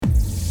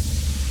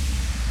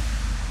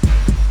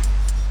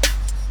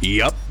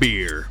Yup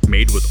Beer,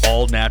 made with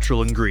all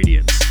natural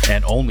ingredients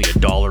and only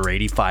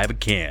 $1.85 a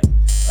can.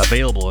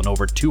 Available in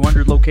over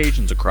 200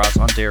 locations across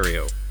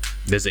Ontario.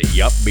 Visit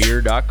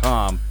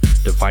yupbeer.com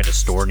to find a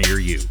store near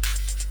you.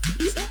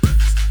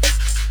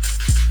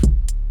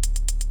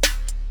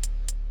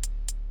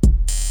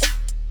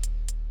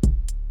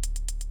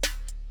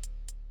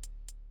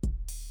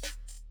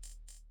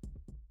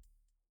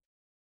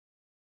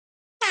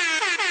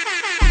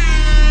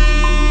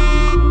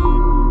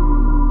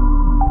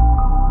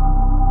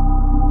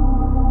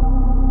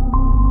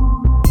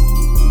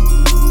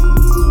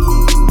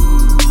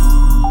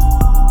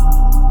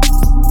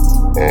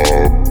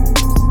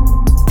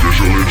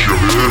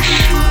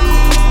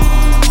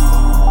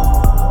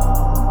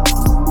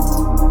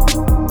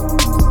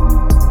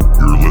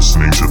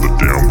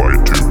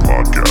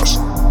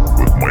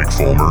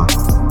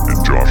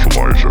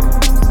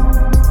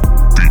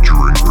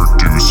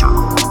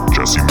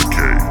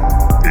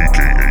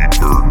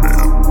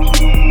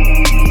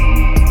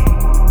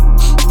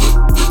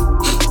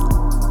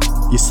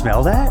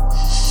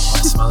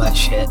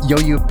 Yo,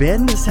 you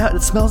been?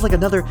 It smells like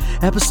another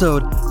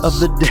episode of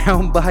the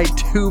Down by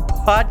Two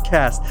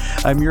podcast.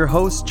 I'm your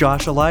host,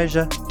 Josh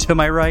Elijah. To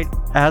my right,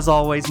 as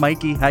always,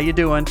 Mikey. How you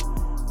doing?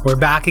 We're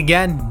back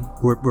again.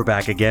 We're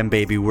back again,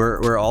 baby.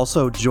 We're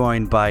also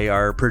joined by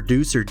our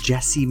producer,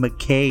 Jesse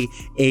McKay,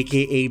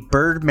 a.k.a.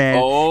 Birdman,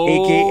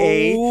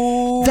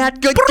 a.k.a.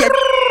 That Good Kid.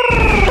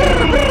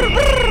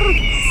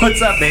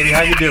 What's up, baby?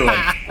 How you doing?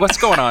 What's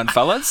going on,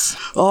 fellas?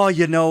 Oh,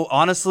 you know,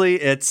 honestly,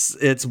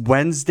 it's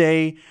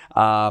Wednesday,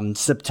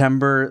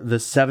 September the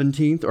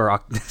 17th, or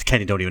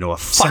Kenny don't even know what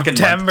fucking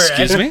September. month.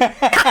 Excuse me?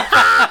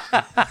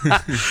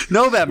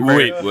 November.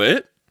 Wait,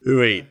 what?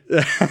 Wait.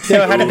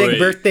 So I had a big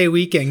birthday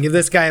weekend. Give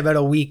this guy about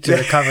a week to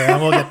recover,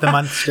 and we'll get the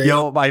month straight.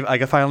 Yo,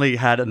 I finally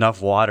had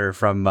enough water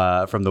from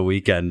the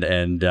weekend,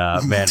 and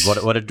man,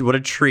 what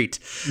a treat!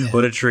 Yeah.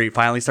 What a treat!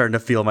 Finally starting to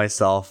feel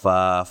myself.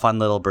 Fun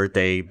little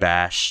birthday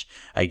bash,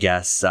 I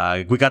guess.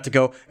 We got to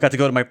go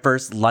to my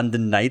first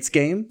London Knights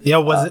game. Yeah,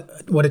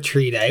 what a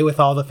treat, eh?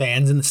 With all the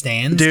fans in the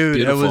stands, dude.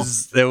 Beautiful.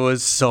 It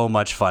was so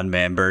much fun,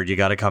 man. Bird, you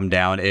got to come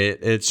down.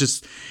 It's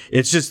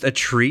just a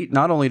treat,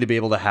 not only to be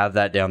able to have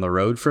that down the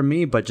road from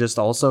me, but just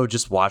also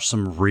watch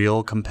some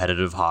real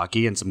competitive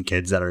hockey and some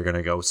kids that are going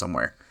to go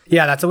somewhere.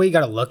 Yeah, that's the way you got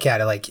to look at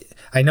it. Like,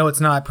 I know it's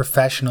not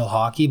professional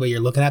hockey, but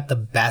you're looking at the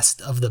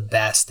best of the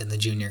best in the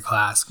junior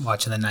class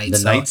watching the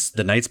Knights.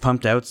 The Knights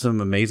pumped out some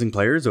amazing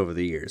players over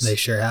the years. They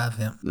sure have,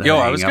 yeah. Yo,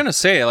 I was going to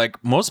say,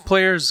 like, most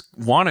players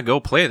want to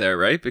go play there,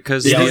 right?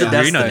 Because the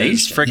arena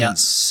is freaking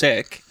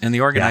sick and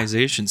the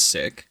organization's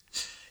sick.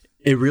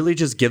 It really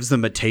just gives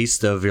them a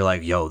taste of, you're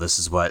like, yo, this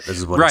is what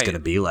it's going to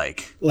be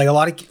like. Like a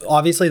lot of,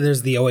 obviously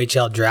there's the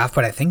OHL draft,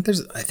 but I think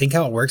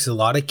how it works is a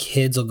lot of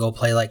kids will go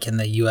play like in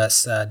the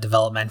US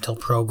developmental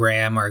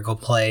program or go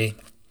play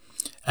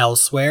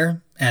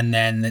elsewhere, and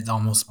then it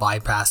almost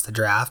bypass the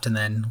draft. And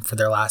then for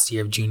their last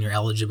year of junior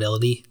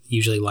eligibility,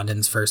 usually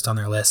London's first on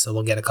their list, so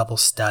they'll get a couple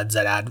studs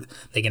that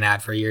they can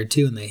add for a year or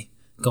two, and they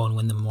go and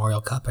win the Memorial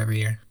Cup every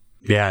year.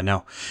 Yeah,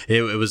 no,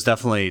 it was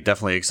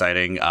definitely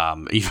exciting. I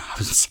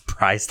was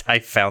surprised I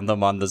found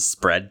them on the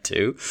spread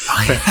too.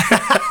 Found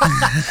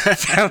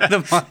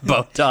them on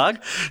Boat Dog.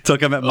 Took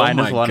them at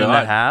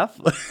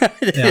 -1.5. I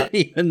didn't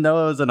even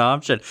know it was an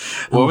option.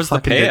 What was the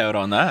payout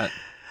on that?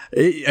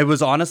 It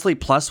was honestly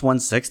plus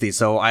 160.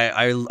 So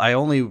I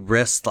only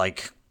risked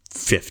like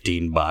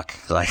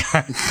 $15. Like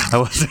I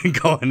wasn't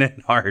going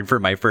in hard for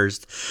my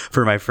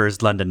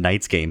first London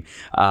Knights game.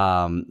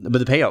 But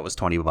the payout was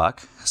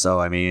 $20. So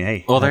I mean,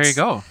 hey. Well, there you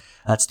go.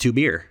 That's 2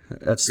 beer.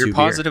 That's your 2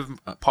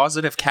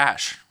 positive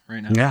cash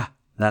right now. Yeah.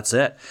 That's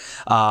it.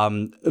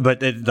 But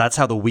that's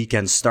how the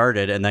weekend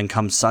started. And then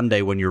come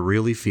Sunday, when you're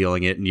really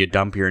feeling it and you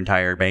dump your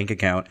entire bank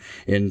account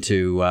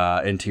into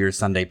your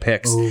Sunday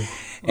picks,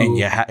 and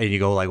you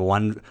go like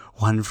one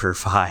for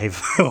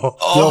 5.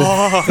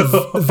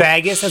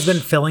 Vegas has been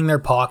filling their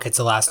pockets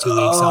the last 2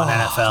 weeks on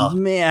NFL.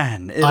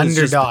 Man,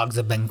 underdogs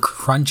have been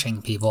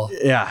crunching people.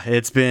 Yeah,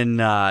 it's been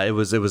it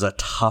was a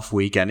tough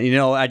weekend. You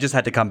know, I just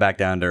had to come back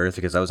down to earth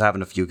because I was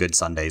having a few good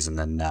Sundays, and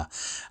then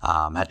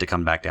had to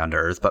come back down to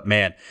earth. But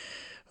man,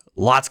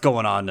 lots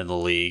going on in the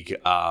league.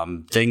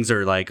 Things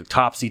are like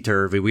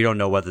topsy-turvy. We don't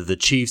know whether the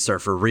Chiefs are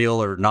for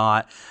real or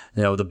not.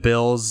 You know, the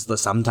Bills,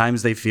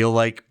 sometimes they feel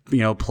like,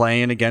 you know,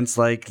 playing against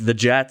like the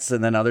Jets,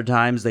 and then other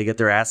times they get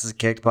their asses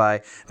kicked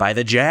by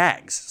the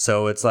Jags.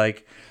 So it's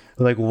like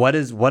what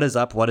is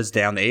up, what is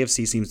down? The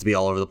AFC seems to be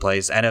all over the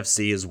place.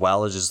 NFC as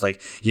well is just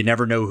like, you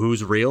never know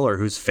who's real or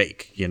who's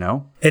fake, you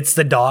know? It's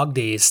the dog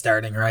days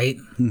starting, right?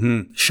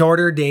 Mm-hmm.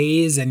 Shorter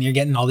days, and you're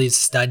getting all these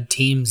stud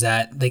teams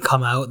that they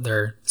come out,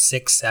 they're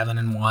 6, 7,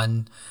 and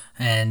 1,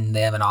 and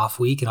they have an off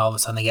week, and all of a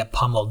sudden they get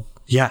pummeled.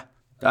 Yeah.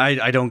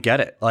 I don't get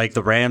it. Like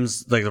the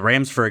Rams,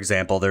 for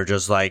example, they're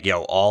just like,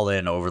 all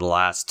in over the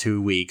last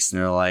 2 weeks.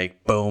 And they're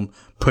like, boom,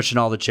 pushing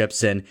all the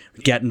chips in,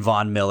 getting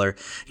Von Miller,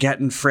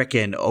 getting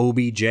frickin'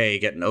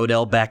 OBJ, getting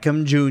Odell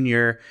Beckham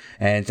Jr.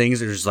 And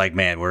things are just like,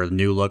 man, we're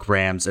new look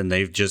Rams. And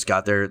they've just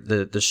got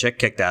the shit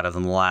kicked out of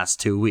them the last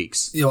 2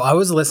 weeks. I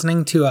was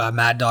listening to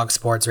Mad Dog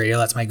Sports Radio.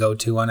 That's my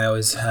go-to one. I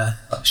always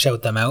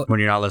shout them out. When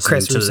you're not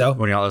listening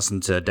when you're not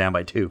listening to Down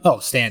by 2. Oh,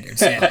 standard.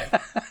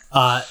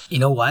 You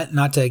know what?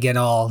 Not to get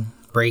all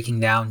breaking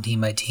down team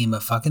by team,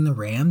 but fucking the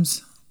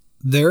Rams,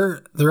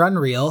 they're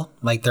unreal.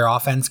 Like their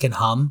offense can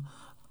hum,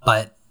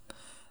 but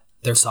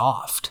they're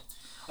soft.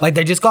 Like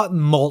they just got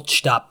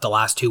mulched up the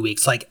last 2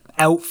 weeks. Like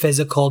out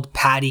physicaled,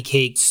 patty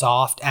cake,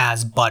 soft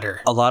as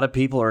butter. A lot of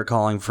people are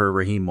calling for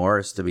Raheem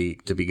Morris to be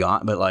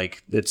gone, but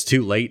like it's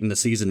too late in the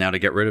season now to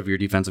get rid of your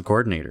defensive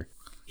coordinator.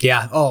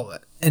 Yeah. Oh,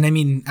 and I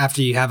mean,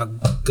 after you have a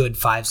good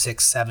 5,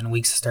 6, 7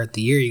 weeks to start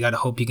the year, you got to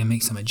hope you can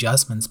make some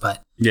adjustments.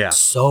 But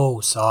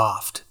so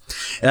soft.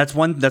 That's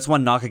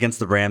one knock against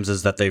the Rams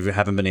is that they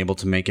haven't been able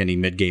to make any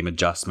mid-game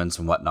adjustments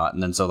and whatnot.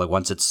 And then so like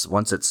once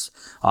it's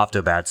off to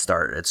a bad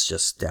start, it's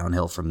just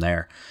downhill from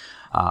there.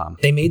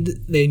 They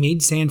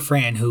made San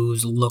Fran,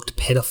 who's looked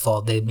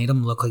pitiful, they made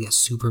them look like a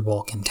Super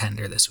Bowl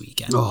contender this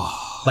weekend.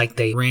 Like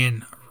they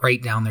ran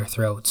right down their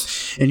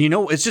throats. And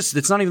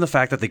it's not even the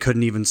fact that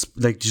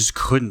they just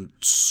couldn't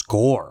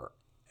score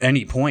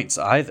any points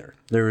either.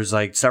 There was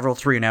like several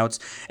 3-and-outs,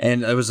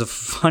 and it was a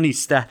funny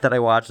stat that I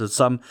watched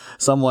that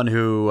someone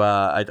who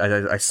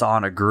I saw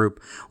in a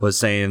group was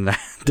saying that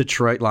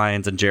Detroit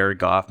Lions and Jared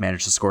Goff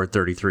managed to score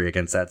 33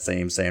 against that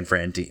same San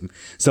Fran team.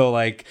 So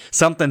like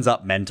something's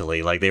up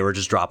mentally. Like they were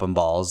just dropping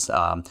balls.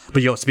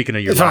 But speaking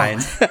of your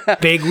Lions,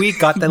 big week,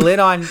 got the lid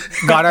on,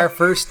 got our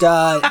first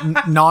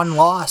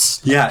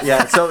non-loss.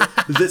 Yeah.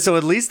 So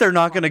at least they're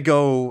not going to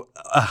go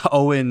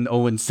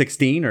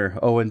 0-16 or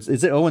 0.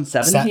 Is it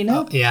 0-17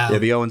 now? Yeah, it'll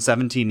be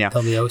 0-17 now.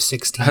 They'll be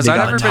 0-16. Has that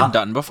ever been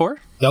done before?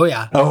 Oh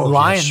yeah.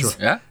 Lions. Sure.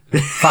 Yeah.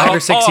 5 or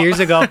 6 years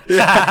ago.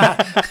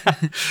 I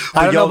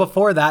don't know.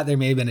 Before that, there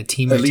may have been a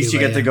team. At least you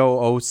get to go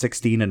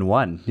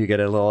 0-16-1. You get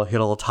a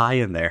little tie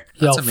in there.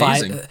 That's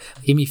amazing.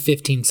 Give me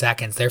 15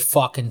 seconds. They're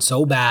fucking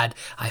so bad.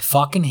 I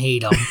fucking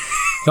hate them.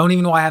 Don't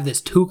even know why I have this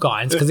toque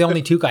on. It's because the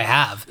only toque I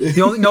have.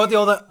 You know what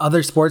the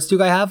other sports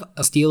toque I have?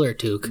 A Steeler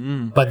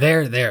toque. But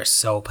they're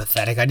so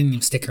pathetic. I didn't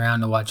even stick around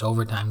to watch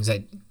overtime because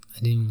I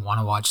didn't even want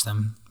to watch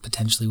them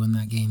potentially win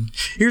that game.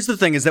 Here's the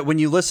thing is that when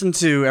you listen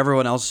to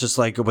everyone else just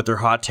like with their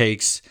hot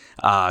takes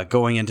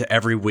going into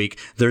every week,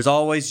 there's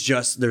always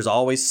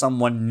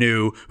someone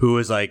new who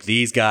is like,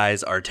 these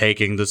guys are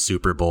taking the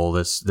Super Bowl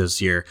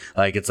this year.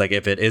 Like it's like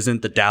if it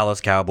isn't the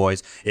Dallas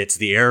Cowboys, it's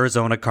the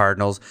Arizona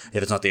Cardinals.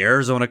 If it's not the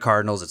Arizona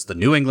Cardinals, it's the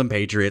New England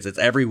Patriots. It's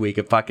every week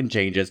it fucking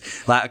changes.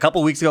 A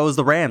couple weeks ago it was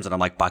the Rams, and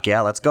I'm like, fuck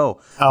yeah, let's go.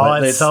 Oh,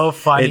 it's so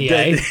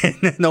funny.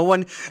 No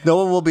one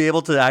will be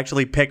able to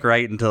actually pick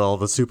right until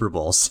the Super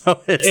Bowl.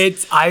 So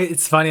it's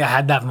funny. I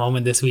had that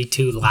moment this week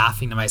too,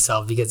 laughing to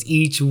myself because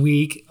each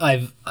week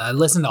I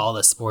listen to all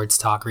the sports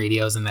talk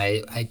radios and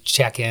I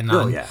check in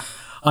on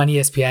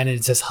ESPN, and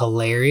it's just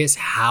hilarious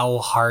how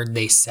hard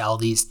they sell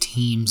these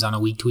teams on a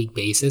week-to-week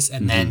basis,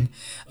 and then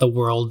the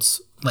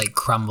world's like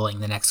crumbling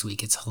the next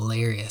week. It's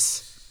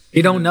hilarious.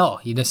 You don't know.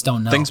 You just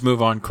don't know. Things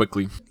move on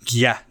quickly.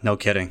 Yeah, no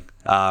kidding.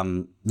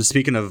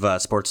 Speaking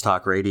of sports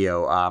talk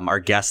radio, our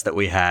guest that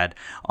we had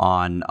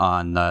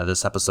on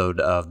this episode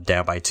of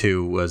Down by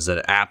 2 was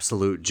an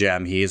absolute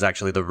gem. He is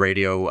actually the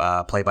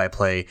radio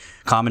play-by-play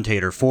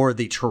commentator for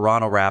the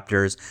Toronto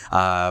Raptors.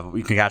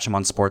 You can catch him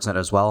on Sportsnet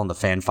as well on the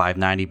Fan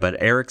 590. But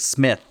Eric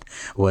Smith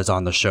was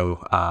on the show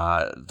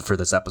for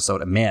this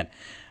episode, and man,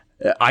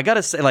 I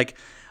gotta say, like,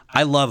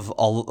 I love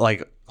all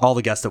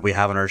the guests that we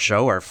have on our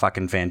show are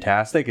fucking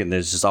fantastic, and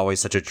there's just always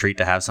such a treat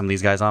to have some of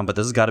these guys on. But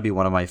this has got to be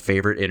one of my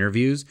favorite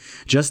interviews,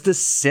 just to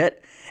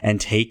sit and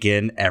take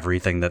in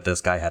everything that this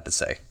guy had to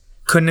say.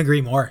 Couldn't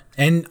agree more.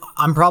 And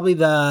I'm probably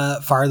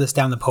the farthest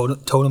down the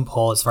totem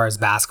pole as far as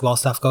basketball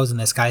stuff goes, and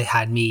this guy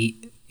had me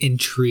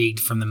intrigued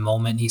from the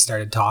moment he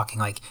started talking,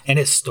 like, and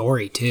his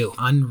story too.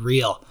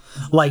 Unreal.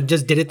 Like,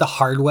 just did it the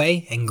hard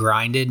way and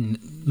grinded,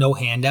 and no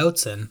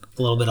handouts and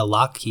a little bit of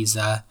luck. He's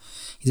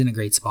in a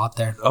great spot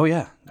there. Oh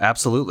yeah,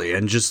 absolutely.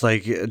 And just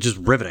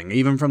riveting,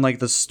 even from like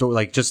the story,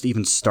 like just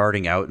even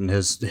starting out and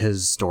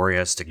his story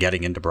as to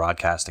getting into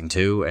broadcasting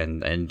too,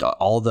 and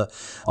all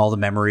the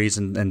memories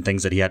and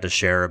things that he had to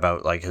share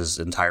about like his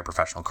entire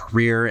professional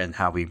career and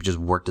how he just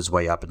worked his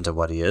way up into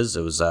what he is.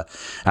 It was a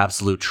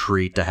absolute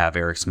treat to have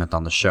Eric Smith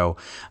on the show.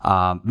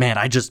 Man,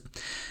 I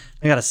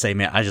gotta say,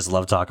 man, I just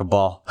love talking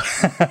ball.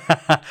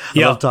 I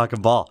love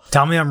talking ball.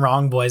 Tell me I'm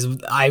wrong, boys.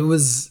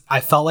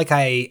 I felt like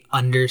I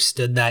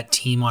understood that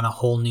team on a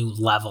whole new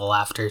level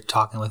after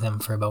talking with him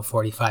for about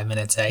 45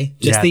 minutes, eh?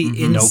 Just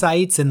the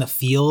insights and the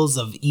feels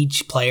of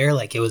each player,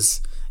 like it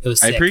was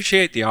sick. I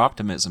appreciate the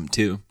optimism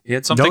too. He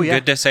had something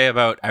good to say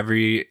about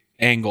every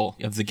angle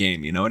of the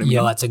game. You know what I mean?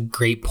 Yeah, that's a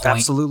great point.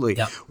 Absolutely.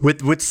 Yep.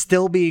 With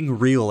still being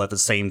real at the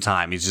same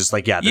time. He's just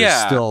like,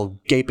 there's still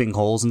gaping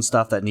holes and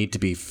stuff that need to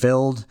be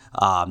filled.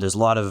 There's a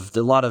lot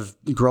of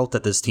growth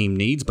that this team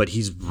needs, but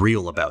he's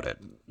real about it,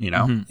 you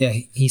know? Yeah,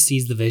 he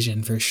sees the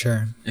vision for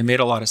sure. It made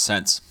a lot of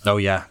sense. Oh,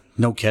 yeah.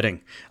 No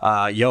kidding.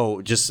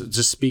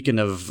 Just speaking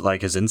of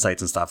like his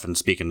insights and stuff, and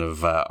speaking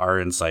of our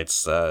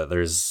insights,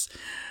 there's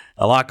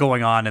a lot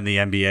going on in the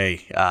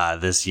NBA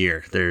this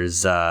year.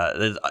 There's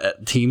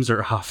teams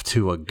are off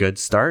to a good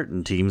start,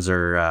 and teams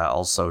are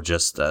also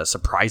just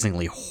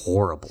surprisingly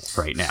horrible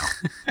right now.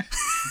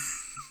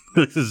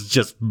 This is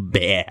just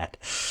bad.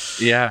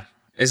 Yeah.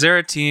 Is there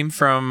a team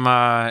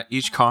from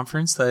each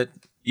conference that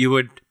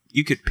you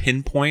could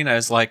pinpoint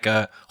as like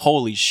a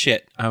holy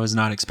shit? I was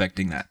not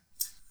expecting that.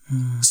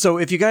 So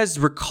if you guys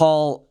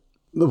recall,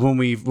 when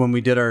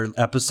we did our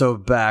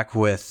episode back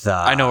with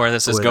I know where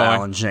this is going.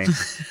 Alan Shane.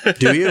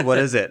 Do you? What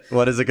is it?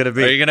 What is it going to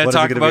be? Are you going to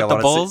talk about the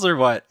Bulls or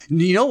what?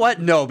 You know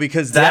what? No,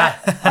 because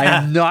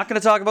I'm not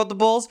going to talk about the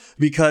Bulls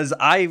because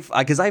I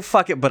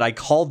fuck it. But I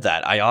called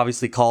that. I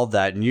obviously called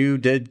that, and you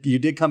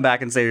did come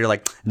back and say you're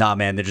like, nah,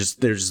 man, they're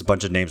just a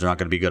bunch of names. They're not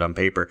going to be good on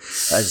paper.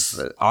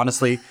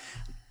 Honestly,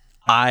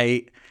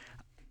 I'm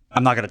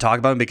not going to talk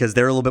about them because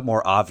they're a little bit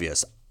more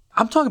obvious.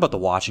 I'm talking about the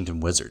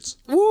Washington Wizards.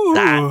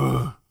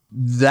 Ooh.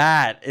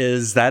 That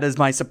is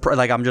my surprise.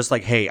 Like, I'm just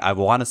like, hey, I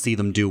want to see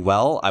them do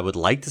well. I would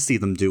like to see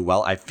them do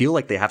well. I feel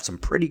like they have some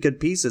pretty good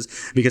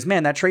pieces because,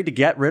 man, that trade to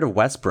get rid of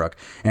Westbrook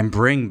and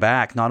bring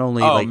back not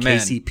only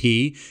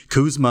KCP,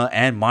 Kuzma,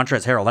 and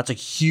Montrezl Harrell, that's a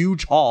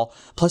huge haul.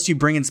 Plus, you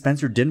bring in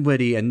Spencer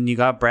Dinwiddie and you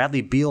got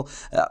Bradley Beal,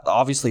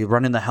 obviously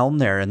running the helm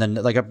there, and then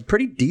like a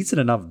pretty decent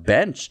enough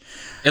bench.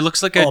 It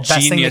looks like a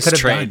genius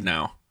trade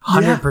now.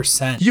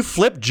 100%. You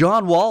flip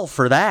John Wall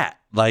for that.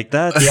 Like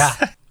that's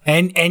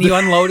And you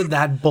unloaded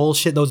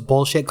those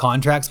bullshit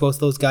contracts both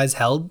those guys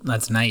held.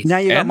 That's nice. Now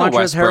you got the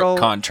Westbrook Harrell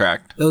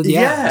contract.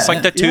 It's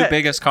like the two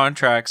biggest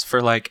contracts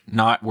for like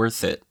not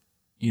worth it.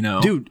 You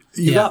know, dude.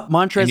 You got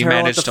Montrezl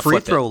Harrell at the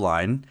free throw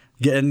line,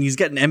 and he's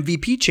getting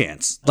MVP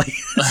chance. Like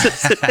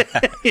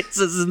this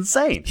is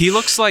insane. He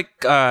looks like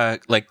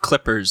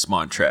Clippers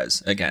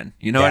Montrez again.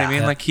 You know what I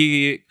mean? Like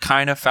he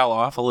kind of fell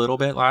off a little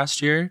bit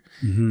last year.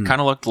 Mm-hmm.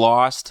 Kind of looked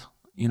lost.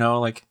 You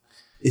know, like.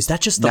 Is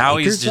that just the now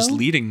Lakers, he's just though?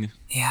 leading?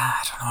 Yeah,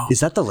 I don't know. Is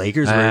that the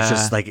Lakers where it's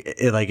just like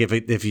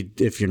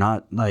if you're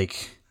not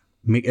like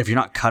if you're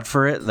not cut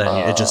for it,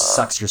 then it just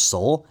sucks your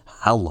soul?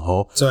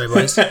 Hello. Sorry,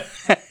 boys. That's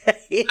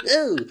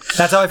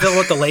how I feel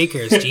about the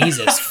Lakers.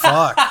 Jesus,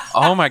 fuck.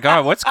 Oh my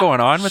god, what's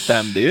going on with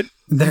them, dude?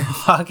 They're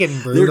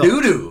fucking brutal.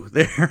 They're doo-doo.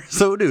 They're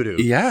so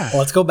doo-doo. Yeah. Well,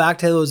 let's go back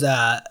to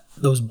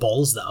those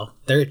Bulls though.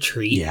 They're a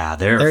treat. Yeah,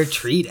 they're a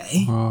treat,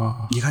 eh?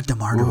 You got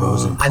DeMar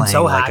DeRozan playing. I'm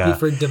so happy like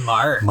for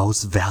DeMar.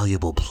 Most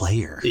valuable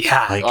player.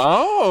 Yeah.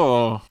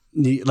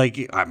 Like,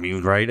 like I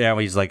mean, right now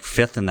he's like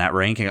 5th in that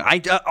ranking.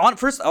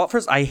 First,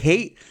 I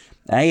hate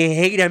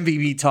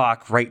MVP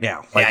talk right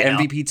now. Like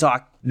MVP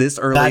talk this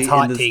early. That's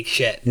hot take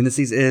shit. In the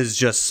season is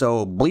just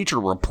so Bleacher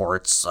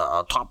Reports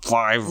top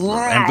 5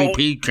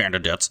 MVP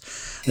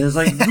candidates. And it's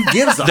like, who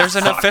gives a There's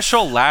fuck? an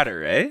official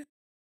ladder, eh?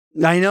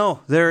 I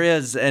know there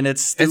is, and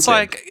it's stupid. It's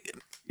like,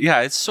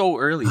 it's so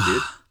early,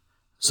 dude.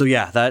 So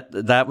yeah,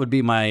 that would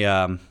be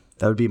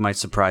my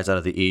surprise out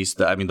of the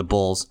East. I mean, the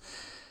Bulls.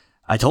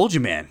 I told you,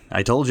 man.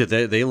 I told you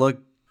they look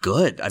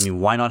good. I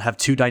mean, why not have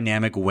two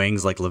dynamic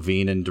wings like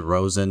Levine and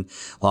DeRozan?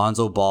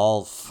 Lonzo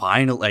Ball,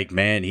 finally, like,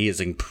 man, he has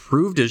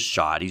improved his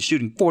shot. He's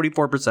shooting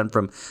 44%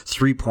 from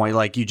 3-point.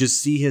 Like, you just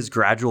see his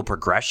gradual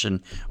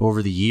progression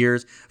over the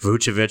years.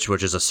 Vucevic,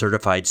 which is a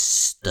certified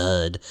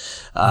stud.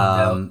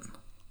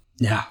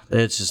 Yeah,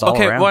 it's just all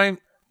around. Well,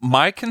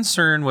 my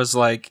concern was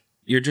like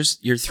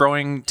you're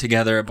throwing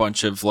together a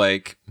bunch of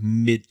like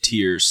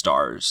mid-tier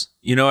stars.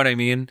 You know what I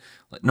mean?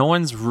 Like, no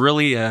one's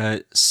really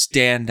a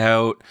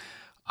standout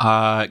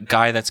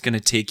guy that's going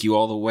to take you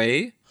all the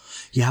way.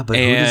 Yeah, but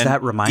who does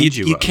that remind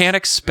you of? You can't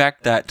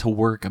expect that to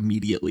work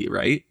immediately,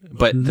 right?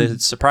 But the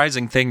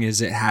surprising thing is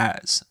it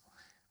has.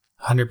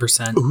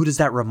 100%. Who does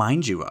that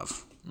remind you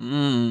of?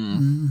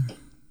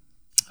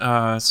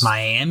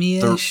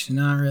 Miami-ish?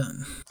 Not really.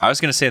 I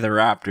was going to say the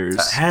Raptors.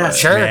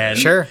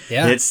 Sure.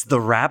 Yeah. It's the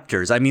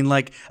Raptors. I mean,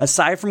 like,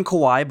 aside from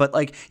Kawhi, but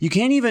like, you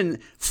can't even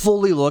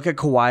fully look at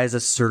Kawhi as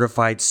a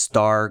certified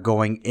star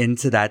going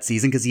into that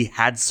season because he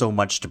had so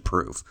much to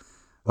prove.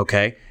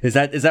 Okay, is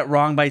that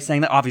wrong by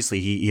saying that?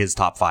 Obviously, he is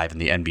top 5 in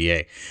the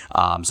NBA.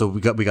 So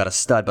we got a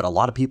stud, but a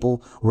lot of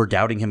people were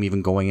doubting him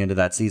even going into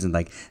that season.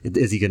 Like,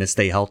 is he going to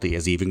stay healthy?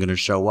 Is he even going to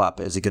show up?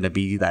 Is he going to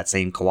be that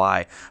same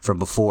Kawhi from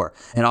before?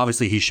 And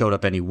obviously, he showed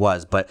up and he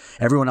was. But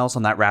everyone else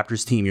on that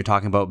Raptors team, you're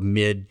talking about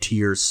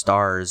mid-tier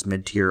stars,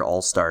 mid-tier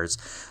all-stars.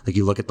 Like,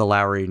 you look at the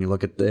Lowry and you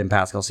look at the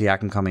Pascal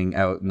Siakam coming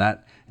out in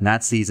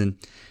that season.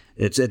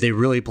 They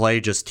really play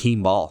just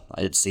team ball.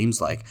 It seems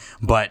like,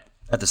 but.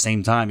 At the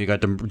same time, you got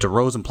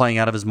DeRozan playing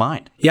out of his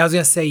mind. Yeah, I was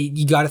going to say,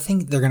 you got to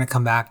think they're going to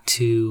come back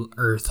to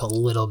earth a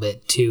little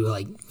bit, too.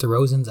 Like,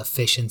 DeRozan's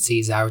efficiency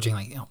is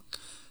averaging,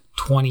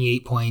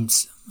 28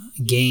 points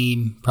a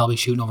game, probably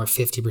shooting over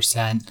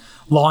 50%.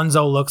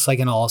 Lonzo looks like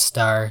an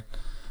all-star.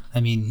 I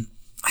mean,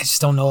 I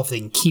just don't know if they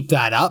can keep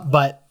that up,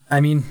 but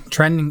I mean,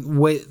 trending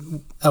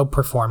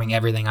outperforming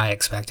everything I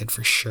expected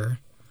for sure.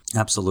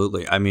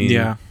 Absolutely. I mean,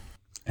 Yeah.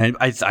 And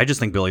I just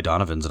think Billy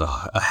Donovan's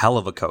a hell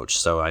of a coach.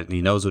 So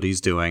he knows what he's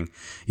doing.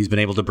 He's been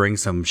able to bring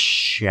some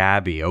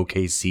shabby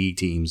OKC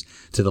teams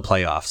to the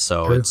playoffs.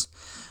 So True.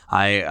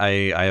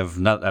 I have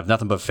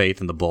nothing but faith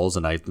in the Bulls,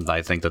 and I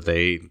think that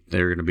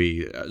they're going to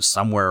be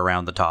somewhere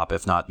around the top,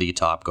 if not the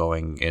top,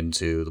 going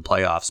into the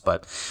playoffs.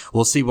 But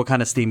we'll see what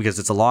kind of steam, because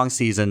it's a long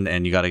season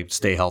and you got to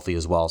stay healthy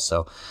as well.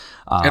 So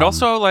It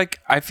also, like,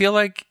 I feel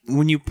like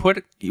when you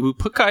put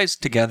guys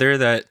together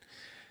that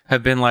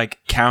have been like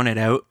counted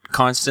out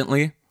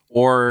constantly,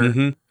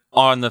 or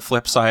on the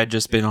flip side,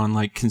 just been on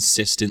like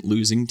consistent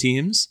losing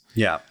teams.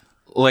 yeah,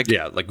 Like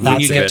when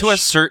you get to a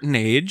certain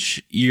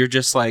age, you're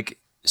just like,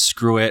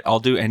 screw it, I'll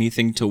do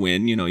anything to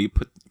win. You know, you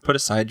put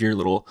aside your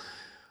little,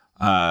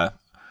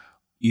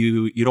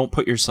 you don't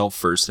put yourself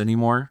first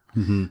anymore.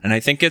 And I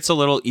think it's a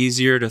little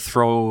easier to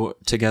throw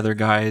together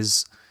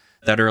guys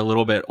that are a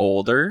little bit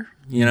older,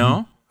 you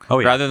know,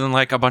 rather than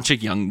like a bunch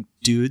of young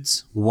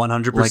dudes.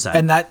 100%.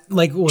 And that,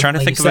 like, Trying to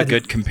like think you of a said,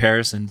 good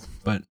comparison,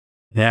 but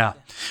yeah,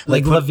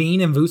 like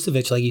Levine and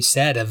Vucevic, like you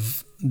said,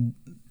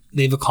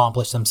 they've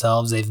accomplished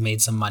themselves. They've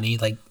made some money.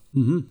 Like,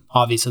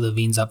 obviously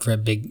Levine's up for a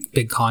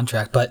big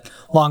contract, but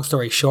long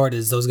story short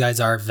is those guys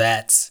are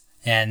vets,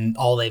 and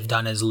all they've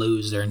done is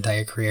lose their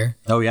entire career.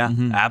 Oh yeah,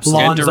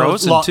 absolutely. And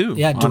DeRozan too.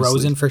 Yeah,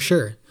 honestly. DeRozan for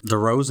sure.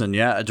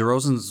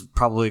 DeRozan's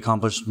probably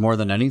accomplished more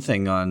than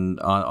anything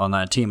on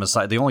that team.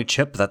 Aside, the only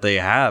chip that they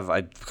have,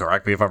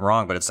 correct me if I'm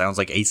wrong, but it sounds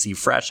like AC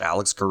Fresh,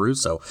 Alex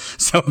Caruso.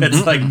 So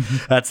it's like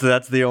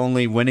that's the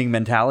only winning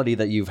mentality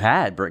that you've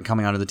had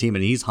coming onto the team,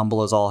 and he's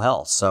humble as all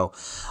hell. So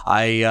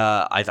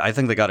I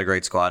think they got a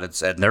great squad.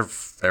 And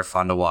they're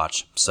fun to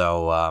watch.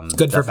 So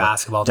Good for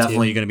basketball too.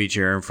 Definitely going to be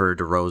cheering for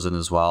DeRozan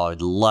as well.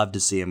 I'd love to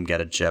see him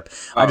get a chip.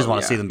 I just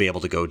want to see them be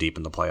able to go deep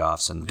in the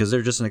playoffs, and because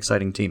they're just an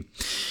exciting team.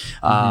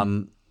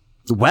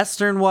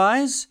 Western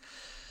wise,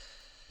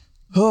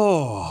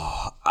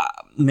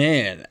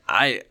 man,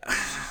 I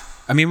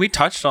mean, we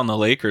touched on the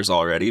Lakers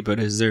already, but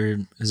is there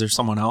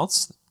someone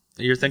else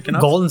that you're thinking of?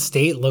 Golden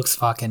State looks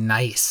fucking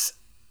nice.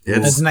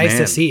 It's nice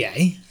to see,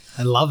 eh?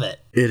 I love it.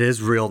 It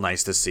is real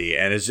nice to see,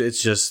 and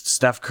it's just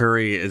Steph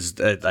Curry is,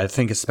 I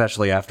think,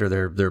 especially after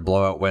their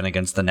blowout win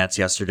against the Nets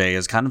yesterday,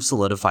 has kind of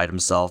solidified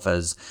himself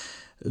as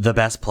the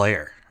best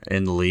player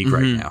in the league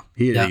right now.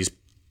 He's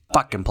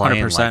fucking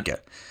playing 100%. like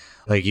it.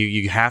 Like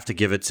you have to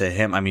give it to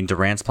him. I mean,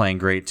 Durant's playing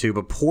great too,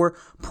 but poor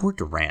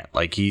Durant.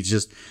 Like he's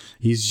just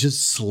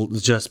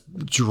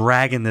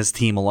dragging this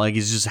team along. He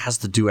just has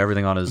to do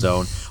everything on his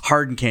own.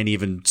 Harden can't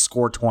even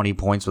score 20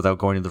 points without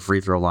going to the free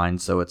throw line.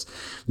 So it's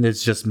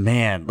just,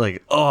 man,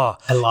 like, I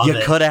love you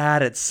could have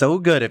had it so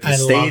good if you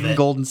stayed in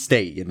Golden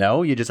State. You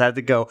know, you just had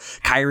to go.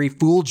 Kyrie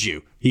fooled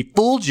you. He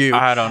fooled you.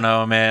 I don't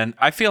know, man.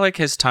 I feel like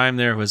his time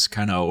there was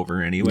kind of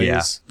over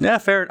anyways. Yeah,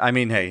 fair. I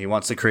mean, hey, he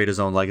wants to create his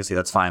own legacy.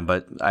 That's fine.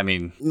 But I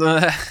mean,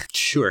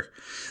 sure.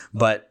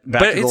 But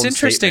it's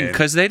interesting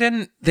because they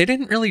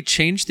didn't really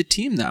change the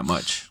team that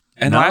much.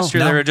 And last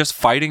year they were just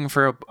fighting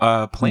for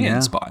a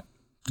play-in spot.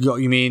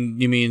 You mean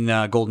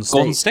Golden State?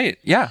 Golden State,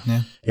 yeah.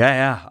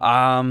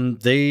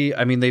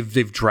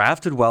 They've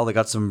drafted well. They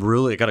got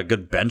a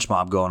good bench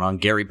mob going on.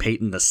 Gary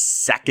Payton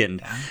II.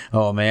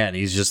 Oh man,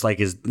 he's just like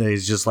his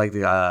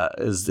dad,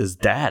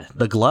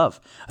 the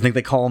Glove. I think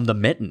they call him the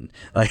Mitten.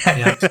 Like,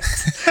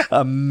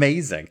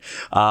 amazing.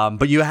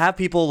 But you have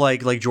people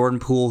like Jordan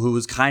Poole, who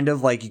was kind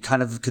of like, you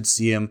kind of could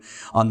see him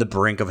on the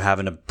brink of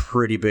having a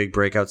pretty big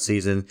breakout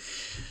season.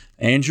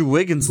 Andrew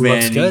Wiggins,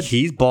 man,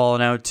 he's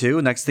balling out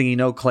too. Next thing you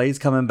know, Clay's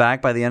coming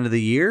back by the end of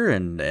the year,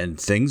 and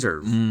things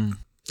are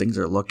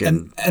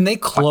looking. And they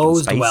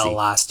closed well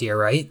last year,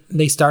 right?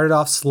 They started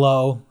off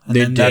slow,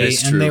 and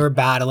they were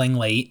battling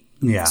late.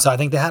 Yeah. So I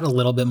think they had a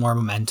little bit more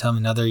momentum.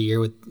 Another year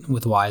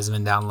with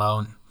Wiseman down low.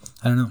 And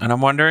I don't know. And I'm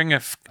wondering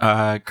if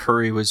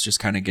Curry was just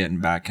kind of getting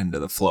back into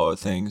the flow of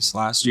things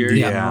last year.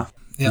 Yeah.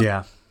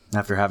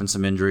 After having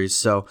some injuries.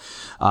 So,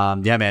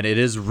 man, it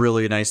is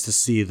really nice to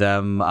see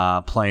them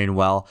playing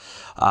well.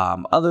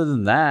 Other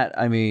than that,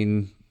 I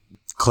mean,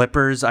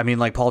 Clippers,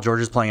 like Paul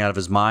George is playing out of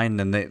his mind,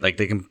 and they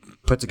can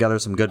put together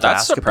some good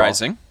basketball. That's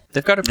surprising.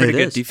 They've got a pretty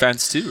good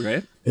defense too,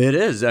 right? It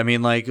is. I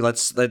mean, like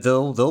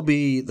they'll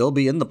be in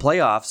the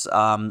playoffs.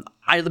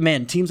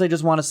 Teams I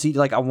just want to see,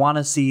 like, I want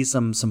to see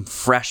some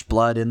fresh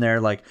blood in there.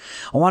 Like,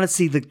 I want to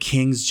see the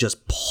Kings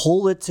just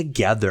pull it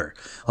together.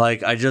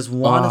 Like, I just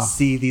want to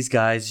see these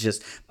guys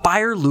just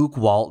fire Luke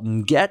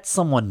Walton, get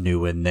someone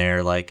new in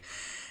there. Like,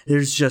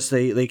 there's just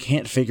they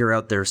can't figure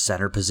out their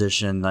center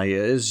position. Like,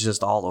 it's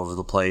just all over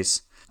the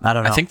place. I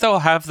don't know. I think they'll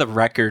have the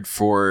record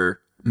for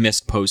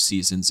missed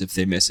postseasons if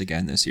they miss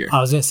again this year.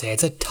 I was gonna say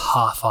it's a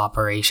tough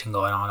operation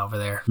going on over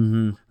there.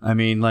 Mm-hmm. I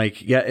mean,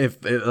 like, I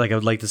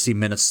would like to see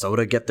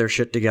Minnesota get their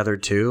shit together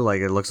too.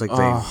 Like, it looks like they,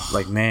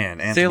 man,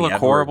 Anthony they look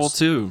Edwards. horrible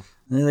too.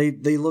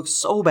 They look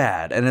so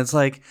bad. And it's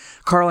like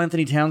Karl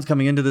Anthony Towns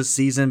coming into this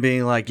season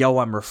being like, yo,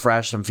 I'm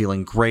refreshed. I'm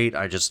feeling great.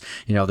 I just,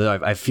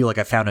 I feel like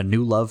I found a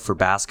new love for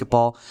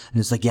basketball.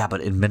 And it's like, yeah,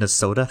 but in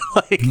Minnesota,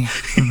 like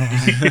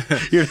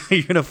you're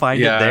going to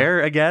find it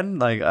there again.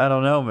 Like, I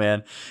don't know,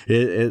 man.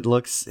 It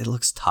looks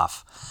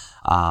tough.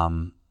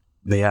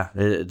 But yeah,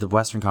 the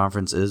Western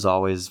Conference is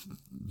always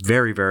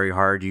very, very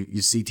hard.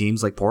 You see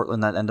teams like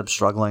Portland that end up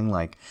struggling.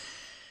 Like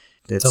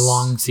it's a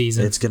long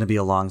season. It's going to be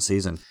a long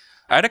season.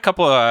 I had a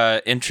couple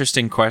of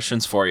interesting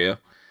questions for you.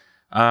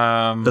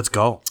 Let's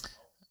go.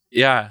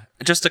 Yeah,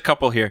 just a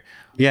couple here.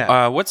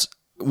 Yeah.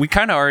 We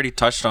kind of already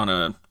touched on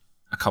a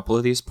couple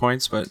of these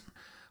points, but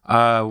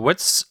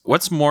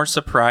what's more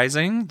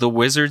surprising, the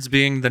Wizards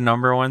being the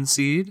number 1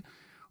 seed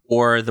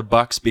or the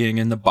Bucks being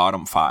in the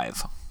bottom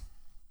 5?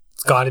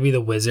 It's got to be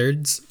the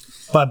Wizards,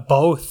 but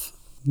both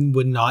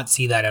would not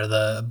see that out of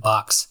the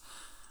Bucks.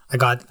 I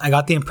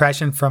got the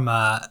impression from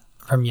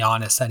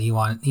Giannis that he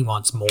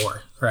wants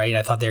more, right?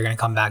 I thought they were going to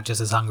come back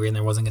just as hungry and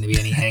there wasn't going to be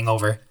any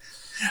hangover.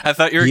 I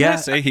thought you were going to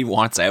say he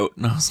wants out.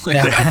 And I was like,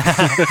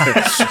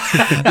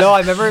 No, I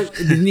remember,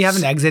 didn't he have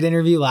an exit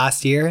interview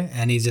last year?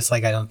 And he's just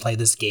like, I don't play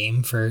this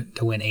game to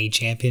win a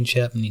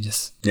championship. And he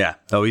just... Yeah.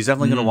 Oh, he's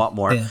definitely going to want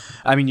more. Yeah.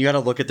 I mean, you got to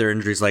look at their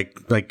injuries. Like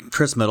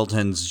Chris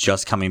Middleton's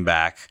just coming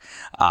back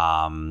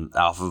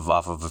off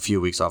of a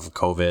few weeks off of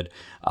COVID.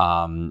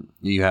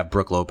 You have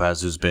Brook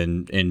Lopez, who's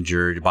been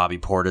injured. Bobby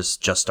Portis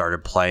just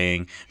started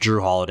playing.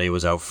 Drew Holiday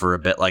was out for a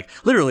bit. Like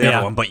literally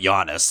everyone but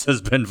Giannis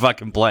has been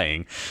fucking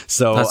playing.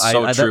 So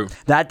That's true.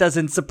 That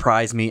doesn't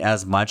surprise me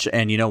as much.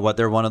 And you know what?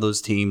 They're one of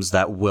those teams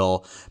that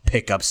will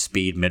pick up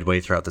speed midway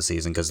throughout the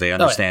season because they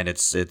understand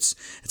it's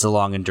a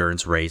long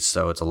endurance race.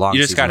 So it's a long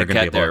season. You just got to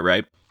get there,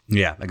 right?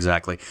 Yeah,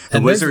 exactly.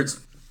 The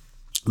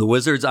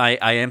Wizards, I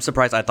am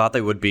surprised. I thought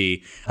they would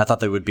be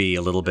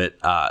a little bit.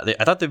 I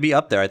thought they'd be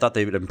up there. I thought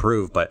they would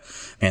improve, but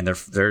man, they're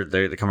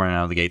coming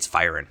out of the gates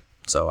firing.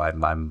 So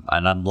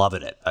I'm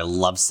loving it. I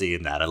love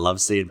seeing that. I love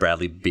seeing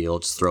Bradley Beal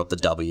just throw up the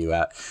W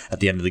at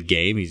the end of the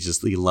game.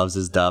 He loves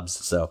his dubs.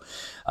 So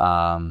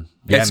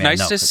it's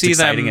nice to see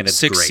them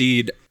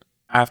succeed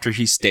after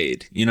he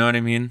stayed. You know what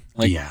I mean?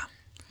 Like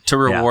to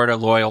reward a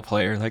loyal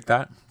player like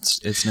that.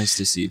 It's nice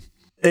to see.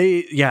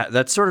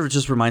 That sort of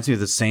just reminds me of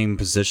the same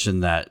position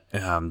that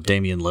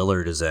Damian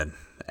Lillard is in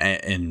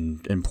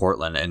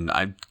Portland, and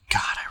I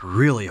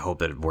really hope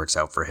that it works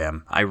out for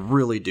him. I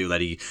really do,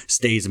 that he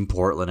stays in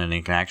Portland and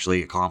he can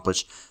actually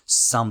accomplish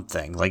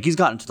something. Like he's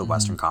gotten to the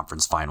Western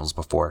Conference Finals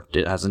before,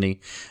 hasn't he?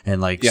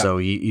 And so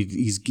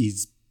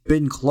he's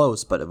been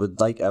close, but I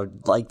would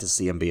like to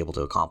see him be able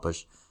to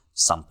accomplish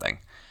something.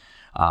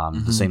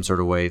 The same sort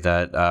of way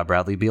that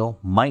Bradley Beal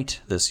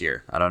might this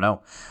year. I don't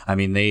know. I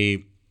mean,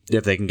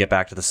 if they can get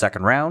back to the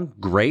second round,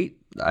 great.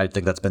 I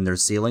think that's been their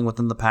ceiling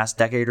within the past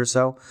decade or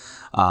so.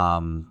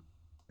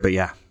 But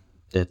yeah,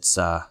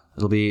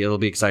 it'll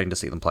be exciting to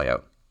see them play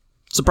out.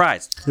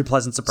 Surprise! A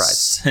pleasant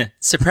surprise.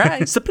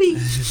 Surprise!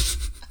 Surprise!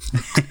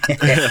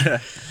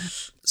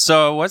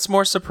 So, what's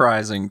more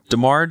surprising,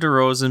 DeMar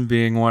DeRozan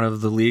being one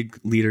of the league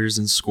leaders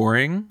in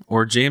scoring,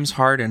 or James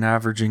Harden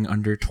averaging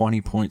under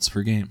 20 points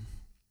per game?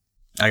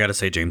 I gotta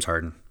say, James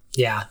Harden.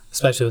 Yeah,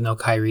 especially with no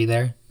Kyrie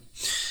there.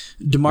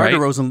 DeMar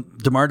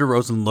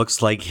DeRozan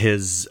looks like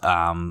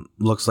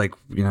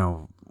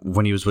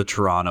when he was with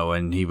Toronto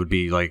and he would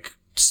be like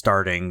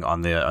starting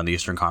on the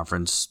Eastern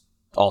Conference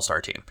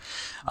All-Star team.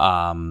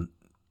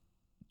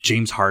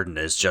 James Harden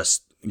is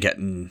just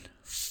getting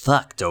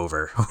fucked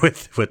over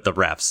with the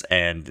refs,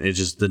 and it's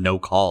just the no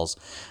calls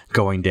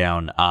going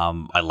down.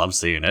 I love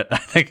seeing it. I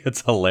think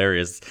it's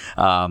hilarious.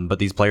 But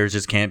these players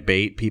just can't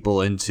bait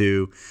people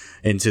into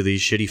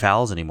these shitty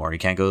fouls anymore. You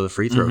can't go to the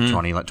free throw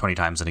 20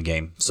 times in a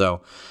game.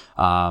 So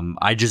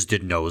I just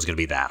didn't know it was going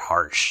to be that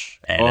harsh,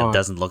 and it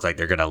doesn't look like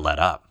they're going to let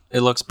up. It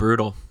looks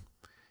brutal.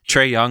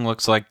 Trae Young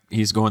looks like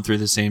he's going through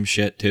the same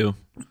shit too.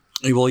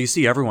 Well, you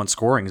see everyone's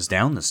scoring is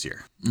down this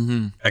year,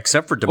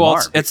 except for DeMar.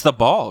 Well, it's the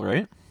ball,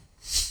 right?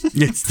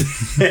 It's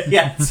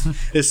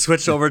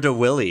switched over to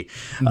Willie,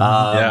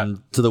 to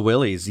the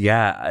Willies.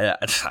 Yeah,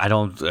 I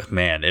don't,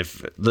 man.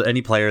 If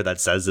any player that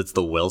says it's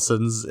the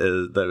Wilsons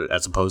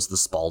as opposed to the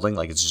Spalding,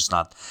 like it's just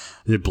not,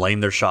 they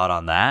blame their shot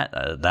on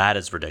that. That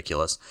is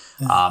ridiculous.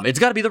 It's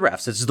got to be the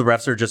refs. It's just the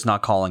refs are just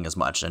not calling as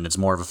much, and it's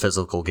more of a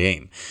physical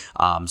game.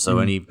 So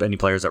any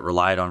players that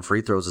relied on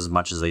free throws as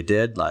much as they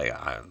did,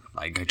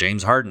 like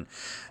James Harden,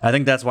 I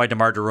think that's why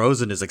DeMar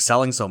DeRozan is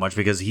excelling so much,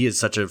 because he is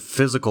such a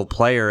physical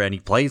player and he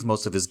plays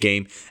most of his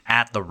game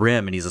at the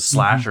rim, and he's a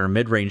slasher,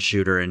 mid-range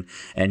shooter, and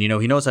he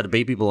knows how to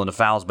bait people into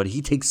fouls, but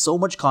he takes so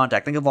much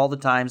contact. Think of all the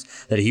times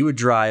that he would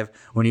drive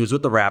when he was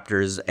with the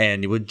Raptors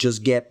and he would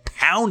just get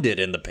pounded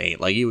in the paint.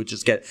 Like he would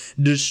just get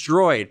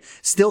destroyed,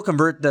 still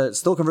convert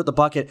the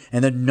bucket,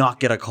 and then not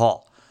get a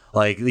call.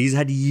 Like he's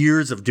had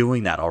years of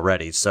doing that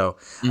already, so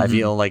I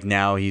feel like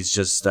now he's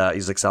just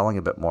he's excelling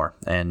a bit more,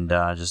 and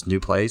just new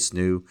place,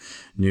 new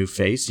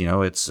face.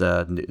 It's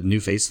new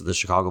face of the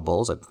Chicago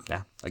Bulls.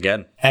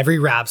 Again, every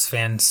Raps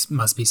fan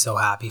must be so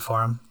happy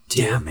for him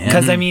too. Yeah, man.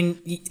 Because I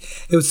mean,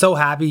 it was so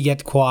happy you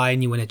get Kawhi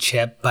and you win a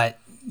chip, but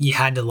you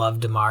had to love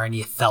DeMar and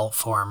you felt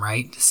for him,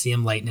 right? To see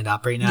him lighten it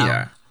up right now.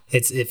 Yeah.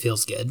 It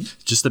feels good.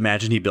 Just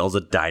imagine he builds a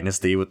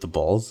dynasty with the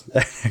Bulls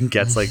and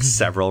gets like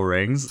several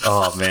rings.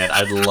 Oh man,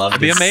 I'd love to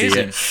It'd be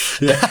amazing.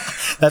 see it.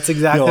 That's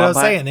exactly what I was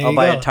saying. There I'll you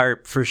buy go. a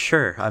tarp for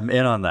sure. I'm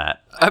in on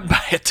that. I'd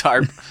buy a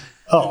tarp.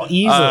 Oh,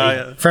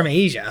 easily from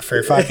Asia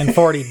for fucking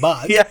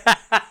 $40. Yeah.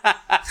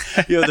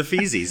 The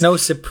feezies. No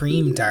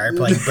Supreme tarp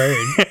like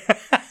Bird.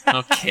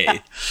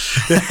 Okay.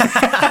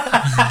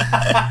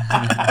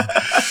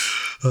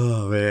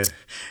 Oh man.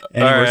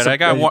 All right, I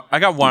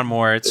got one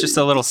more. It's just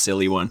a little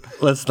silly one.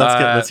 Let's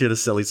hear the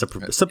silly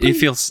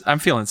I'm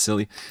feeling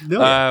silly.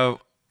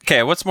 No.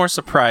 Okay, what's more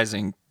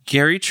surprising?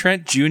 Gary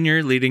Trent Jr.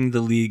 leading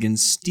the league in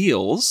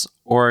steals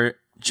or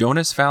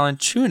Jonas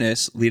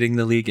Valanciunas leading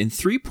the league in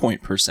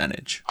 3-point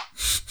percentage?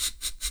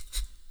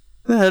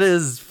 That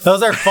is.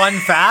 Those are fun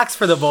facts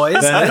for the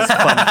boys. That is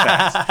fun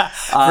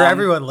facts. For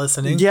everyone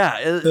listening.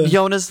 Yeah,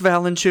 Jonas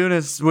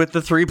Valanciunas with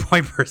the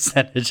 3-point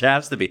percentage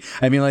has to be.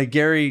 I mean, like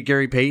Gary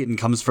Payton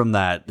comes from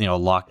that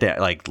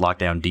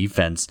lockdown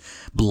defense,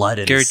 blood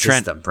in his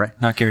system, right?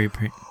 Not Gary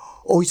Payton.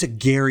 Oh, he said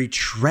Gary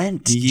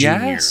Trent Jr.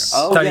 Yes.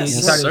 Oh, Thought yes. he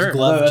was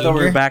Glove I thought we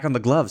were Jr. back on the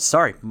gloves.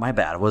 Sorry, my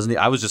bad.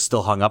 I was just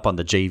still hung up on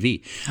the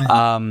JV.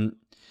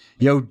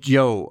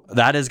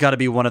 That has got to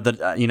be one of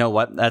the. You know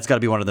what? That's got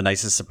to be one of the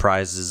nicest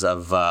surprises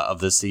of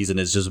this season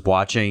is just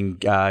watching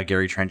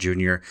Gary Trent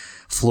Jr.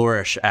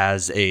 flourish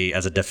as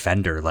a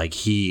defender. Like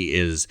he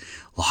is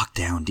locked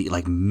down.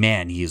 Like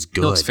man, he is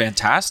good. He looks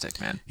fantastic,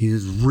 man. He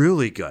is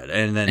really good.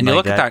 And then you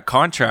look at that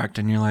contract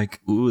and you're like,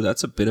 ooh,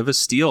 that's a bit of a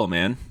steal,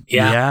 man.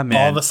 Yeah, man.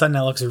 All of a sudden,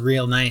 that looks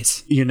real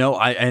nice.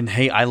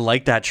 I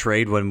like that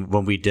trade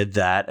when we did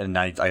that, and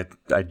I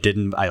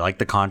like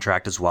the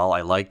contract as well.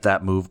 I like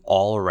that move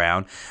all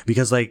around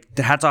because like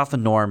the hats off to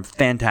Norm,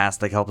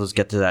 fantastic, helped us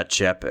get to that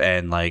chip,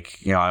 and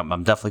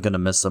I'm definitely gonna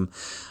miss him.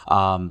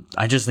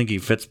 I just think he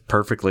fits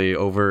perfectly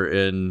over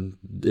in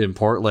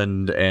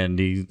Portland, and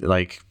he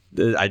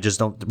I just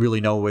don't really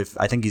know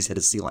I think he's hit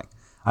his ceiling.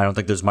 I don't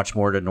think there's much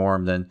more to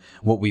Norm than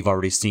what we've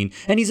already seen,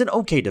 and he's an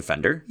okay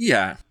defender.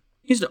 Yeah.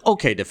 He's an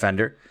okay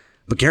defender,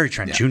 but Gary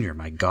Trent Jr.,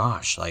 my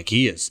gosh, like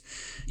he is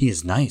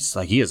nice.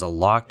 Like he is a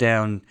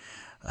lockdown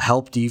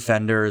help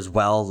defender as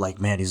well. Like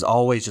man, he's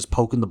always just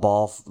poking the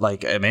ball.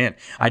 Like man,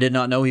 I did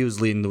not know he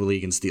was leading the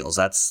league in steals.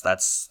 That's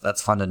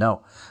fun to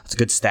know. It's a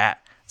good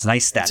stat. It's a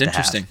nice stat. It's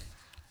interesting.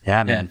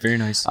 Yeah, man. Yeah, very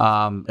nice.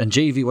 And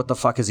JV, what the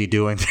fuck is he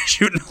doing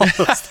shooting all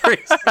those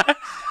threes?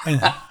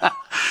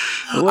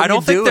 I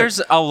don't think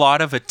there's a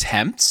lot of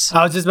attempts.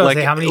 I was just about to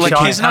say, how many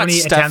shots, how many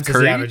attempts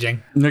is he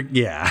averaging?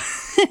 Yeah.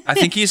 I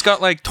think he's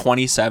got like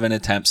 27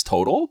 attempts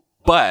total,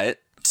 but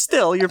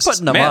still, you're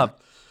putting them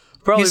up.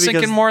 Probably he's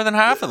sinking more than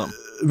half of them.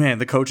 Man,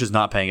 the coach is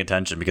not paying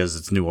attention because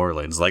it's New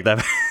Orleans. Like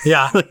that.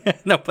 Yeah.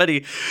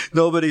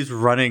 Nobody's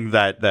running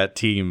that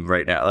team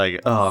right now.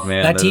 Like, oh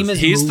man. That team is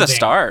he's moving. the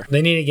star.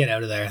 They need to get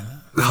out of there.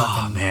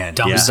 Oh man.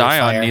 dumpster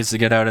Zion fire. needs to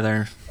get out of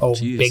there. Oh,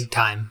 Jeez. big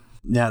time.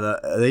 Yeah,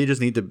 they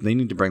need to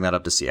bring that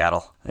up to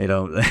Seattle. They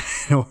don't.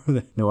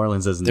 New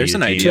Orleans doesn't. There's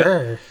need an a team.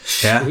 idea.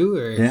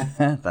 Sure.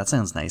 Yeah, that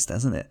sounds nice,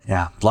 doesn't it?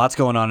 Yeah, lots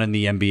going on in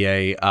the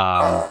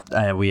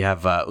NBA. We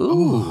have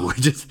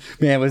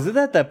was it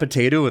that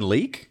potato and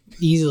leak?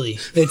 Easily.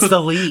 It's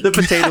the leak. The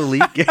potato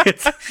leak.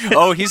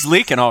 Oh, he's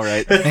leaking all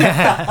right.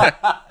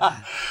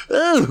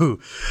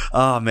 Ooh.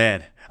 Oh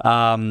man.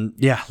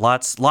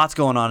 Lots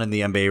going on in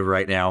the NBA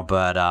right now,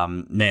 but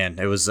man,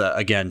 it was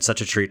again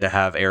such a treat to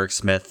have Eric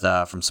Smith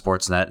from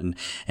Sportsnet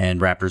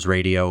and Raptors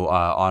Radio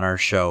on our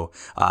show.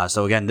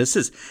 So again, this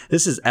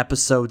is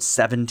episode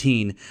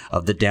 17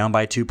 of the Down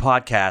by 2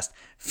 podcast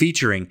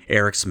featuring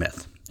Eric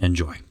Smith.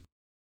 Enjoy.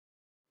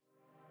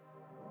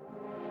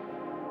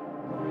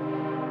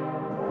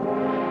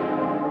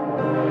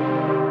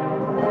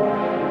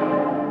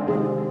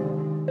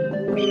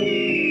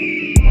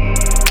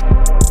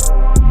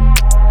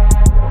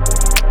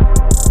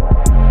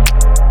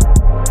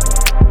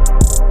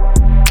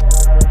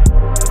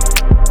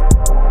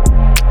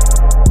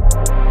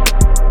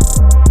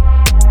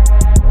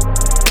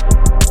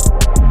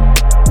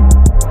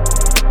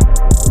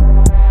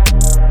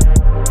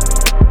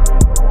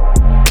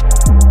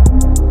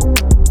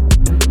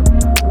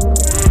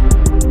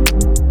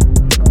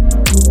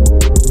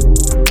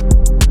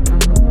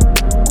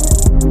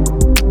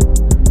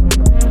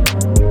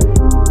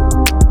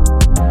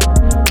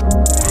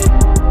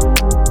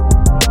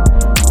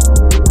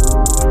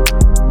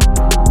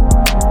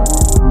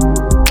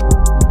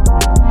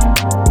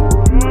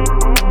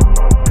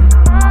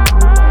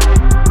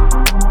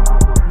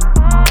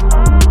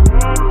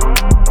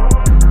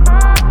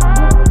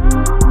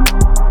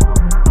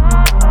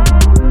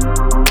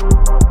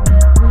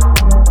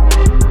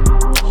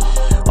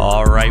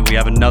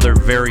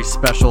 Very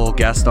special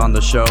guest on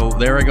the show.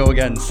 There I go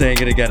again,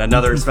 saying it again.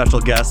 Another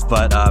special guest,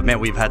 but man,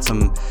 we've had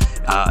some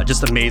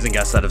just amazing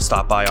guests that have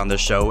stopped by on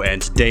this show,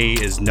 and today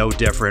is no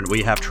different.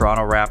 We have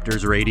Toronto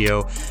Raptors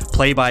radio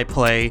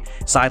play-by-play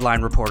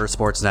sideline reporter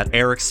Sportsnet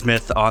Eric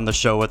Smith on the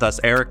show with us.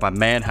 Eric, my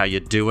man, how you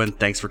doing?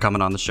 Thanks for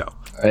coming on the show.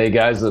 Hey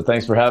guys,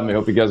 thanks for having me.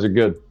 Hope you guys are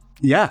good.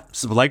 Yeah,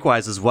 so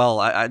likewise as well.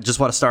 I just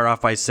want to start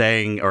off by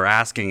saying or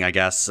asking, I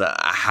guess,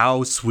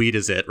 how sweet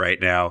is it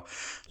right now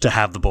to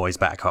have the boys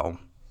back home?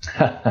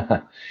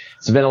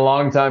 It's been a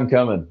long time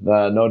coming,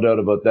 no doubt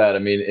about that. I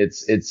mean,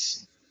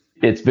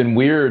 it's been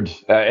weird,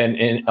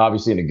 and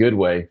obviously in a good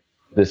way.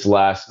 This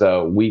last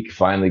week,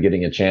 finally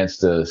getting a chance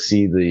to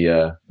see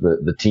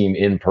the team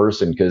in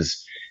person,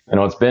 because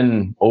it's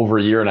been over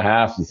a year and a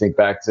half. You think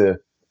back to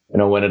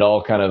when it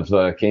all kind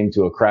of came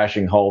to a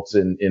crashing halt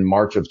in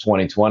March of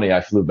 2020. I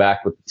flew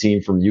back with the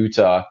team from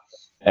Utah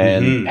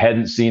and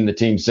hadn't seen the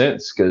team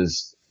since,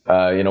 because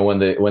when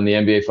the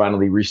NBA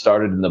finally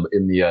restarted in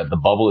the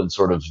bubble in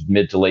sort of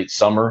mid to late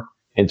summer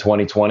in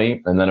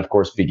 2020, and then of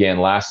course began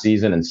last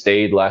season and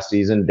stayed last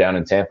season down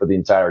in Tampa the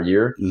entire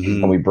year,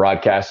 and we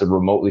broadcasted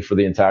remotely for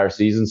the entire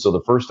season. So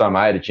the first time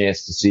I had a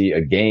chance to see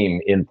a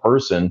game in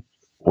person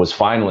was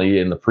finally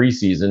in the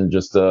preseason,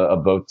 just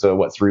about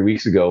 3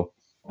 weeks ago,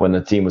 when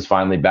the team was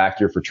finally back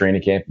here for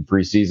training camp and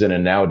preseason,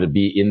 and now to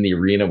be in the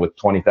arena with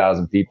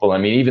 20,000 people. I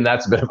mean, even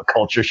that's a bit of a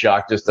culture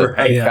shock just to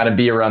kind of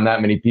be around that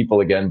many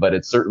people again, but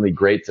it's certainly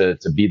great to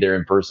be there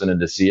in person and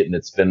to see it. And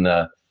it's been,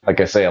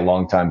 like I say, a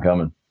long time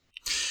coming.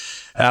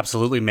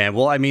 Absolutely, man.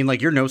 Well, I mean,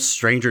 like, you're no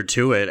stranger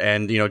to it,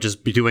 and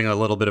just be doing a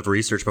little bit of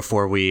research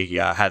before we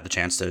had the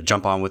chance to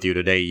jump on with you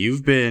today.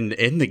 You've been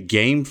in the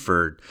game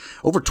for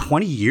over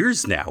 20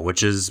 years now,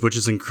 which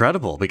is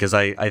incredible, because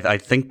I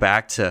think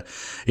back to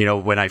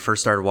when I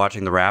first started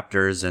watching the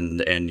Raptors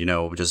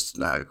and just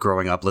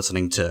growing up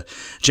listening to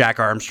Jack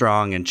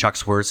Armstrong and Chuck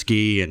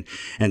Swirsky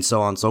and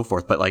so on and so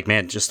forth. But like,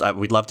 man, just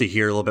we'd love to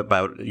hear a little bit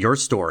about your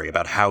story,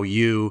 about how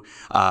you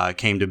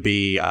came to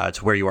be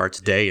to where you are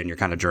today and your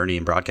kind of journey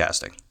in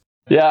broadcasting.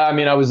 Yeah, I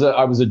mean, I was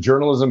a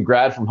journalism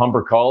grad from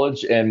Humber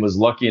College, and was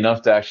lucky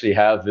enough to actually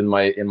have in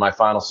my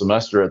final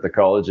semester at the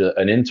college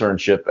an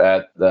internship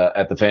at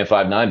the Fan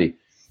 590,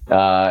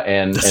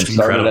 and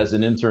started as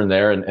an intern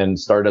there, and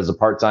started as a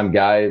part-time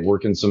guy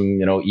working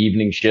some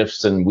evening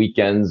shifts and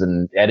weekends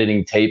and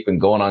editing tape and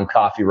going on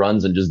coffee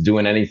runs and just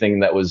doing anything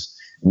that was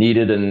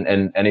needed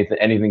and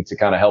anything to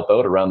kind of help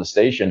out around the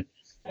station.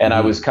 And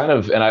I was kind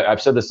of, and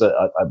I've said this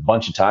a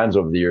bunch of times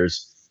over the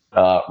years.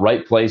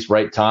 Right place,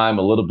 right time,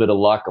 a little bit of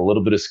luck, a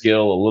little bit of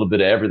skill, a little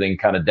bit of everything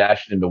kind of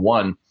dashed into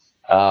one.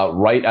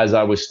 Right as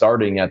I was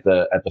starting at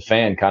the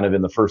Fan, kind of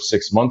in the first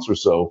 6 months or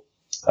so,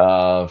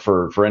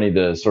 for any of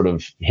the sort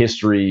of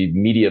history,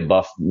 media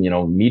buff,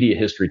 media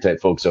history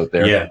type folks out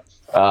there. Yeah.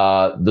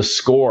 The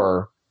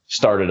Score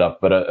started up,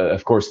 but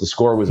of course the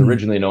Score was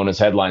originally known as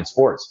Headline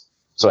Sports.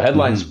 So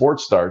Headline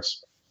Sports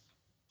starts,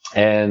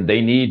 and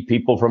they need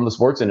people from the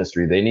sports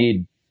industry. They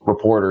need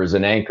reporters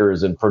and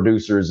anchors and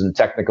producers and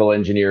technical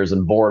engineers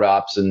and board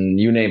ops and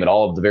you name it,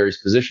 all of the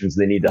various positions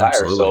they need to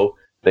hire. So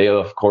they,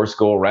 of course,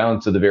 go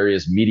around to the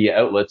various media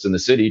outlets in the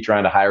city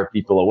trying to hire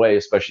people away,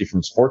 especially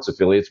from sports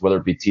affiliates, whether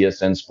it be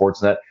TSN,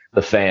 Sportsnet,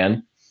 the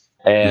Fan.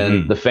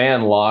 And the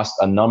Fan lost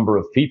a number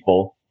of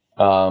people,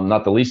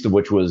 not the least of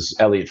which was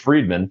Elliot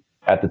Friedman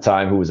at the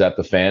time, who was at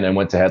the Fan and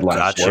went to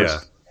Headline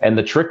Sports. And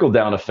the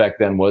trickle-down effect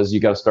then was you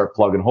got to start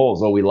plugging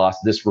holes. Oh, we lost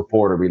this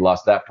reporter, we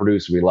lost that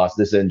producer, we lost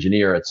this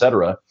engineer, et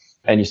cetera.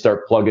 And you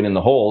start plugging in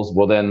the holes.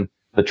 Well, then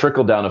the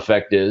trickle-down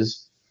effect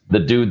is the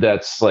dude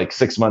that's like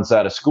 6 months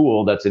out of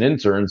school, that's an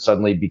intern,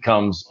 suddenly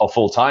becomes a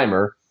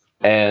full-timer,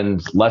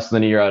 and less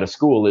than a year out of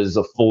school is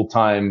a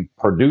full-time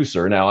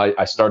producer. Now,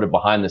 I started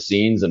behind the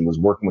scenes and was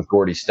working with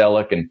Gordy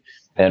Stellick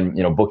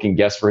and booking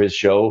guests for his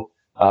show.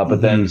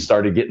 But then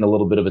started getting a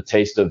little bit of a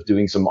taste of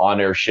doing some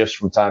on-air shifts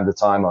from time to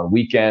time on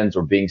weekends,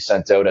 or being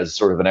sent out as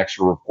sort of an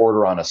extra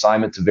reporter on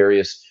assignment to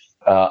various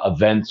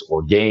events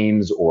or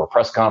games or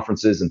press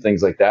conferences and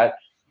things like that.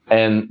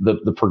 And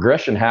the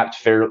progression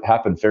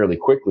happened fairly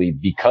quickly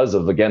because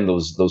of, again,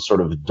 those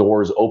sort of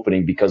doors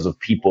opening because of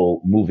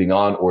people moving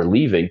on or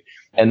leaving.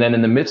 And then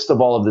in the midst of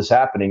all of this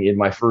happening, in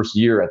my first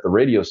year at the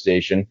radio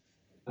station,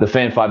 the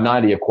Fan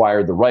 590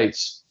 acquired the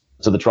rights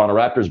to the Toronto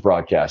Raptors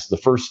broadcast. The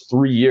first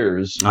 3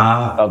 years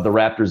of the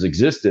Raptors'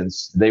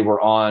 existence, they were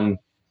on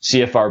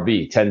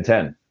CFRB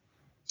 1010.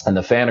 And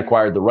the Fan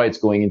acquired the rights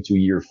going into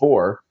year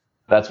 4.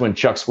 That's when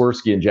Chuck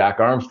Swirsky and Jack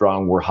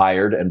Armstrong were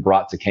hired and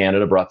brought to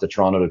Canada, brought to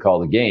Toronto to call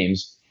the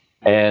games.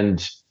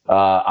 And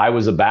I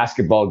was a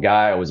basketball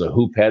guy. I was a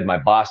hoop head. My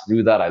boss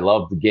knew that. I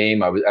loved the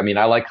game. I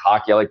like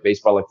hockey. I like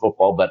baseball, I like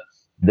football, but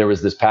there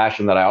was this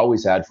passion that I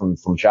always had from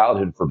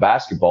childhood for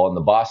basketball. And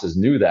the bosses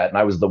knew that. And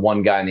I was the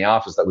one guy in the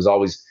office that was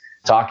always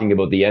talking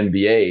about the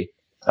NBA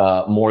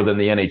more than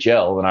the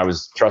NHL. And I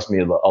was, trust me,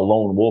 a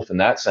lone wolf in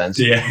that sense.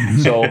 Yeah.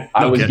 So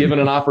I was given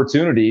an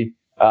opportunity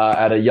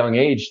at a young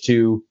age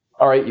to,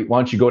 all right, why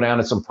don't you go down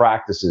to some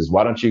practices?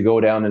 Why don't you go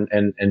down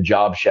and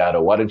job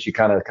shadow? Why don't you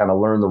kind of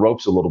learn the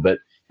ropes a little bit?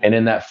 And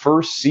in that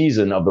first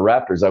season of the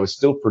Raptors, I was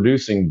still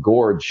producing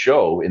Gord's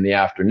show in the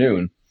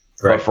afternoon.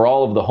 Right. But for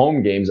all of the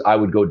home games, I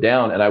would go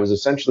down, and I was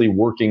essentially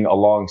working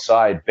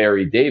alongside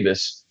Barry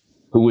Davis,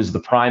 who was the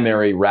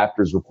primary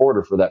Raptors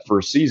reporter for that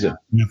first season.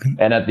 Okay.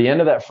 And at the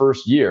end of that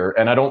first year,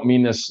 and I don't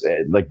mean this,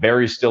 like,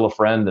 Barry's still a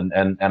friend,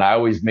 and I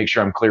always make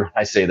sure I'm clear when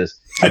I say this.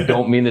 I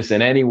don't mean this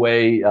in any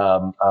way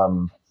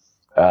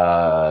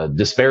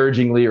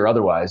disparagingly or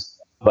otherwise.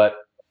 But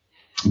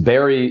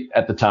Barry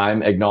at the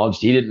time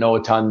acknowledged he didn't know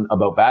a ton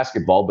about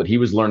basketball, but he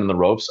was learning the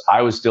ropes.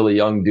 I was still a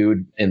young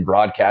dude in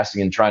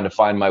broadcasting and trying to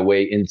find my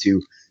way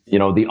into,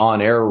 the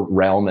on-air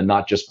realm and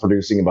not just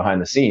producing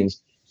behind the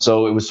scenes.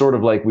 So it was sort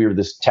of like we were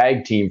this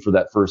tag team for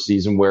that first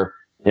season where,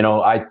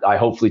 I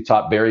hopefully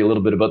taught Barry a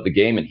little bit about the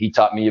game, and he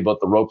taught me about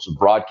the ropes of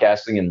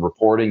broadcasting and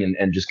reporting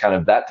and just kind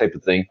of that type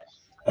of thing.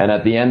 And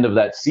at the end of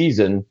that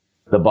season,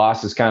 the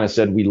bosses kind of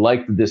said, we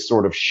liked this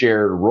sort of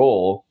shared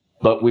role,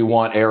 but we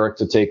want Eric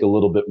to take a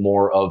little bit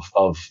more of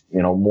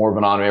more of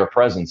an on-air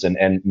presence,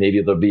 and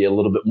maybe there'll be a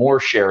little bit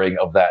more sharing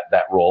of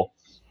that role.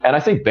 And I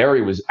think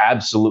Barry was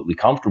absolutely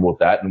comfortable with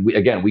that. And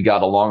we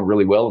got along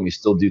really well, and we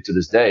still do to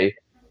this day.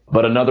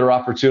 But another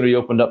opportunity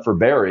opened up for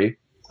Barry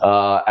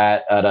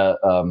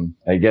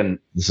again,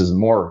 this is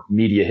more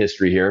media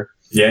history here.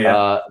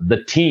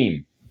 The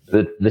team.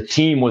 The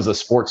team was a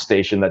sports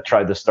station that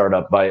tried to start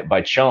up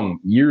by Chum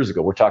years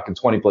ago. We're talking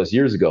 20 plus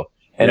years ago.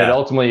 And it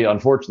ultimately,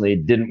 unfortunately,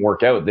 didn't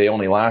work out. They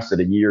only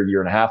lasted a year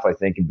and a half, I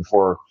think,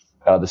 before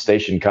the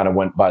station kind of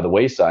went by the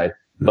wayside.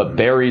 But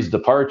Barry's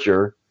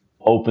departure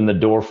opened the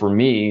door for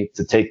me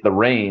to take the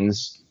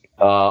reins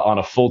on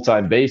a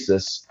full-time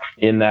basis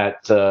in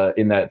that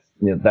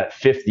that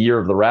fifth year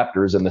of the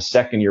Raptors and the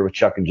second year with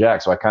Chuck and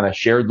Jack. So I kind of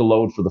shared the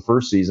load for the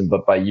first season,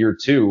 but by year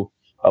 2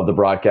 of the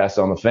broadcast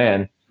on the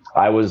Fan,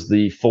 I was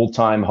the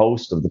full-time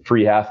host of the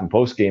pre-half and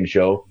post-game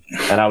show,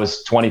 and I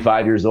was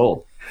 25 years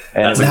old.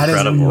 And That's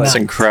incredible. That's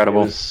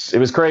incredible. It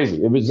was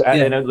crazy. It was,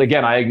 and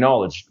again, I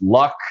acknowledge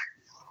luck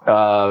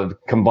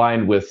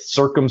combined with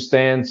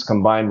circumstance,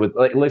 combined with,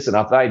 listen,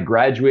 if I had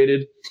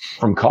graduated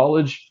from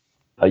college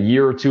a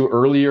year or two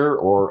earlier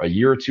or a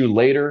year or two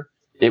later,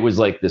 it was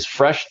like this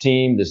fresh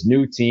team, this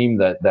new team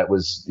that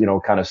was,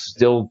 kind of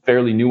still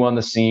fairly new on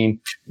the scene,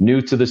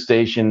 new to the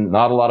station,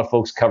 not a lot of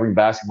folks covering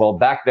basketball.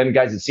 Back then,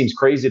 guys, it seems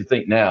crazy to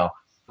think now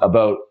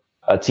about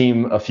a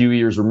team a few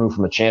years removed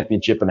from a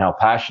championship and how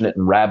passionate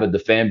and rabid the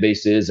fan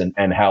base is,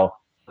 and how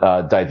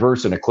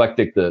diverse and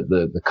eclectic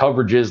the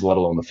coverage is, let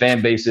alone the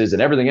fan base is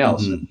and everything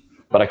else. Mm-hmm.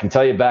 But I can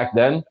tell you back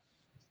then,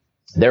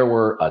 there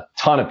were a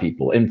ton of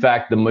people. In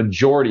fact, the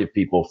majority of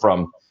people,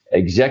 from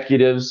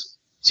executives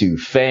to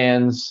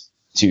fans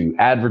to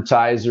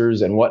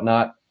advertisers and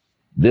whatnot,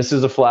 this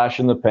is a flash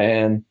in the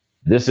pan.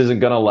 This isn't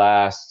going to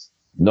last.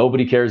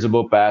 Nobody cares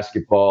about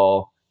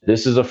basketball.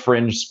 This is a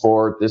fringe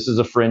sport. This is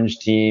a fringe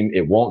team.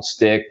 It won't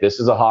stick. This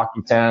is a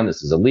hockey town.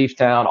 This is a Leaf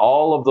town.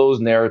 All of those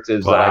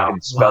narratives that I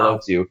can spell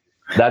out to you.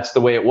 That's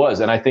the way it was.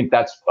 And I think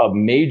that's a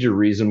major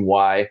reason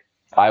why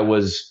I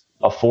was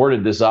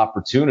afforded this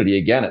opportunity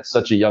again at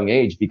such a young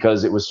age,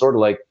 because it was sort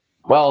of like,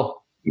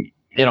 well,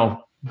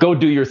 go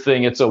do your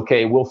thing. It's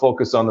okay. We'll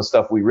focus on the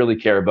stuff we really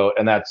care about.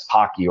 And that's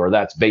hockey, or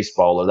that's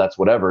baseball, or that's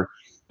whatever.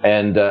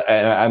 And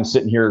I'm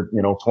sitting here,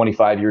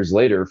 25 years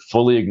later,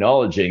 fully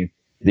acknowledging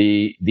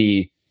the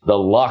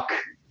luck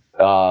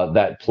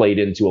that played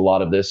into a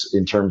lot of this,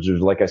 in terms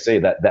of, like I say,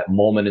 that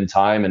moment in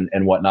time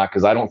and whatnot.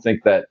 Because I don't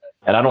think that,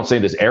 and I don't say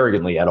this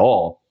arrogantly at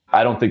all,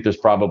 I don't think there's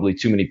probably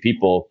too many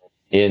people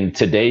in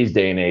today's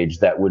day and age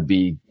that would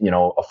be,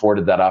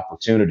 afforded that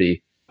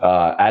opportunity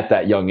at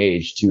that young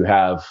age to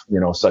have,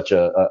 such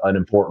an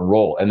important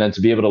role. And then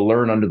to be able to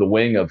learn under the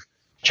wing of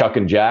Chuck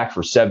and Jack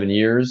for 7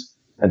 years,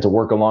 and to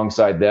work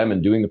alongside them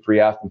and doing the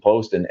pre-half and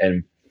post and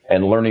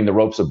learning the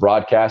ropes of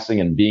broadcasting,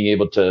 and being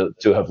able to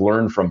have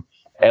learned from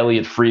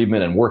Elliot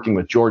Friedman and working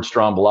with George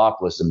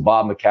Strombolopoulos and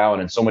Bob McCowan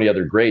and so many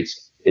other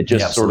greats. It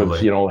just sort of,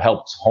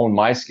 helped hone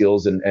my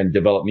skills and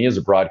develop me as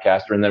a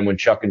broadcaster. And then when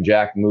Chuck and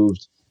Jack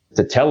moved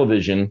to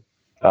television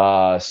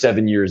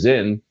 7 years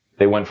in,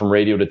 they went from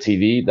radio to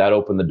TV. That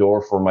opened the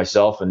door for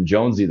myself and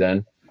Jonesy,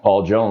 then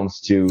Paul Jones,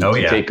 to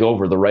take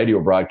over the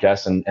radio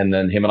broadcast. And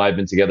then him and I have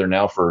been together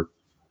now for,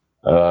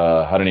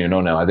 I don't even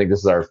know now. I think this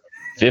is our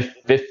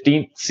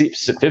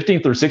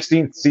 15th or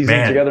 16th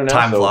season together now.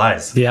 Time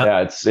flies.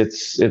 Yeah,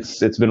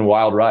 it's been a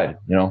wild ride,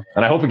 and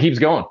I hope it keeps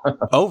going.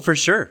 Oh, for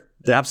sure.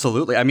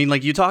 Absolutely. I mean,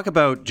 like, you talk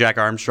about Jack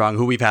Armstrong,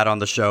 who we've had on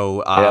the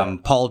show,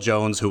 Paul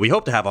Jones, who we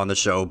hope to have on the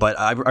show, but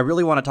I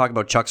really want to talk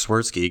about Chuck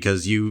Swirsky,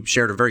 because you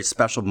shared a very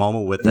special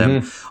moment with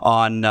him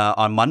on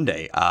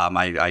Monday.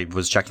 I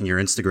was checking your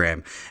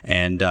Instagram,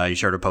 and you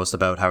shared a post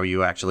about how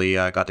you actually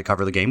got to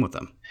cover the game with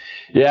him.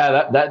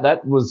 Yeah,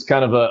 that was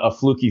kind of a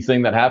fluky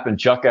thing that happened.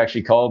 Chuck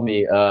actually called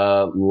me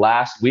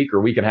last week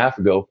or week and a half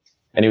ago,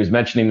 and he was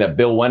mentioning that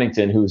Bill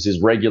Wennington, who's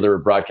his regular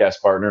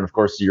broadcast partner, and of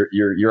course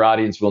your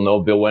audience will know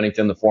Bill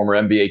Wennington, the former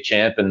NBA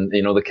champ, and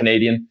the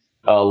Canadian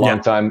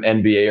longtime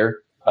NBAer.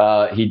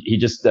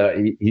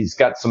 He's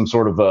got some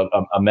sort of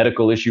a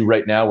medical issue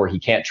right now where he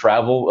can't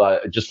travel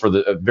just for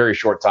a very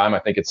short time. I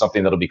think it's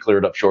something that'll be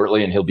cleared up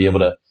shortly, and he'll be able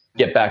to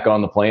get back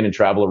on the plane and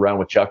travel around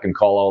with Chuck and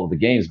call all of the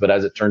games. But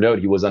as it turned out,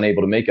 he was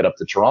unable to make it up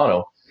to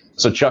Toronto.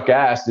 So Chuck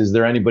asked, "Is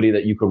there anybody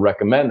that you could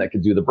recommend that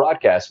could do the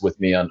broadcast with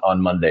me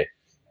on Monday?"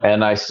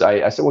 And I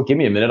said, "Well, give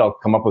me a minute. I'll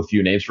come up with a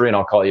few names for you and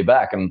I'll call you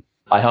back." And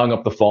I hung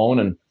up the phone,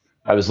 and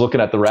I was looking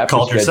at the Raptors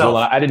Called schedule yourself.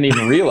 and I didn't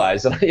even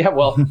realize. And I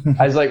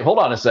was like, hold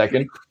on a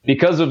second.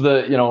 Because of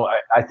the,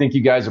 I think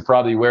you guys are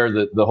probably aware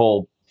that the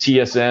whole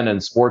TSN and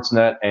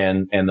Sportsnet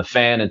and the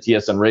Fan and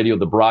TSN Radio,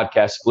 the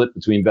broadcast split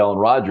between Bell and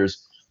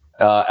Rogers.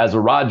 As a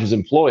Rogers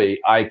employee,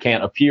 I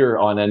can't appear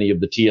on any of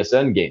the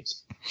TSN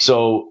games.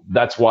 So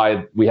that's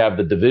why we have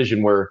the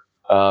division where,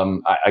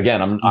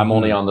 I'm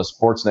only on the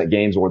Sportsnet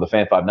games or the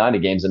Fan 590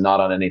 games and not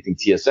on anything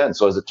TSN.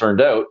 So as it turned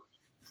out,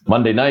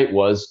 Monday night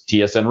was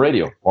TSN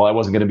Radio. Well, I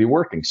wasn't going to be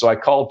working. So I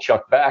called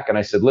Chuck back and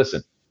I said,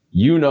 listen,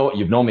 you've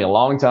known me a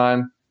long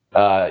time.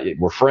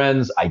 We're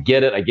friends. I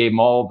get it. I gave him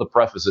all the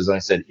prefaces. And I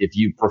said, if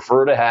you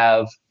prefer to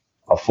have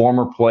a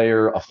former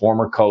player, a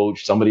former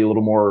coach, somebody a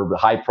little more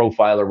high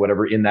profile or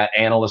whatever in that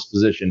analyst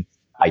position,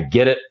 I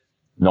get it.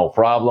 No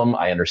problem.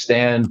 I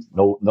understand.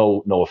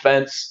 No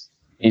offense.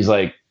 He's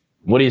like,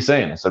 what are you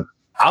saying? I said,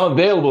 I'm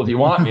available if you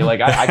want me. Like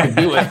I could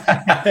do it.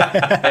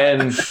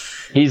 And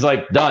he's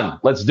like, done.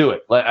 Let's do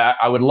it.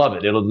 I would love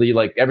it. It'll be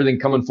like everything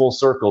coming full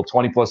circle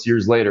 20 plus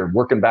years later,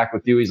 working back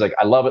with you. He's like,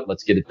 I love it.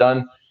 Let's get it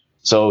done.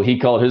 So he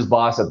called his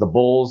boss at the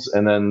Bulls.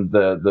 And then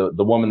the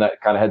woman that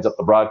kind of heads up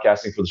the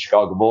broadcasting for the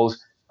Chicago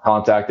Bulls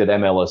contacted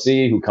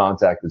MLSE, who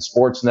contacted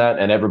Sportsnet,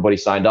 and everybody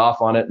signed off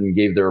on it and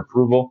gave their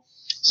approval.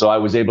 So I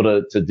was able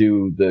to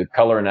do the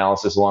color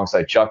analysis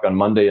alongside Chuck on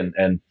Monday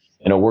and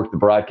work the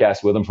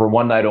broadcast with him for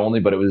one night only,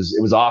 but it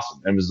was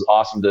awesome. And it was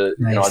awesome to,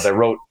 Nice. as I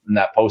wrote in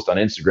that post on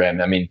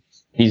Instagram, I mean,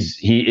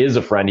 he is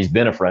a friend. He's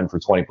been a friend for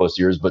 20 plus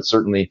years, but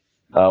certainly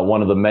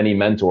one of the many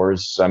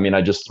mentors. I mean,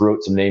 I just threw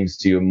out some names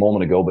to you a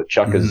moment ago, but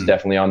Chuck is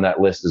definitely on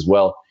that list as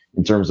well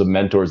in terms of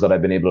mentors that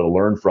I've been able to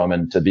learn from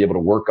and to be able to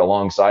work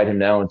alongside him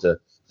now and to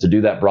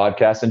do that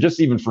broadcast. And just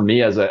even for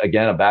me as a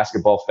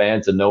basketball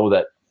fan to know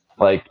that,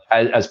 like,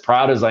 as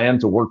proud as I am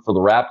to work for the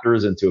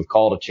Raptors and to have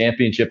called a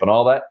championship and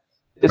all that,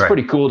 it's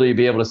pretty cool to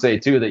be able to say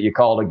too that you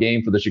called a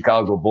game for the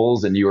Chicago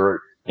Bulls and you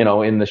were,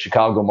 in the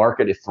Chicago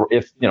market,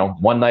 if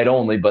one night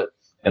only, but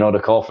to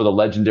call for the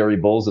legendary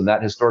Bulls and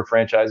that historic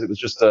franchise, it was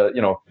just a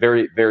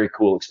very, very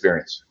cool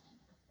experience.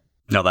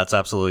 No, that's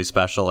absolutely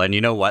special. And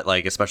you know what?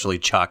 Like, especially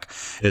Chuck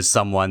is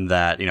someone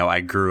that,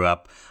 I grew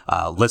up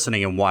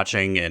listening and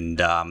watching. And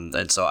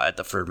so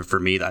for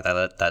me,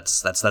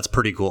 that's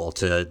pretty cool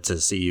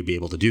to see you be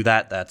able to do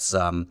that. That's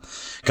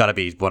got to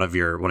be one of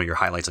your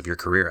highlights of your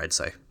career, I'd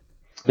say.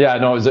 Yeah,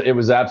 no, it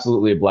was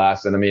absolutely a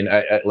blast. And I mean,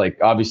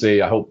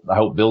 obviously I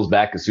hope Bill's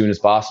back as soon as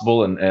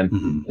possible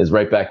and is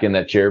right back in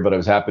that chair, but I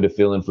was happy to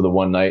fill in for the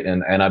one night.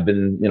 And I've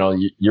been,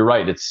 you're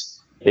right.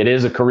 It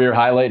is a career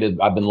highlight.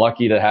 I've been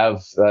lucky to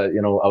have,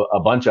 a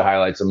bunch of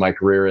highlights in my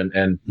career.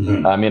 And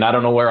I mean, I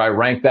don't know where I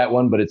rank that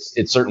one, but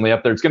it's certainly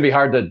up there. It's going to be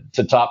hard to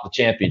top the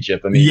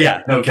championship. I mean,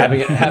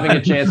 having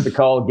a chance to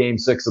call Game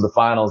 6 of the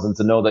finals and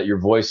to know that your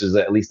voice is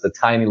at least a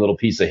tiny little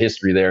piece of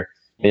history there,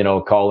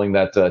 calling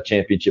that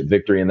championship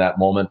victory in that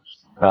moment.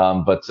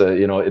 But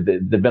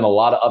there've been a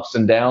lot of ups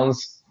and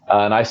downs.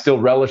 And I still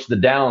relish the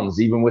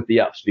downs, even with the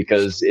ups,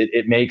 because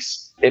it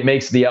makes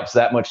the ups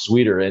that much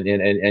sweeter, and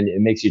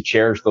it makes you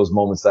cherish those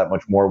moments that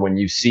much more when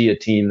you see a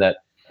team that.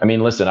 I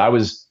mean, listen, I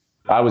was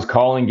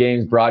calling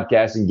games,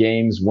 broadcasting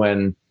games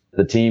when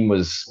the team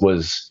was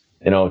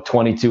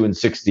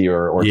 22-60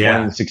 or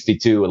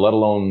 20-62, let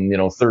alone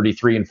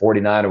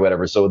 33-49 or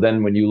whatever. So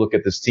then when you look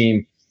at this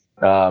team,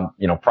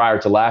 prior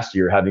to last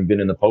year, having been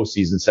in the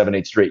postseason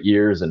 7-8 straight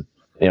years and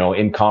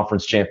in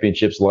conference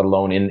championships, let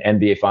alone in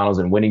NBA finals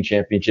and winning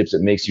championships,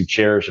 it makes you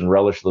cherish and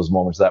relish those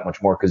moments that much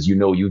more because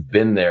you've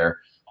been there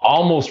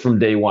almost from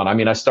day one. I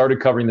mean, I started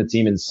covering the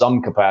team in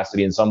some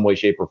capacity, in some way,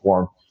 shape, or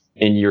form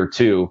in year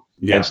 2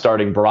 and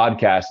starting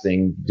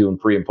broadcasting, doing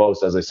pre and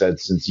post, as I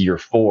said, since year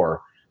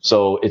 4.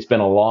 So it's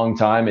been a long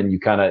time, and you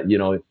kind of,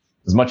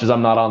 as much as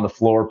I'm not on the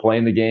floor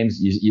playing the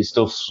games, you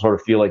still sort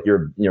of feel like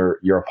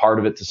you're a part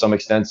of it to some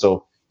extent.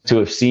 So to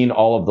have seen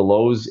all of the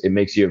lows, it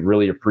makes you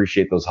really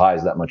appreciate those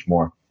highs that much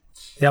more.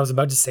 Yeah, I was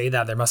about to say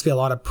that. There must be a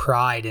lot of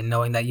pride in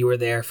knowing that you were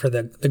there for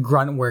the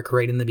grunt work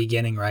right in the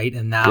beginning, right?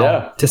 And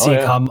now to see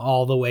it come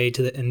all the way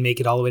to and make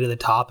it all the way to the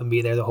top and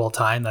be there the whole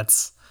time,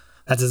 that's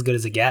as good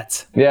as it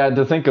gets. Yeah,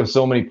 to think of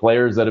so many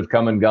players that have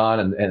come and gone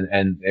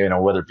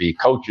and whether it be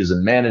coaches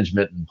and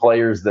management and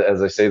players that,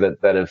 as I say, that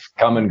have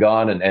come and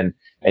gone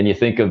and you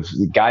think of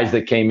guys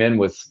that came in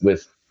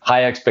with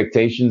high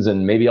expectations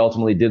and maybe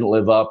ultimately didn't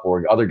live up,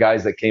 or other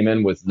guys that came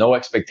in with no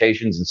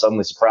expectations and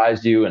suddenly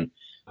surprised you. And,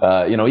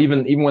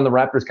 even when the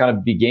Raptors kind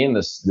of began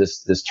this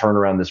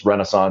turnaround, this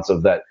renaissance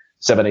of that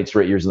 7-8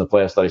 straight years in the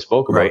playoffs that I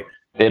spoke about,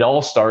 it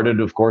all started,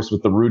 of course,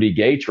 with the Rudy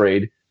Gay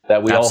trade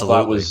that we all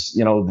thought was,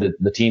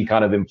 the team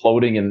kind of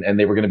imploding and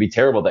they were going to be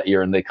terrible that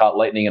year. And they caught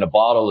lightning in a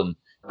bottle, and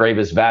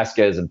Gravis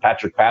Vasquez and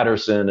Patrick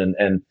Patterson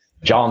and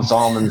John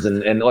Salmons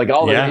and like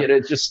all that.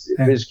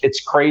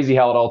 It's crazy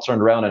how it all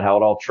turned around and how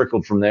it all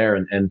trickled from there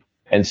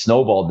and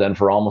snowballed then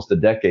for almost a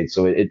decade.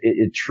 So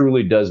it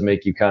truly does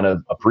make you kind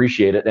of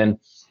appreciate it. And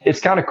it's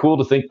kind of cool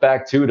to think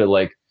back too, to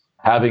like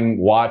having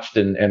watched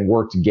and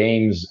worked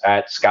games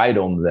at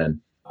Skydome then,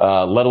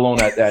 let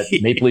alone at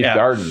Maple Leaf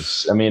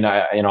Gardens. I mean,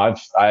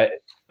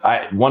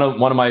 one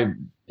of my,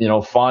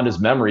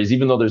 fondest memories,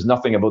 even though there's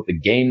nothing about the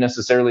game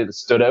necessarily that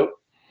stood out,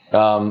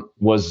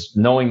 was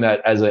knowing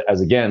that as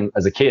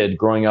a kid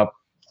growing up,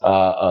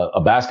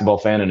 a basketball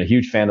fan and a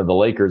huge fan of the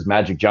Lakers,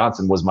 Magic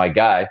Johnson was my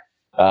guy.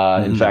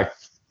 In fact,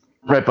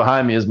 right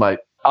behind me is my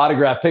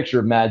autographed picture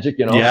of Magic.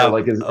 Yeah, so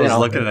like I was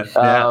looking at it.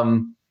 Yeah.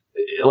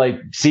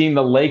 Like seeing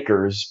the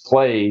Lakers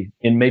play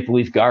in Maple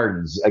Leaf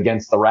Gardens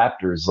against the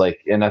Raptors,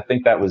 and I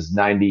think that was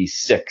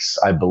 96,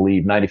 I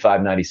believe,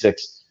 95,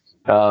 96.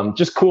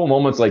 Just cool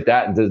moments like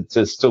that, and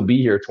to still be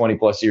here 20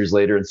 plus years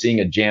later and seeing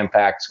a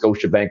jam-packed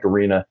Scotiabank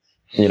Arena,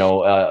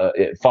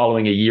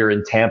 following a year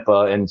in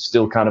Tampa and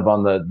still kind of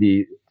on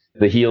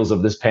the heels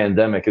of this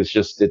pandemic.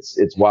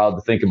 It's wild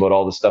to think about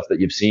all the stuff that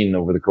you've seen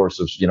over the course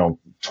of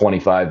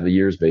 25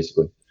 years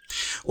basically.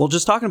 Well,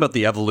 just talking about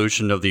the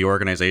evolution of the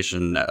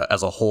organization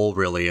as a whole,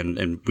 really,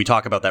 and we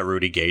talk about that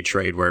Rudy Gay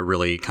trade where it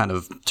really kind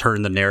of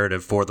turned the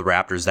narrative for the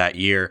Raptors that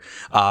year.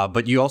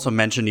 But you also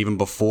mentioned even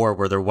before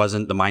where there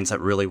wasn't, the mindset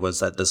really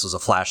was that this was a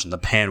flash in the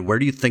pan. Where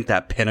do you think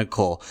that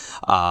pinnacle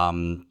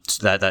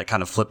that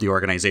kind of flipped the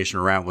organization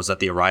around? Was that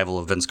the arrival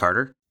of Vince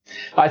Carter?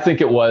 I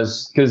think it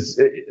was,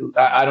 because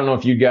I don't know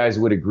if you guys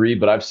would agree,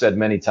 but I've said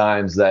many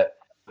times that,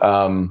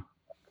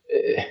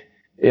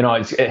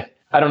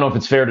 I don't know if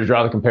it's fair to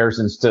draw the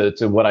comparisons to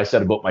what I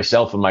said about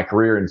myself and my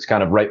career, and it's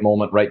kind of right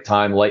moment, right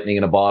time, lightning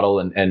in a bottle,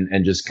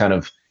 and just kind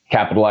of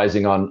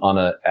capitalizing on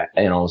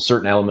a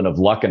certain element of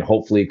luck and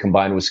hopefully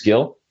combined with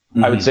skill.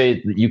 Mm-hmm. I would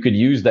say that you could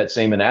use that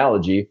same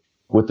analogy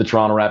with the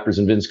Toronto Raptors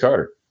and Vince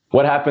Carter.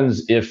 What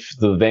happens if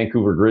the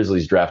Vancouver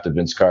Grizzlies drafted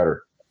Vince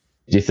Carter?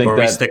 Do you think or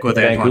that we stick with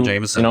Antoine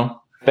Jameson?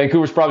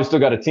 Vancouver's probably still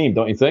got a team,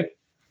 don't you think?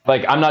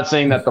 Like, I'm not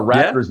saying that the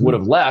Raptors would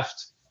have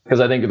left, because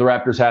I think the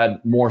Raptors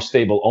had more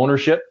stable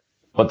ownership.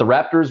 But the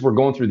Raptors were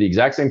going through the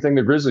exact same thing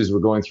the Grizzlies were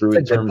going through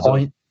in terms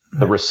of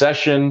the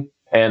recession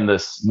and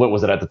what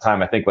was it at the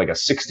time? I think like a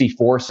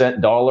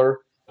 64-cent dollar.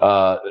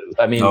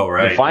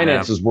 The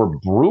finances were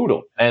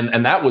brutal.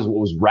 And that was what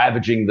was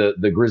ravaging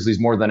the Grizzlies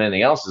more than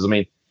anything else.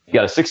 You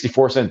got a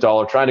 64-cent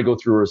dollar trying to go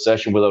through a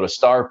recession without a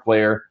star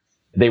player.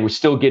 They were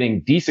still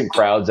getting decent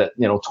crowds at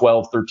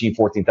 12, 13,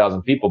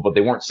 14,000 people, but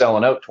they weren't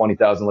selling out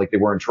 20,000 like they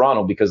were in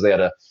Toronto, because they had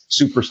a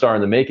superstar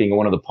in the making and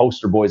one of the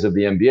poster boys of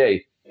the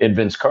NBA in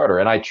Vince Carter.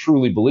 And I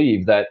truly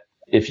believe that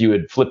if you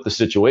had flipped the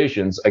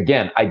situations,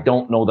 again, I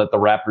don't know that the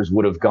Raptors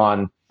would have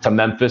gone to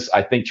Memphis.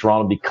 I think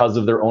Toronto, because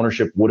of their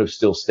ownership, would have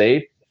still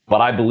stayed.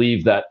 But I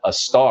believe that a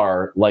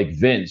star like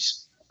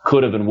Vince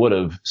could have and would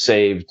have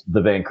saved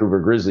the Vancouver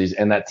Grizzlies,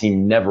 and that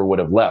team never would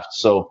have left.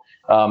 So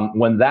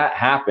when that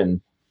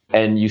happened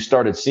and you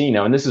started seeing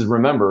now, and this is,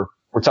 remember,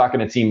 we're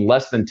talking a team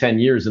less than 10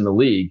 years in the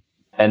league,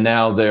 and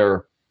now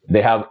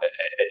they have,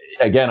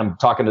 again, I'm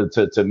talking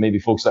to maybe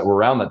folks that were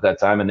around at that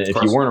time. And if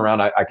you weren't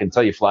around, I can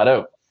tell you flat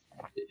out,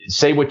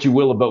 say what you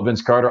will about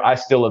Vince Carter, I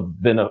still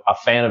have been a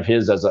fan of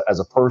his as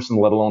a person,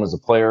 let alone as a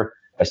player.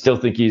 I still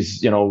think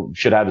he's,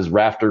 should have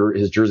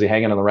his jersey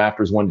hanging on the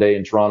rafters one day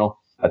in Toronto.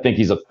 I think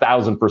he's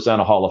 1,000%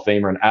 a Hall of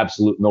Famer, an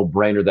absolute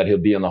no-brainer that he'll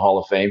be in the Hall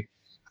of Fame.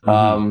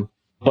 Mm-hmm.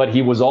 But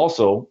he was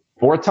also,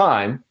 for a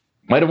time,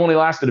 might have only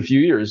lasted a few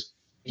years,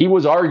 he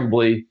was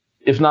arguably,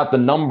 if not the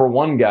number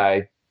one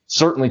guy,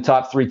 certainly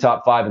top 3,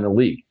 top 5 in the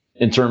league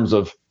in terms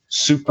of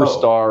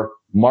superstar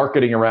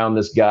marketing around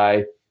this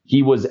guy.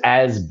 He was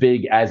as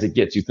big as it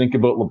gets. You think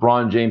about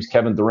LeBron James,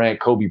 Kevin Durant,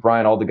 Kobe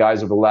Bryant, all the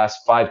guys over the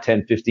last 5,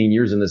 10, 15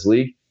 years in this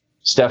league,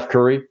 Steph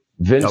Curry,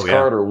 Vince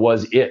Carter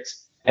was it.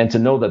 And to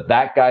know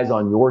that guy's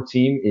on your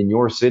team in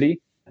your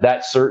city,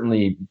 that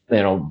certainly,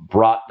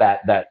 brought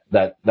that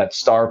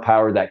star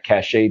power, that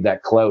cachet,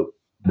 that clout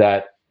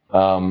that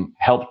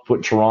helped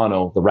put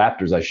Toronto, the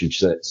Raptors, I should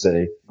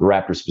say, the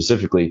Raptors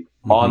specifically,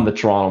 on the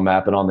Toronto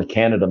map and on the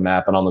Canada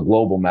map and on the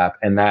global map.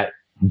 And that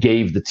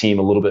gave the team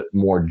a little bit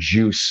more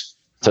juice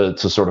to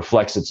sort of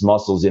flex its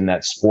muscles in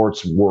that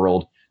sports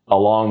world,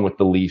 along with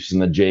the Leafs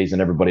and the Jays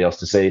and everybody else,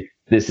 to say,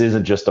 this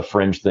isn't just a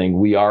fringe thing.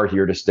 We are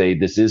here to stay.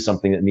 This is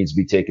something that needs to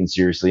be taken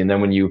seriously. And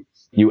then when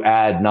you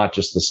add not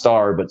just the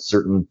star, but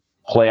certain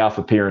playoff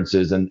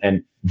appearances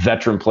and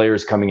veteran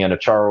players coming in, a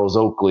Charles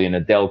Oakley and a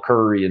Del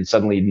Curry, and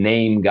suddenly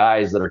name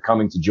guys that are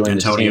coming to join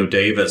Antonio this team.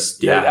 Davis.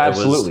 Yeah,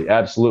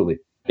 absolutely.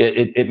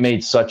 It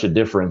made such a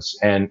difference.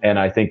 And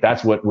I think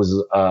that's what was,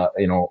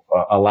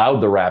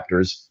 allowed the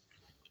Raptors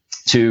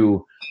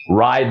to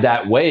ride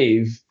that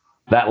wave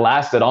that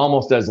lasted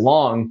almost as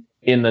long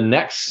in the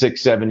next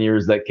 6-7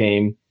 years that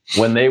came,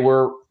 when they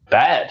were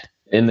bad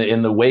in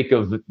the wake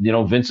of,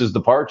 Vince's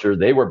departure.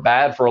 They were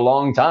bad for a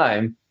long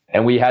time,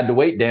 and we had to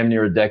wait damn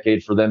near a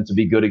decade for them to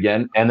be good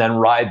again, and then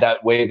ride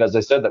that wave, as I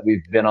said, that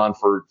we've been on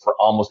for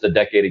almost a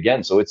decade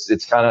again. So it's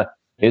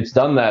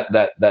done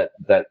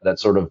that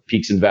sort of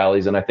peaks and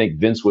valleys. And I think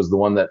Vince was the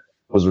one that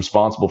was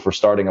responsible for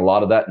starting a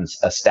lot of that and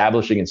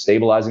establishing and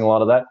stabilizing a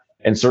lot of that,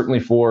 and certainly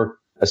for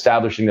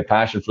establishing the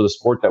passion for the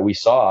sport that we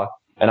saw.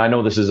 And I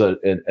know this is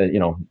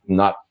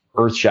not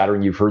earth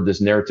shattering. You've heard this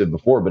narrative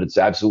before, but it's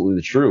absolutely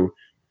the true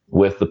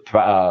with the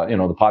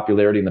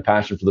popularity and the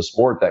passion for the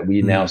sport that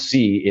we now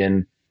see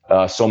in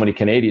so many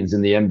Canadians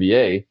in the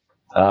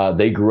NBA.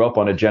 They grew up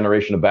on a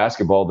generation of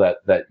basketball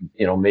that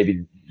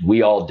maybe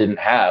we all didn't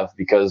have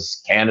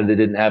because Canada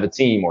didn't have a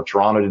team or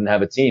Toronto didn't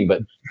have a team.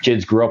 But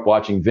kids grew up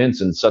watching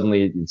Vince, and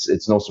suddenly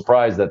it's no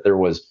surprise that there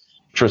was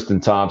Tristan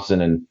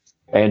Thompson and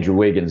Andrew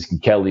Wiggins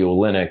and Kelly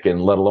Olynyk,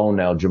 and let alone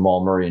now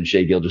Jamal Murray and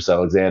Shai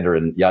Gilgeous-Alexander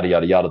and yada,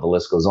 yada, yada. The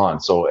list goes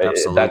on. So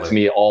that to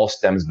me all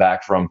stems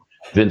back from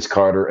Vince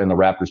Carter and the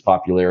Raptors'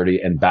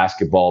 popularity and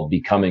basketball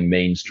becoming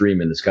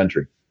mainstream in this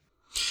country.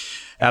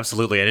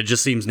 Absolutely. And it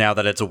just seems now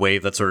that it's a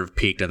wave that sort of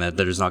peaked and that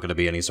there's not going to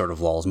be any sort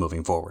of lulls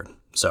moving forward.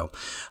 So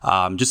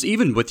just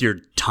even with your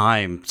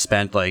time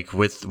spent like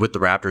with the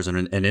Raptors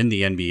and in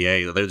the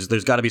NBA,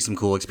 there's got to be some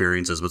cool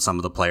experiences with some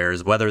of the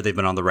players, whether they've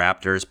been on the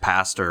Raptors,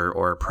 past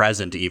or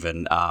present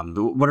even.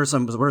 What are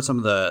some of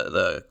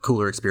the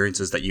cooler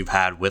experiences that you've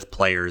had with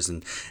players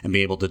and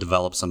be able to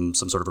develop some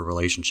sort of a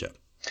relationship?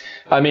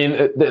 I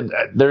mean,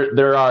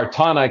 there are a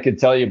ton I could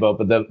tell you about,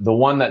 but the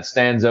one that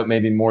stands out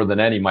maybe more than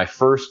any, my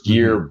first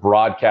year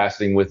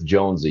broadcasting with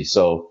Jonesy.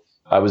 So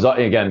I was,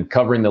 again,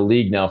 covering the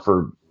league now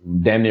for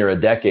damn near a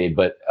decade,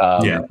 but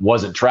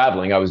wasn't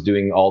traveling. I was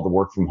doing all the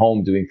work from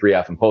home, doing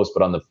pre-half and post.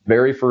 But on the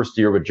very first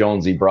year with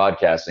Jonesy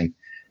broadcasting,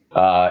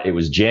 it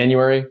was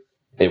January.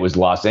 It was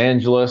Los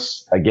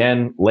Angeles.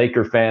 Again,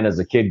 Laker fan as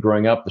a kid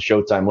growing up, the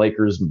Showtime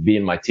Lakers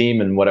being my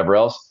team and whatever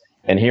else.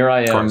 And here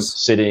I am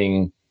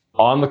sitting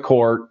on the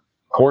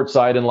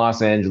courtside in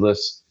Los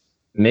Angeles,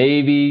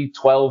 maybe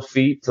 12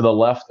 feet to the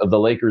left of the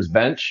Lakers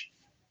bench,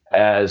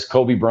 as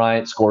Kobe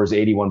Bryant scores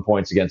 81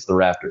 points against the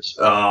Raptors.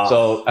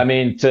 So, I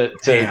mean, to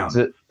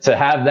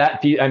have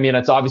that, I mean,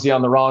 it's obviously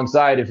on the wrong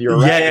side if you're a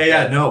Raptors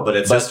fan. No, but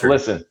it's history.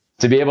 Listen,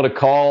 to be able to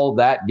call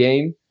that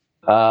game,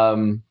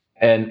 and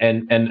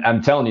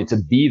I'm telling you, to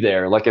be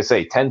there, like I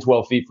say, 10,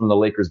 12 feet from the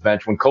Lakers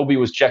bench, when Kobe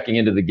was checking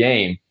into the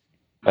game,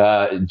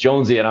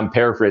 Jonesy, and I'm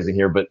paraphrasing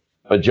here, but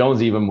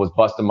Jones even was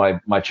busting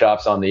my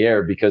chops on the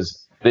air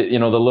because the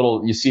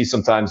little, you see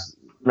sometimes,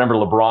 remember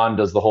LeBron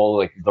does the whole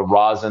like the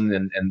rosin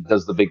and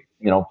does the big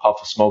puff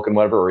of smoke and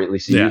whatever, or at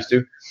least he used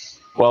to.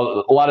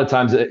 Well, a lot of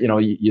times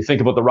you think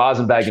about the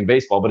rosin bag in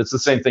baseball, but it's the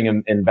same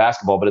thing in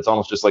basketball, but it's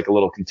almost just like a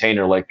little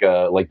container, like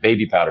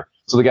baby powder.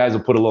 So the guys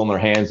will put a little in their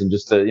hands and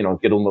just to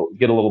get a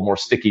little more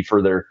sticky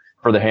for their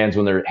hands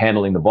when they're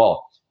handling the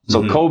ball.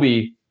 So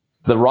Kobe,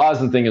 the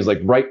rosin thing is like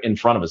right in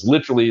front of us,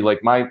 literally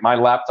like my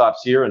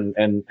laptop's here and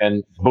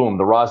boom,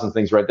 the rosin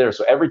thing's right there.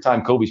 So every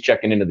time Kobe's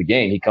checking into the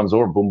game, he comes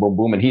over, boom, boom,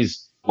 boom. And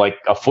he's like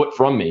a foot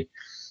from me.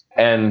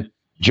 And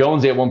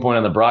Jonesy at one point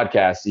on the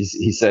broadcast,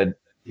 he said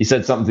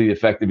something to the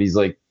effect of, he's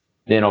like,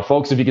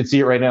 folks, if you could see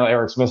it right now,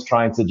 Eric Smith's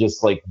trying to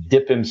just like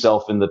dip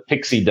himself in the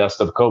pixie dust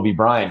of Kobe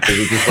Bryant. Cause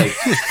it's just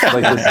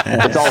like this,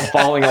 it's all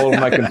falling all over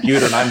my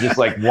computer. And I'm just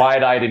like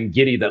wide eyed and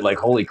giddy that like,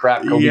 holy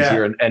crap, Kobe's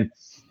here.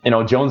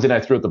 And Jones and I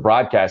threw at the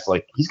broadcast,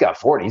 like, he's got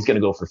 40, he's going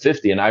to go for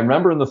 50. And I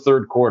remember in the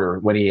third quarter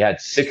when he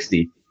had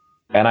 60,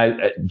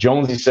 and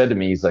Jonesy said to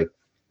me, he's like,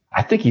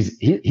 I think he's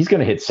going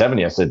to hit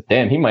 70. I said,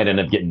 damn, he might end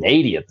up getting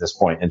 80 at this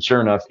point. And sure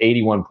enough,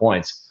 81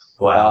 points.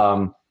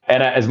 Wow.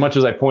 And as much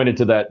as I pointed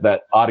to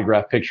that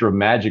autographed picture of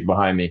Magic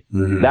behind me,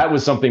 that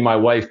was something my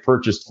wife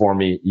purchased for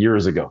me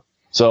years ago.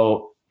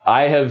 So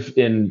I have,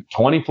 in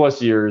 20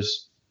 plus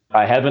years,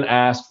 I haven't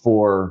asked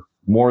for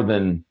more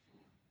than,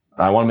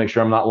 I want to make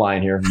sure I'm not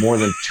lying here, more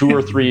than 2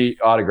 or 3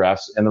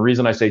 autographs. And the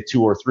reason I say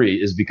 2 or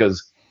 3 is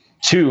because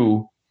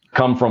 2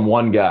 come from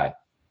one guy.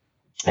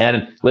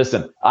 And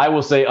listen, I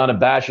will say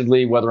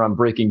unabashedly, whether I'm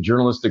breaking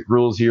journalistic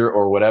rules here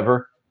or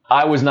whatever,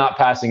 I was not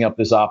passing up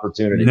this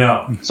opportunity.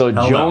 No. So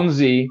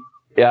Jonesy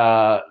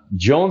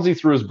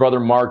through his brother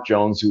Mark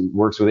Jones, who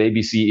works with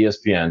ABC,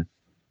 ESPN,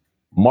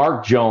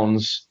 Mark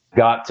Jones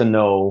got to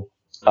know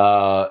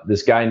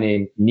this guy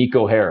named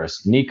Nico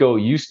Harris. Nico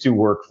used to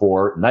work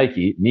for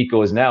Nike.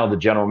 Nico is now the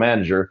general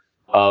manager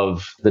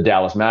of the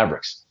Dallas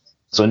Mavericks.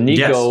 So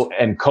Nico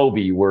and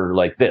Kobe were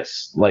like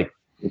this. Like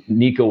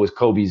Nico was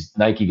Kobe's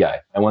Nike guy.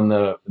 And when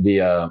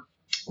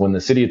the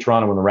city of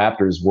Toronto, when the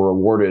Raptors were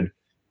awarded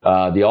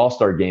the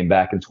All-Star game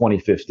back in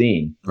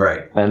 2015,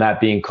 right, and that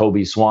being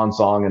Kobe's swan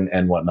song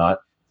and whatnot,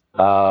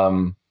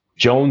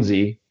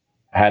 Jonesy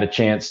had a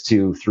chance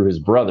to, through his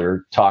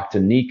brother, talk to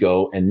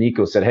Nico, and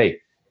Nico said, hey,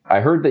 I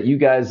heard that you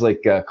guys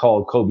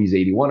called Kobe's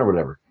 81 or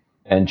whatever.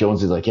 And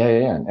Jonesy's like,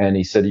 yeah. And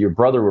he said, your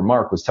brother or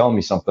Mark was telling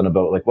me something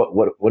about like,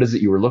 what is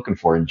it you were looking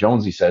for? And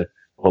Jonesy said,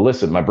 well,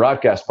 listen, my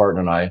broadcast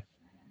partner and I,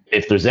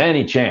 if there's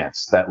any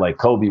chance that like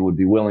Kobe would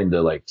be willing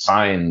to like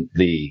sign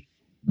the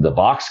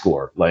box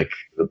score, like,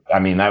 I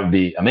mean, that would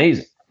be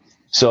amazing.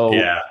 So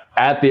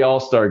at the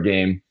All-Star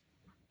game,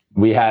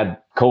 we had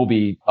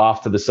Kobe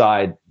off to the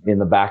side in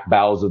the back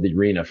bowels of the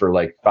arena for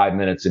like 5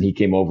 minutes. And he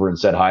came over and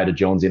said hi to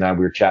Jonesy and I. We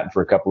were chatting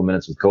for a couple of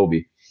minutes with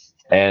Kobe,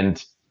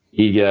 and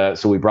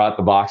so we brought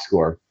the box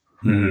score,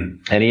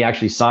 and he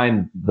actually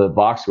signed the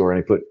box score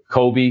and he put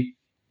Kobe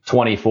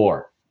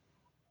 24.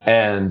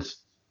 And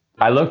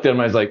I looked at him,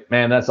 I was like,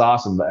 man, that's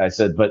awesome. I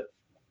said, but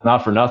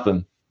not for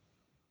nothing,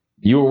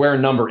 you were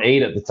wearing number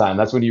 8 at the time.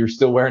 That's when you were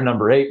still wearing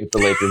number 8 with the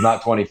Lakers,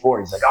 not 24.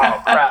 He's like,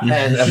 oh crap,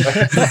 man.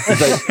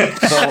 He's like,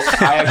 so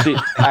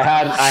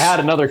I had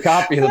another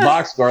copy of the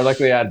box score.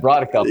 Luckily I had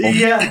brought a couple.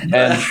 Yeah.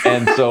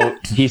 And so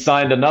he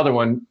signed another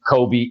one,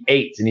 Kobe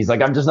 8. And he's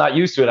like, I'm just not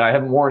used to it. I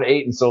haven't worn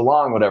 8 in so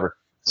long, whatever.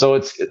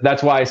 So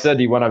that's why I said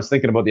to you when I was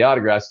thinking about the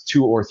autographs,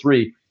 2 or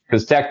 3,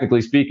 because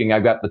technically speaking,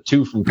 I've got the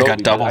 2 from Kobe.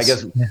 I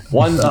guess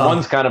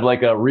one's kind of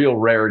like a real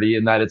rarity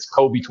in that it's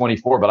Kobe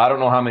 24, but I don't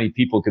know how many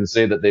people can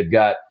say that they've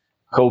got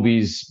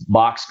Kobe's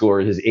box score,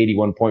 his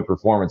 81-point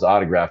performance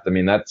autographed. I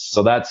mean, that's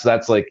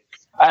like,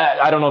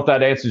 I don't know if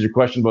that answers your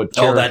question about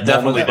that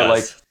definitely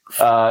does.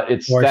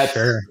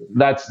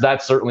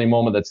 That's certainly a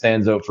moment that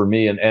stands out for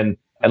me.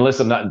 And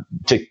listen, not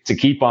to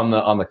keep on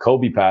the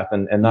Kobe path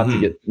and not to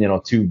get,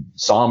 too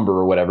somber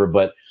or whatever,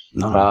 but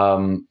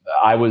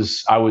I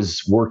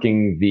was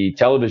working the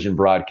television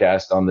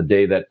broadcast on the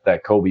day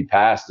that Kobe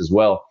passed as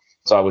well.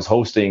 So I was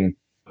hosting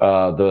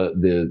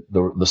the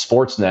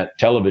Sportsnet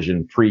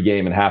television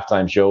pregame and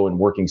halftime show and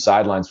working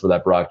sidelines for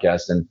that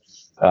broadcast. And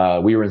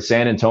we were in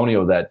San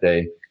Antonio that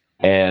day.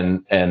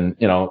 And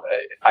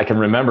I can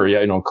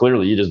remember,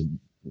 clearly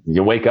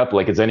you wake up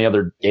like it's any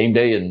other game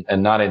day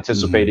and not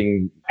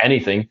anticipating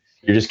anything.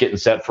 You're just getting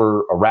set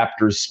for a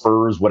Raptors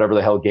Spurs, whatever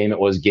the hell game it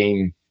was,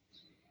 game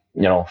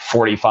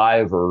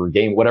 45 or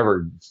game,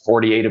 whatever,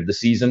 48 of the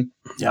season.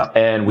 Yeah.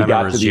 And we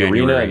got to the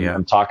arena and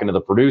I'm talking to the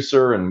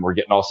producer and we're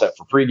getting all set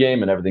for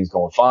pregame and everything's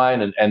going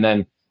fine. And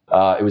then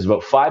it was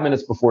about 5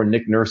 minutes before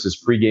Nick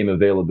Nurse's pregame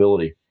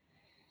availability.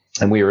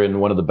 And we were in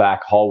one of the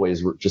back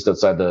hallways just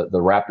outside the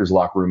Raptors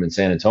locker room in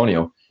San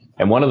Antonio.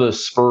 And one of the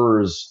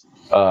Spurs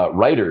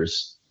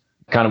writers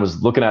kind of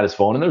was looking at his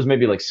phone, and there was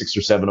maybe like 6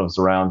 or 7 of us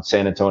around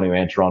San Antonio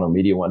and Toronto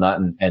media and whatnot.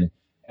 And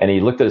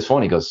he looked at his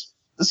phone. He goes,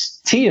 "This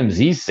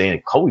TMZ's saying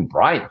that Kobe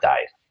Bryant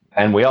died."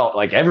 And we all,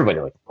 like, everybody,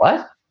 like,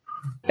 what?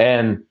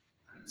 And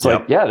it's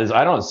like, yeah,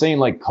 it's saying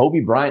like Kobe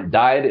Bryant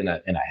died in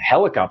a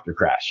helicopter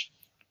crash.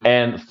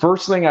 And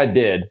first thing I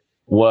did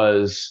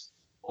was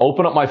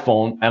open up my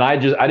phone, and I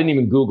didn't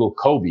even Google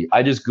Kobe.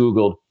 I just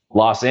Googled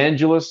Los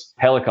Angeles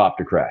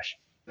helicopter crash,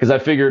 because I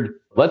figured,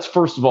 let's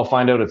first of all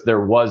find out if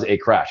there was a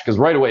crash. Because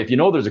right away, if you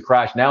know there's a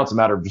crash, now it's a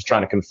matter of just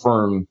trying to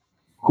confirm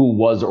who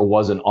was or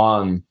wasn't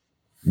on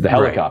the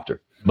helicopter.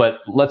 Right. But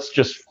let's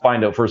just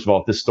find out, first of all,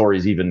 if this story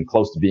is even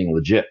close to being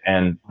legit.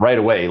 And right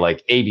away,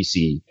 like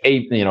ABC,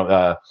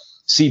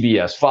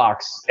 CBS,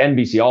 Fox,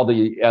 NBC, all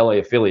the LA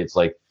affiliates,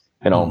 like,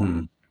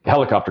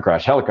 helicopter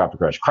crash,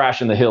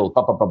 crash in the hills,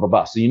 blah, blah, blah, blah,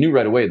 blah. So you knew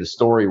right away the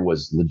story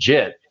was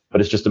legit,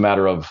 but it's just a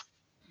matter of,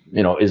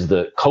 is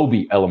the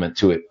Kobe element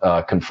to it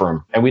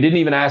confirmed? And we didn't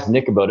even ask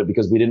Nick about it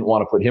because we didn't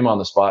want to put him on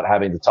the spot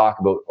having to talk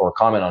about or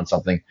comment on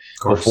something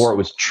before it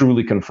was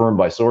truly confirmed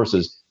by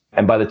sources.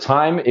 And by the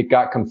time it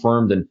got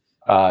confirmed, and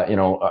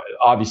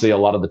obviously a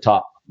lot of the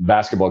top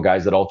basketball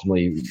guys that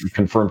ultimately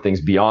confirmed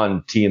things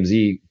beyond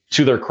TMZ,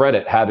 to their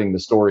credit, having the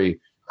story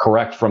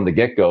correct from the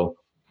get-go,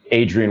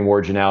 Adrian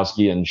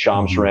Wojnarowski and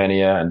Shams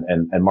Charania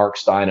and Mark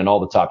Stein and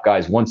all the top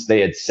guys, once they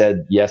had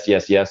said yes,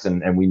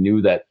 and we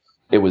knew that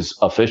it was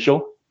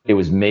official, it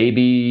was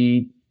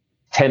maybe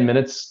 10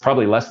 minutes,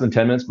 probably less than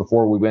 10 minutes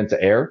before we went to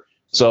air.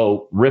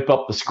 So rip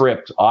up the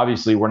script.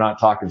 Obviously, we're not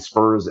talking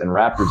Spurs and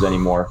Raptors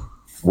anymore.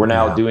 We're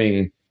now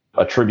doing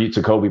a tribute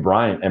to Kobe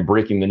Bryant and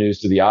breaking the news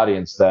to the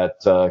audience that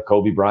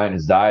Kobe Bryant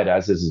has died,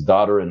 as is his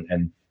daughter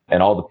and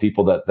all the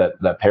people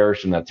that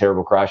perished in that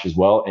terrible crash as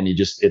well. And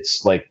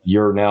it's like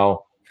you're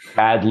now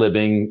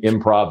ad-libbing,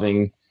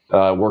 improving,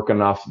 working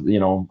off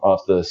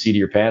the seat of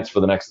your pants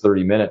for the next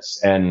 30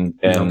 minutes.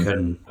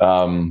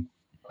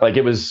 Like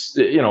it was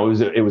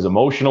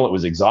emotional. It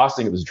was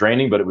exhausting. It was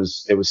draining, but it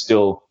was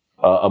still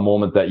a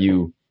moment that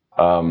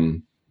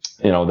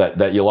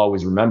that you'll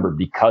always remember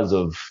because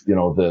of,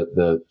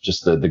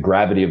 the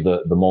gravity of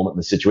the moment and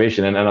the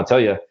situation. And I'll tell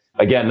you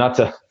again, not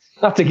to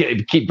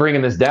keep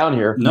bringing this down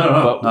here,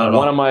 but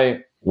one of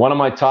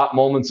my top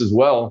moments as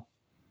well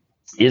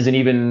isn't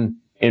even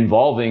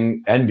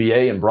involving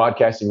NBA and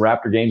broadcasting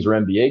Raptor games or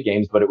NBA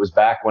games, but it was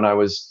back when I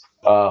was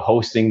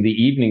hosting the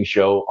evening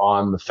show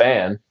on The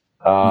Fan.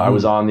 I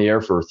was on the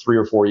air for 3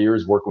 or 4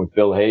 years working with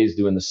Bill Hayes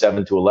doing the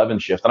 7 to 11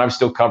 shift. And I was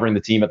still covering the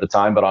team at the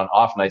time, but on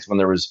off nights when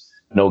there was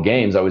no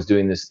games, I was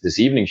doing this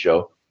evening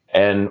show.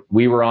 And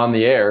we were on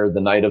the air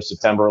the night of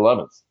September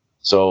 11th.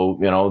 So,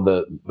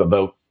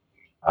 about,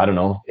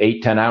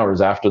 8-10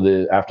 hours after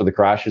the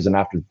crashes and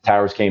after the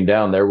towers came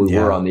down, there we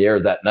were on the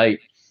air that night,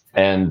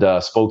 and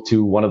spoke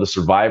to one of the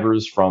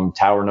survivors from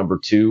Tower number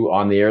 2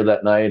 on the air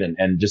that night,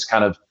 and just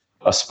kind of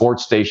a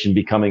sports station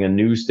becoming a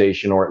news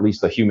station, or at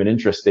least a human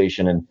interest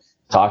station, and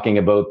talking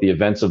about the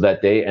events of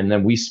that day. And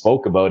then we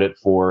spoke about it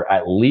for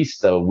at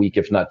least a week,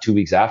 if not 2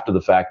 weeks after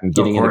the fact, and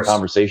getting into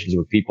conversations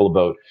with people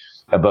about,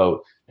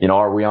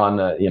 are we on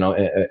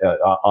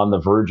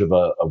the verge of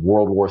a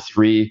World War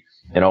III?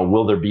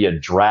 Will there be a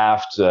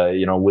draft?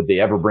 Would they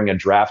ever bring a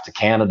draft to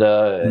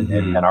Canada?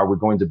 And are we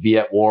going to be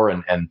at war?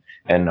 And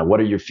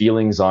what are your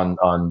feelings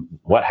on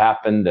what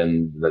happened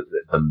and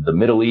the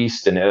Middle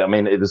East? And I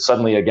mean, it was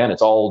suddenly, again,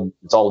 it's all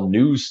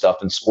news stuff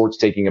and sports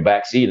taking a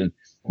back seat.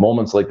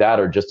 moments like that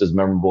are just as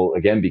memorable,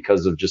 again,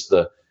 because of just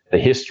the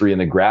history and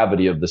the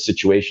gravity of the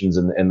situations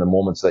and the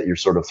moments that you're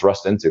sort of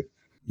thrust into.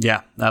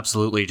 Yeah,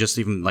 absolutely. Just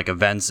even like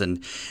events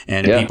and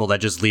people that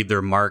just leave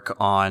their mark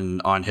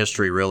on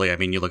history, really. I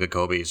mean, you look at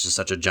Kobe, he's just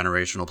such a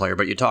generational player,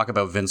 but you talk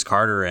about Vince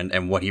Carter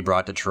and what he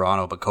brought to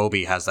Toronto, but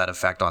Kobe has that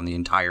effect on the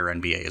entire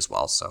NBA as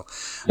well. So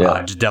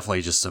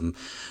definitely just some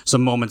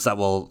moments that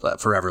will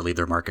forever leave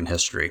their mark in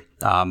history.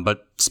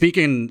 But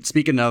speaking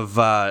of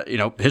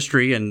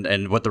history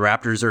and what the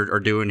Raptors are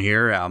doing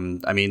here,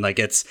 I mean, like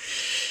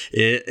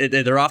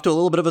they're off to a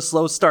little bit of a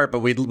slow start, but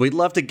we'd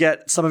love to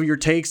get some of your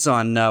takes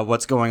on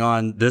what's going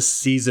on this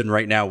season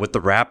right now with the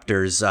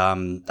Raptors.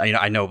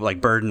 I know like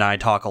Bird and I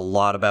talk a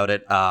lot about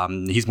it.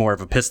 He's more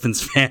of a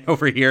Pistons fan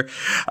over here,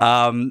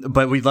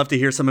 but we'd love to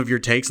hear some of your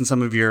takes and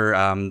some of your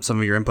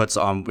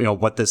inputs on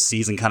what this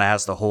season kind of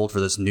has to hold for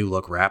this new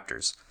look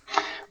Raptors.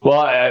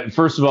 Well,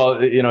 first of all,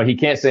 he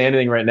can't say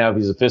anything right now if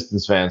he's a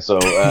Pistons fan. So,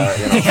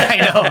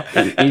 I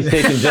know. He's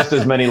taken just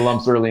as many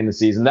lumps early in the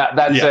season.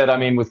 That said, I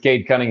mean, with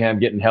Cade Cunningham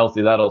getting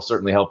healthy, that'll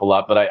certainly help a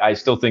lot. But I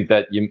still think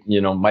that you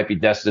might be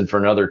destined for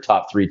another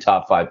top 3,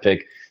 top 5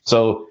 pick.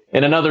 So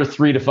in another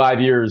 3 to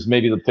 5 years,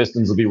 maybe the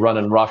Pistons will be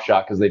running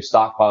roughshod because they've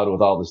stockpiled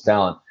with all this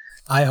talent.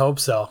 I hope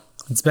so.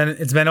 It's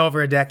been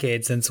over a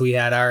decade since we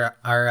had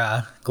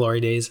our glory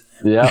days.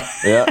 Yeah.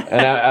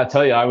 And I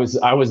tell you, I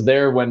was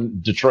there when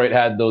Detroit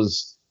had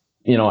those,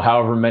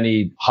 however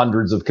many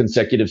hundreds of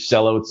consecutive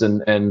sellouts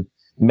and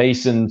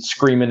Mason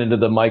screaming into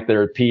the mic,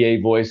 their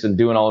PA voice, and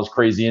doing all his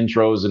crazy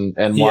intros and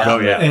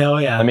watching. Oh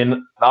yeah. I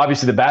mean,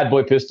 obviously the bad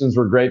boy Pistons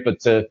were great,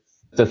 but to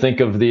think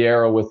of the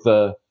era with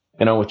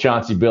with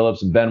Chauncey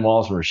Billups and Ben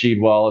Wallace and Rasheed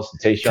Wallace and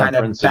Tayshaun kind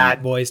Prince, of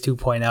bad boys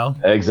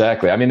 2.0.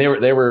 Exactly. I mean, they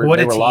were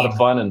a lot of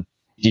fun, and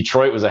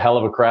Detroit was a hell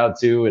of a crowd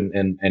too,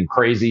 and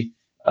crazy.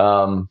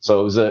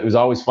 So it was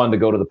always fun to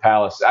go to the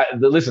Palace.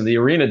 Listen, the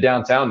arena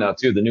downtown now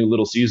too, the new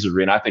Little Caesars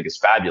Arena, I think is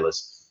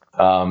fabulous.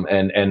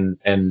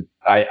 And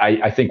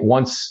I think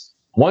once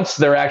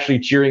they're actually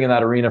cheering in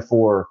that arena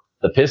for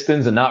the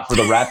Pistons and not for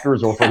the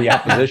Raptors or for the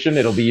opposition,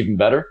 it'll be even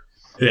better.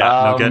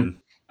 Yeah, no kidding.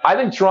 I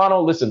think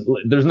Toronto, listen,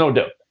 there's no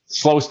doubt.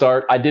 Slow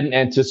start. I didn't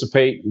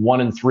anticipate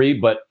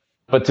 1-3,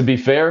 but to be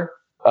fair,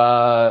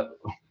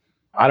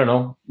 I don't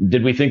know.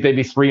 Did we think they'd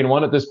be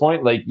 3-1 at this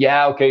point? Like,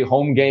 yeah, okay,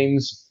 home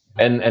games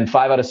and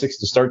 5 out of 6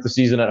 to start the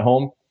season at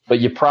home. But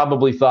you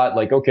probably thought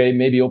like, okay,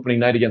 maybe opening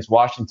night against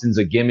Washington's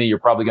a gimme. You're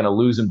probably going to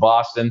lose in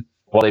Boston.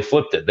 Well, they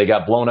flipped it. They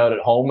got blown out at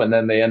home, and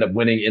then they end up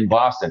winning in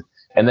Boston.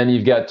 And then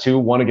you've got 2,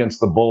 one against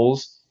the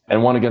Bulls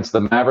and one against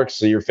the Mavericks.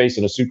 So you're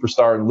facing a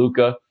superstar in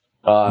Luka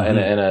and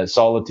a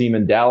solid team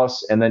in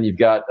Dallas. And then you've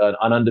got an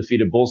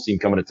undefeated Bulls team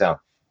coming to town.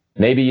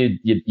 Maybe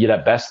you'd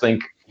at best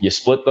think you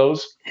split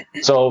those.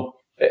 So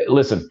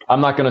listen,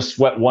 I'm not going to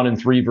sweat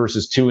 1-3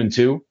 versus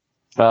 2-2.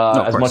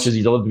 As much as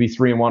you'd love to be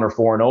 3-1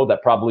 or 4-0,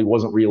 that probably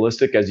wasn't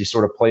realistic as you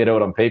sort of played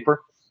out on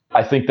paper.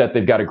 I think that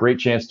they've got a great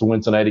chance to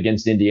win tonight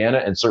against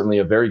Indiana, and certainly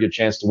a very good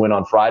chance to win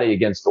on Friday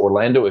against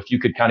Orlando. If you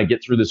could kind of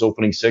get through this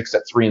opening 6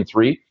 at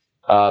 3-3,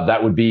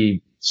 that would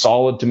be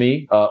solid to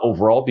me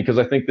overall, because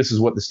I think this is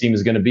what this team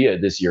is going to be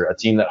this year, a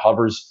team that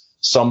hovers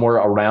somewhere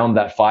around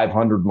that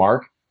 500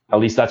 mark. At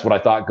least that's what I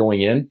thought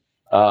going in.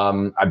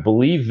 I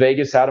believe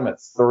Vegas had them at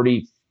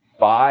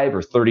 35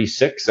 or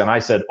 36, and I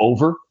said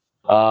over.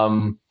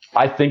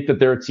 I think that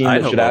they're a team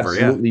that should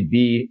absolutely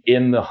be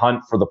in the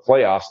hunt for the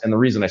playoffs. And the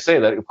reason I say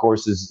that, of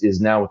course,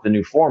 is now with the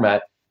new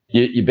format,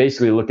 you're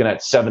basically looking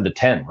at 7 to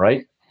 10,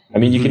 right? I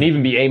mean, you can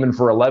even be aiming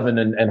for 11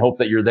 and hope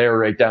that you're there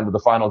right down to the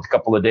final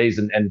couple of days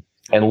and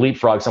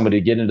leapfrog somebody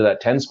to get into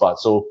that 10 spot.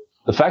 So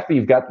the fact that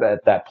you've got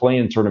that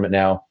play-in tournament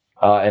now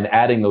and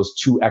adding those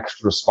 2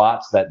 extra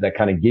spots that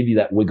kind of give you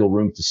that wiggle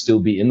room to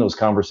still be in those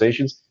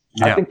conversations,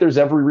 I think there's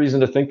every reason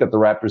to think that the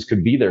Raptors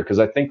could be there, because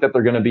I think that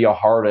they're going to be a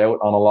hard out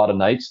on a lot of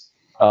nights.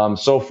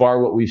 So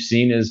far, what we've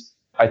seen is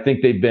I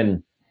think they've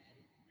been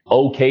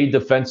okay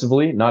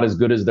defensively, not as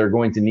good as they're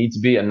going to need to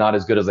be and not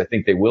as good as I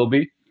think they will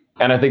be.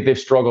 And I think they've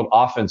struggled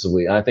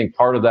offensively. And I think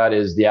part of that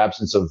is the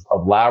absence of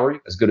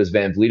Lowry, as good as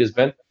Van Vliet has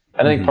been.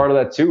 And I think part of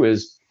that, too,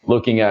 is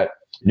looking at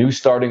new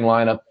starting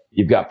lineup.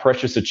 You've got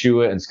Precious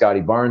Achiuwa and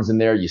Scotty Barnes in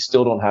there. You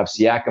still don't have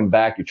Siakam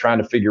back. You're trying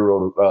to figure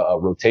out a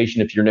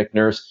rotation if you're Nick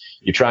Nurse.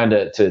 You're trying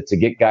to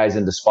get guys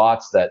into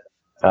spots that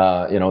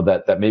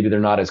that maybe they're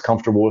not as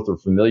comfortable with or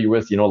familiar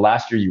with.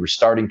 Last year you were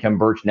starting Khem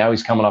Birch. Now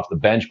he's coming off the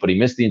bench, but he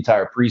missed the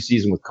entire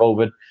preseason with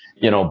COVID.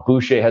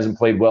 Boucher hasn't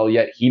played well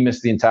yet. He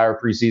missed the entire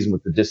preseason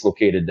with the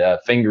dislocated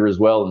finger as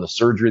well and the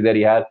surgery that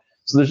he had.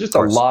 So there's just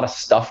a lot of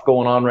stuff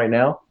going on right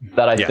now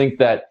that I think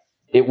that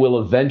it will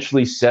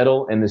eventually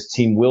settle and this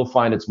team will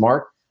find its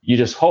mark. You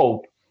just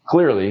hope,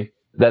 clearly,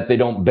 that they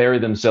don't bury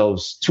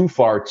themselves too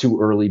far too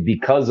early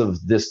because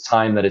of this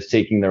time that it's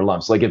taking their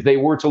lumps. Like if they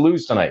were to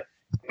lose tonight,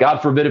 God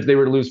forbid if they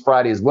were to lose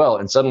Friday as well,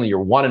 and suddenly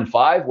you're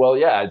 1-5. Well,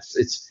 yeah,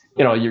 it's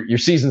your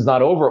season's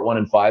not over at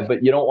 1-5,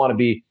 but you don't want to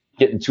be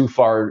getting too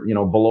far,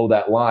 below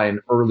that line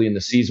early in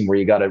the season where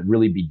you got to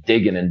really be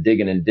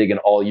digging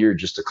all year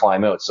just to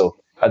climb out. So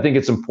I think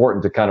it's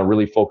important to kind of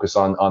really focus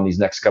on these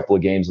next couple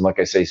of games, and like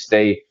I say,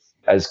 stay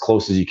as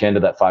close as you can to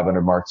that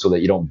 500 mark so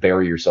that you don't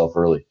bury yourself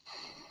early.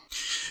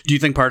 Do you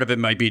think part of it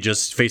might be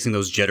just facing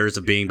those jitters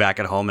of being back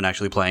at home and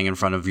actually playing in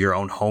front of your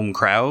own home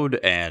crowd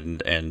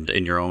and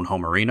in your own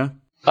home arena?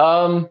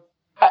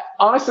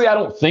 Honestly, I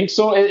don't think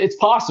so. It's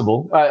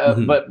possible,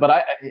 but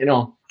I,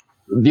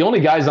 the only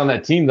guys on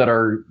that team that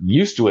are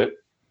used to it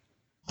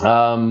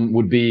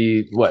would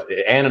be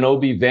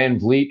Anunoby, Van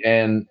Vliet,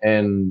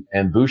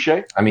 and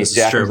Boucher. I mean,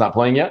 Siakam's not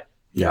playing yet.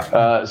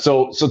 Yeah.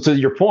 So to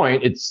your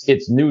point,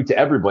 it's new to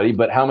everybody.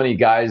 But how many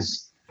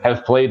guys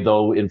have played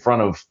though in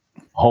front of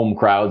home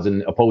crowds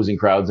and opposing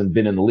crowds and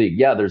been in the league?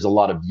 Yeah, there's a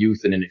lot of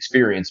youth and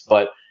inexperience,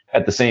 but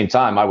at the same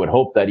time, I would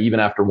hope that even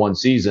after one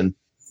season,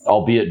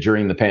 albeit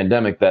during the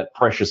pandemic, that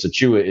Precious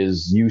Achiuwa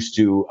is used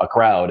to a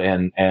crowd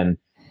and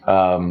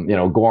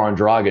Goran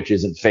Dragic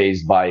isn't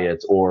fazed by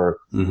it or,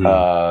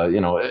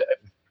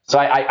 so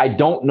I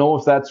don't know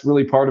if that's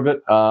really part of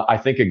it. I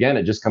think, again,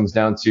 it just comes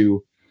down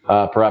to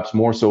perhaps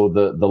more so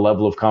the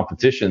level of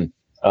competition.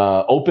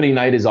 Opening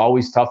night is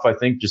always tough. I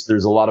think just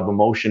there's a lot of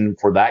emotion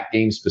for that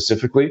game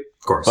specifically.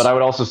 Of course. But I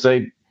would also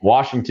say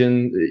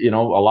Washington, a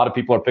lot of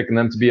people are picking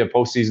them to be a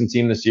postseason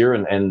team this year,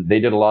 and they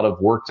did a lot of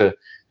work to,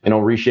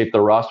 reshape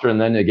the roster.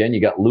 And then again, you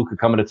got Luka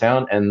coming to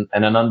town and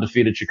an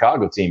undefeated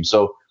Chicago team.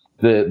 So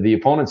the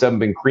opponents haven't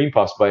been cream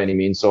puffs by any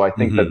means. So I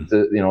think that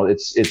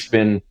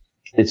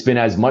it's been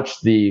as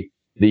much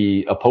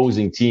the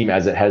opposing team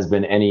as it has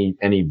been any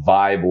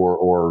vibe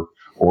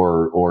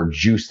or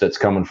juice that's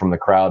coming from the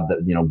crowd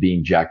that,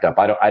 being jacked up.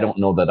 I don't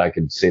know that I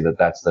could say that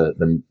that's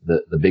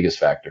the biggest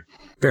factor.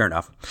 Fair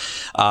enough.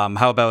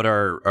 How about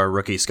our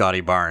rookie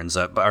Scotty Barnes?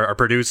 Our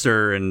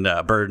producer and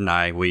Bird and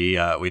I,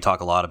 we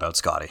talk a lot about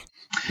Scotty.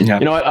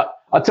 Yeah.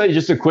 I'll tell you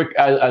just a quick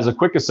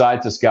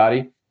aside to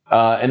Scotty,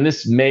 and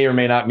this may or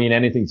may not mean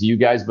anything to you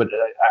guys, but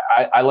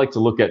I like to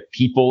look at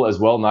people as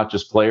well, not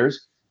just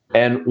players.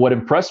 And what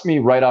impressed me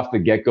right off the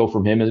get-go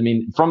from him is,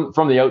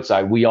 from the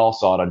outside, we all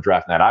saw it on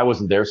draft night. I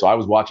wasn't there, so I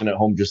was watching at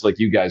home just like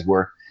you guys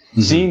were.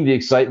 Seeing the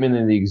excitement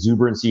and the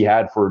exuberance he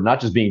had for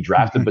not just being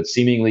drafted, but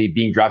seemingly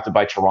being drafted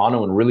by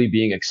Toronto and really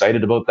being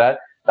excited about that.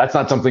 That's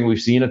not something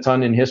we've seen a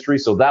ton in history.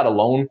 So that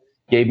alone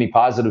gave me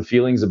positive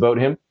feelings about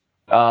him.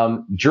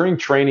 During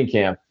training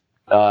camp,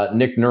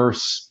 Nick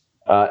Nurse,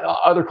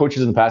 other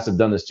coaches in the past have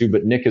done this too,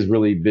 but Nick has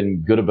really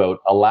been good about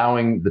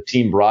allowing the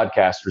team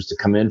broadcasters to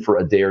come in for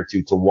a day or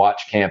two to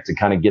watch camp, to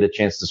kind of get a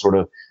chance to sort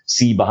of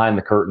see behind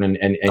the curtain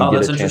and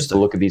get a chance to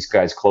look at these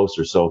guys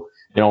closer. So,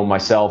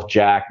 myself,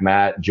 Jack,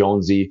 Matt,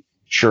 Jonesy,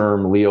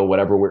 Sherm, Leo,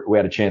 whatever, we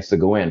had a chance to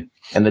go in.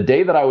 And the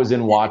day that I was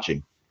in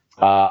watching,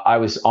 I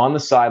was on the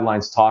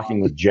sidelines talking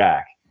with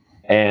Jack.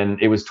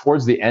 And it was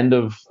towards the end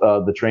of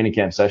the training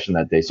camp session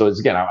that day. So it's,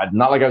 again,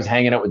 not like I was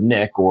hanging out with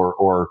Nick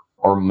or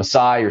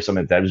Masai or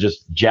something like that. It was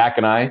just Jack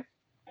and I.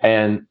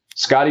 And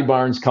Scotty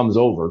Barnes comes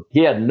over.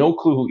 He had no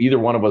clue who either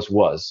one of us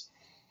was.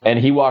 And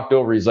he walked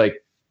over. He's like,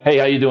 "Hey,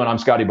 how you doing? I'm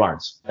Scotty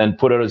Barnes." And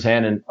put out his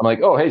hand. And I'm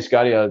like, "Oh, hey,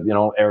 Scotty,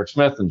 Eric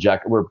Smith and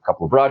Jack, we're a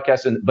couple of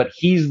broadcasts." But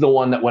he's the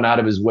one that went out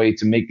of his way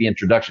to make the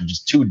introduction.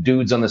 Just two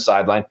dudes on the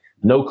sideline.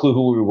 No clue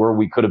who we were.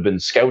 We could have been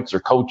scouts or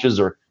coaches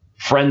or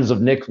friends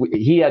of Nick.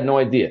 He had no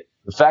idea.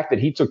 The fact that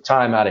he took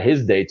time out of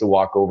his day to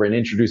walk over and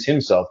introduce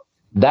himself,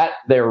 that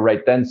there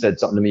right then said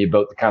something to me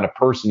about the kind of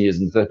person he is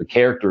and the type of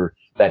character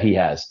that he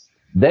has.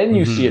 Then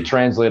you see it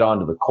translate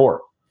onto the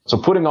court. So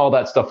putting all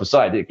that stuff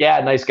aside, yeah,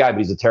 nice guy, but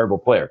he's a terrible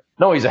player.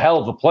 No, he's a hell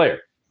of a player.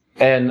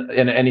 And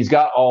he's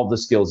got all the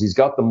skills. He's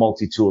got the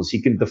multi-tools.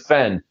 He can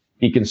defend.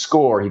 He can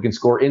score. He can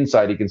score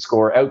inside. He can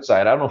score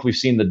outside. I don't know if we've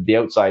seen the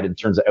outside in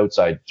terms of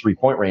outside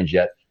 3-point range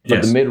yet,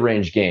 but the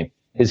mid-range game,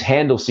 his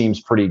handle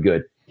seems pretty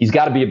good. He's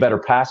got to be a better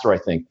passer, I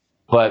think.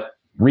 But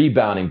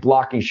rebounding,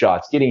 blocking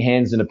shots, getting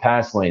hands into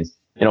pass lanes,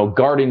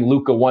 guarding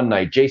Luka one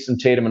night, Jason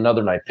Tatum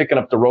another night, picking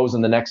up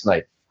DeRozan the next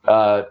night.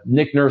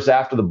 Nick Nurse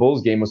after the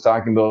Bulls game was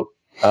talking about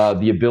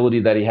the ability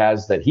that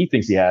he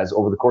thinks he has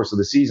over the course of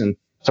the season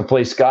to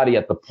play Scotty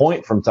at the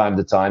point from time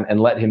to time and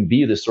let him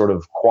be this sort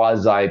of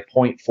quasi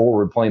point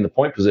forward playing the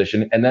point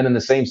position. And then in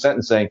the same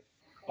sentence saying,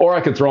 or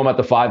I could throw him at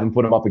the 5 and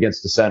put him up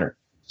against the center.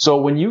 So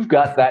when you've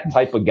got that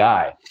type of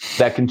guy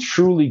that can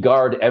truly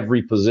guard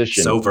every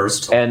position, so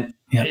versatile, and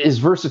his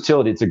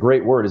versatility, it's a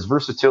great word. His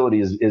versatility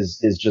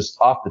is just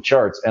off the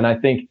charts. And I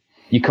think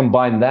you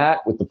combine that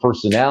with the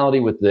personality,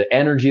 with the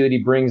energy that he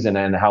brings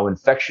and how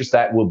infectious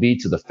that will be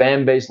to the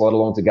fan base, let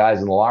alone to guys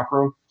in the locker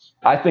room.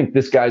 I think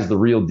this guy's the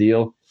real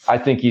deal. I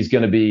think he's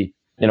going to be,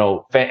 he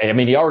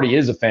already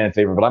is a fan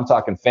favorite, but I'm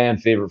talking fan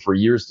favorite for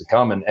years to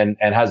come and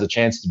has a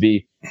chance to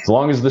be, as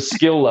long as the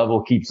skill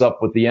level keeps up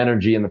with the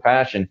energy and the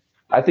passion,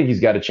 I think he's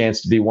got a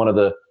chance to be one of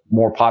the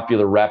more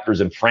popular Raptors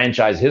in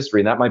franchise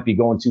history. And that might be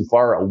going too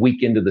far a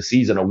week into the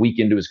season, a week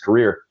into his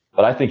career.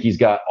 But I think he's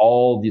got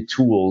all the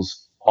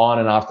tools on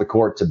and off the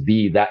court to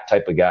be that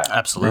type of guy.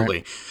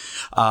 Absolutely.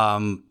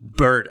 Right.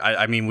 Bert,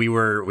 we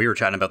were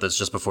chatting about this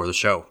just before the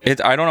show.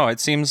 I don't know. It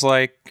seems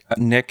like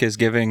Nick is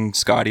giving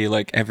Scotty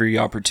like every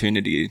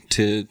opportunity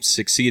to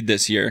succeed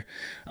this year.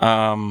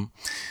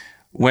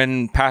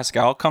 When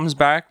Pascal comes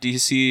back, do you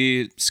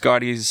see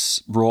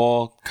Scotty's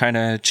role kind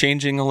of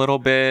changing a little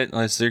bit?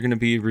 Is there going to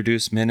be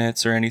reduced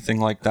minutes or anything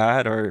like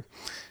that? Or are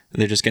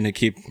they just going to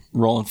keep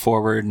rolling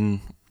forward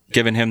and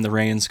giving him the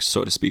reins,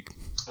 so to speak?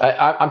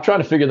 I'm trying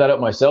to figure that out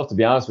myself, to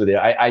be honest with you.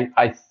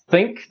 I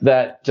think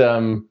that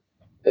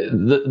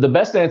the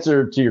best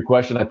answer to your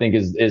question, I think,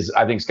 is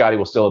I think Scotty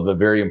will still have a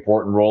very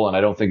important role, and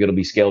I don't think it'll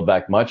be scaled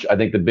back much. I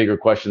think the bigger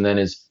question then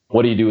is,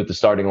 what do you do with the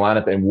starting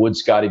lineup, and would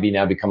Scotty be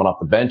coming off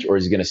the bench, or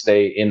is he going to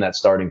stay in that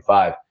starting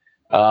five?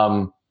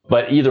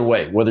 But either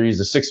way, whether he's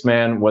a sixth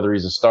man, whether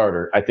he's a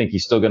starter, I think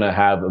he's still going to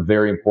have a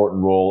very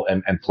important role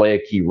and play a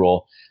key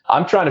role.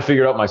 I'm trying to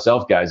figure it out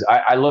myself, guys.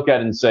 I look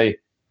at it and say,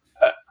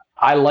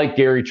 I like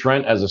Gary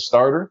Trent as a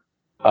starter.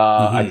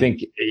 I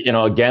think,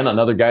 again,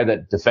 another guy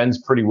that defends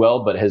pretty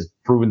well, but has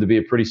proven to be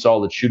a pretty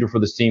solid shooter for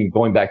this team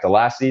going back to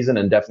last season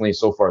and definitely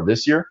so far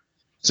this year.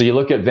 So you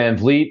look at Van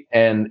Vliet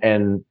and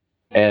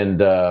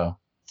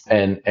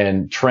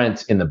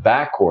Trent in the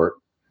backcourt.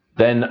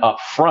 Then up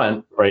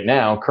front right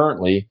now,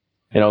 currently,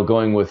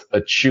 going with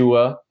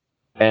Achua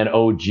and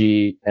OG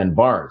and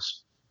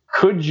Barnes.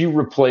 Could you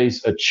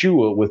replace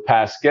Achua with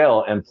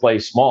Pascal and play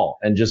small?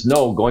 And just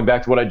know, going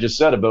back to what I just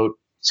said about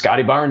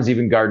Scotty Barnes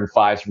even guarding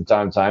fives from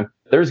time to time,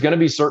 there's going to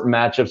be certain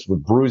matchups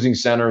with bruising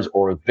centers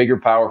or with bigger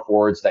power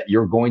forwards that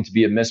you're going to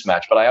be a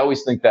mismatch. But I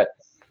always think that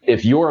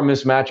if you're a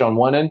mismatch on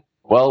one end,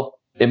 well,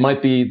 it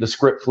might be the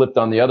script flipped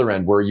on the other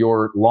end where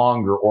you're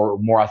longer or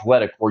more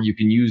athletic, or you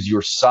can use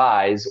your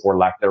size or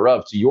lack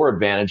thereof to your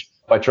advantage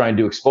by trying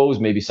to expose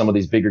maybe some of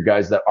these bigger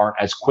guys that aren't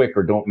as quick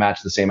or don't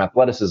match the same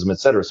athleticism, et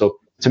cetera. So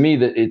to me,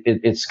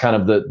 it's kind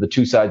of the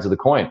two sides of the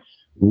coin.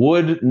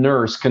 Would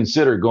Nurse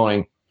consider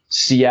going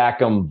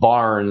Siakam,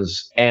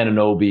 Barnes,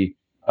 Anunoby,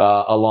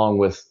 along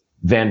with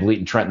Van Vliet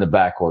and Trent in the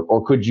backcourt?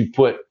 Or could you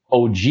put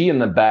OG in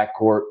the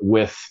backcourt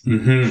with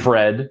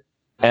Fred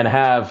and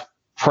have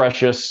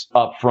Precious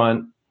up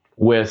front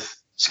with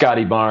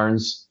Scotty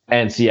Barnes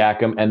and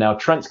Siakam, and now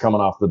Trent's coming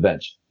off the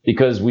bench?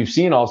 Because we've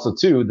seen also,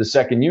 too, the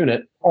second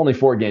unit, only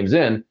 4 games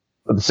in,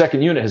 but the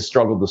second unit has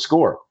struggled to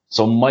score.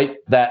 So might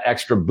that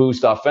extra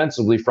boost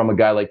offensively from a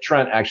guy like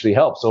Trent actually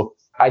help? So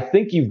I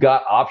think you've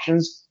got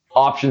options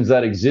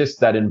that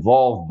exist that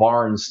involve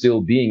Barnes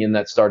still being in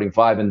that starting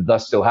five and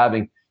thus still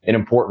having an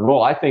important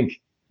role. I think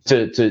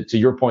to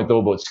your point, though,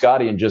 about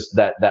Scotty and just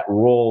that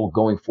role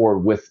going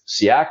forward with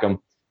Siakam,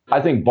 I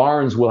think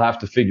Barnes will have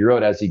to figure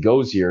out as he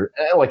goes here,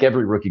 like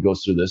every rookie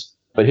goes through this,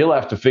 but he'll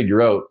have to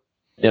figure out,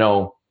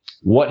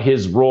 what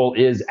his role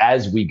is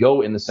as we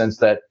go, in the sense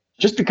that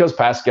just because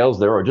Pascal's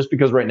there or just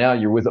because right now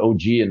you're with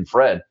OG and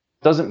Fred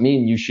doesn't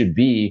mean you should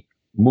be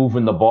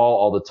moving the ball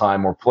all the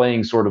time or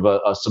playing sort of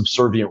a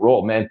subservient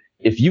role. Man,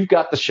 if you've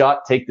got the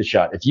shot, take the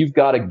shot. If you've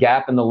got a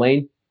gap in the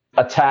lane,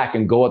 attack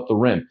and go at the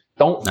rim.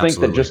 Don't think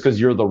that just because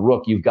you're the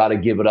rook, you've got to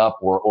give it up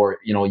or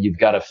you've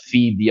got to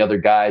feed the other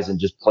guys and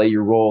just play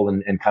your role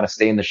and kind of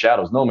stay in the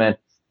shadows. No, man,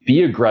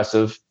 be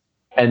aggressive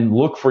and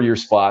look for your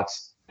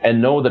spots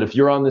and know that if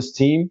you're on this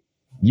team,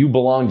 you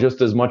belong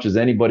just as much as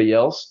anybody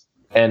else,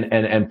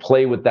 and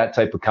play with that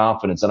type of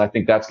confidence. And I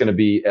think that's going to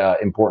be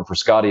important for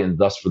Scotty and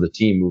thus for the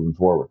team moving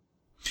forward.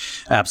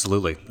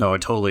 Absolutely. No, I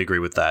totally agree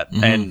with that.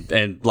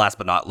 And last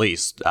but not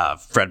least,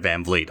 Fred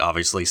Van Vliet,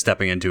 obviously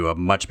stepping into a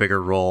much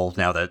bigger role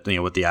now that,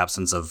 with the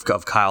absence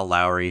of Kyle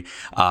Lowry.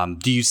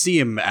 Do you see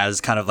him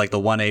as kind of like the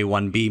 1A,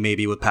 1B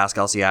maybe with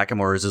Pascal Siakam,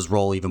 or is his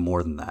role even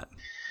more than that?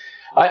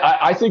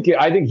 I think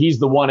he's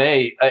the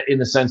 1A in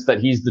the sense that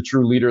he's the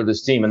true leader of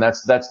this team. And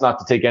that's not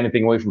to take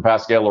anything away from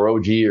Pascal or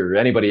OG or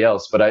anybody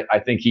else, but I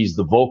think he's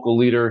the vocal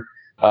leader.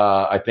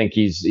 I think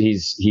he's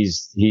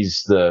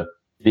the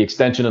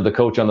extension of the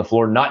coach on the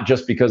floor, not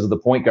just because of the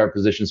point guard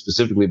position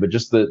specifically, but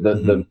just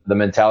the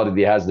mentality that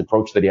he has, the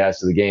approach that he has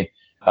to the game.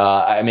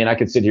 I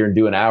could sit here and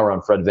do an hour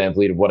on Fred Van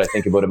Vliet of what I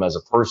think about him as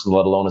a person,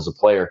 let alone as a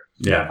player.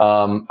 Yeah.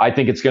 I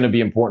think it's going to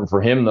be important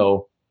for him,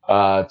 though,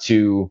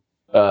 to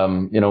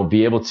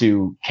be able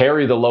to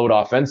carry the load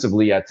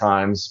offensively at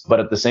times, but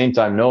at the same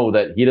time know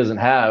that he doesn't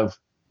have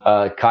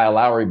Kyle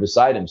Lowry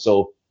beside him.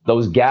 So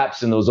those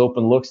gaps and those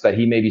open looks that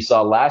he maybe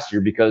saw last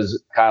year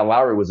because Kyle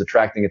Lowry was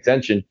attracting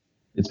attention,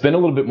 it's been a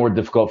little bit more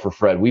difficult for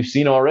Fred. We've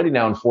seen already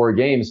now in 4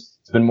 games,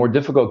 it's been more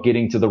difficult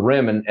getting to the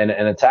rim and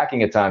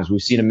attacking at times.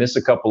 We've seen him miss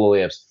a couple of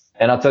layups.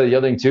 And I'll tell you the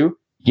other thing too,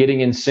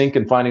 getting in sync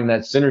and finding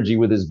that synergy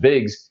with his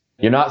bigs.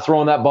 You're not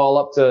throwing that ball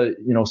up to,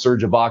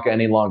 Serge Ibaka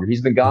any longer.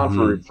 He's been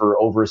gone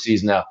for over a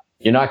season now.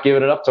 You're not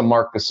giving it up to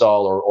Marc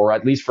Gasol or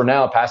at least for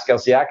now, Pascal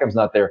Siakam's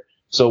not there.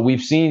 So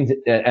we've seen,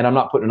 and I'm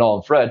not putting it all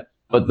on Fred,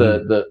 but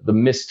the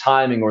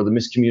mistiming or the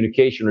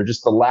miscommunication or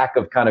just the lack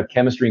of kind of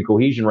chemistry and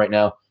cohesion right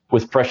now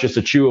with Precious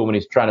Achiuwa when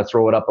he's trying to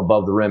throw it up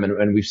above the rim.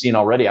 And we've seen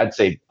already, I'd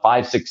say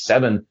 5, 6,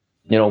 7,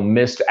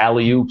 missed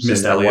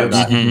alley-oops and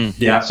whatnot.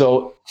 Yeah.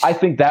 So I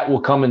think that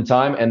will come in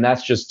time. And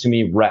that's just, to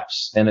me,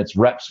 reps. And it's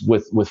reps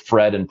with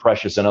Fred and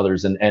Precious and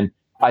others. And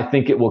I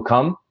think it will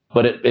come,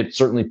 but it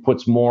certainly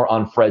puts more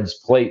on Fred's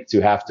plate to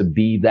have to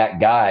be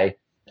that guy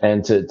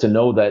and to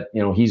know that,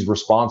 he's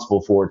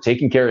responsible for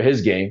taking care of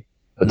his game,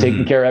 but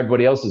taking care of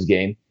everybody else's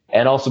game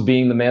and also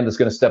being the man that's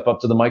going to step up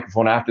to the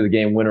microphone after the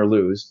game, win or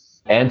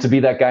lose, and to be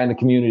that guy in the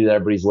community that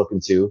everybody's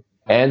looking to,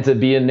 and to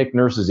be in Nick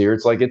Nurse's ear.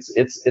 It's like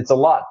it's a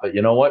lot. But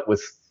you know what?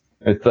 With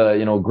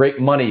great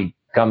money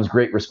comes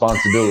great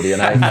responsibility,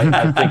 and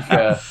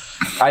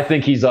I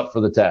think he's up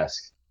for the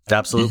task.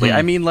 Absolutely. Mm-hmm.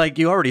 I mean, like,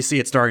 you already see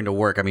it starting to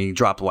work. I mean, he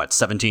dropped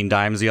 17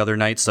 dimes the other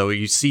night, so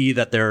you see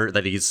that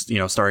he's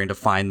starting to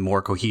find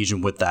more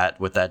cohesion with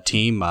that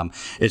team.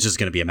 It's just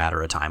going to be a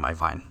matter of time, I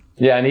find.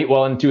 Yeah,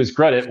 and to his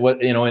credit,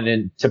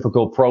 in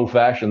typical pro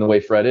fashion, the way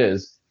Fred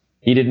is,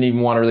 he didn't even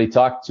want to really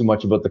talk too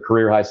much about the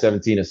career high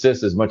 17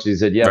 assists, as much as he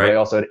said, yeah, right. But I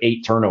also had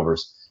 8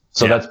 turnovers,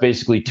 so that's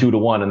basically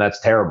 2-to-1, and that's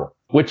terrible.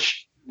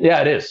 Which, yeah,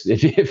 it is.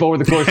 If over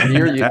the course of the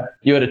year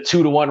you had a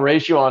 2-to-1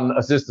 ratio on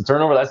assist to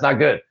turnover, that's not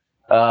good.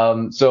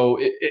 So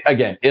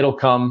again, it'll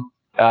come.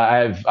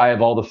 I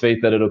have all the faith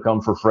that it'll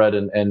come for Fred,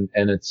 and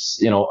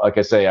it's, like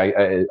I say,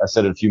 I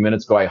said it a few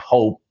minutes ago. I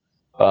hope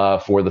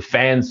for the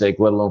fans' sake,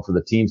 let alone for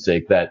the team's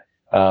sake, that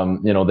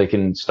they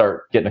can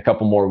start getting a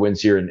couple more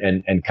wins here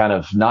and kind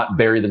of not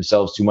bury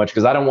themselves too much,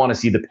 because I don't want to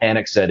see the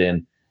panic set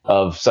in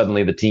of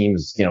suddenly the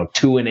team's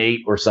 2-8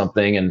 or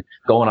something and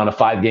going on a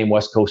 5-game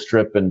West Coast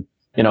trip, and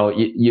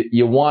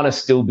you want to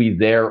still be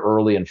there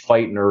early and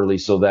fighting early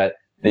so that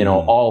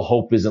all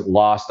hope isn't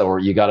lost, or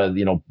you got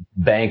to,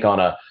 bank on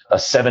a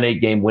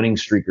 7-8 game winning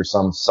streak or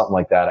something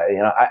like that.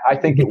 I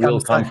think it will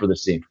come for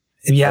this team.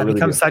 Yeah, it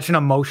becomes such an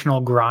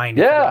emotional grind.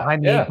 Yeah. I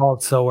mean, ball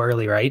so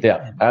early, right?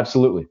 Yeah,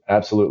 absolutely.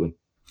 Absolutely.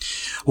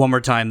 One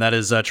more time, that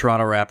is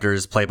Toronto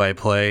Raptors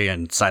play-by-play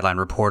and sideline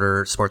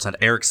reporter, Sportsnet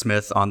Eric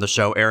Smith on the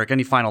show. Eric,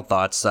 any final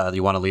thoughts that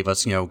you want to leave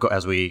us,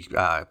 as we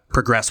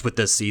progress with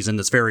this season,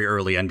 this very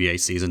early NBA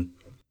season?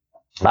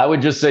 I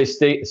would just say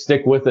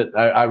stick with it.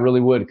 I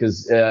really would,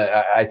 because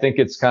I think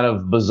it's kind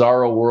of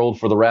bizarro world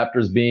for the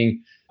Raptors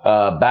being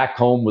back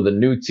home with a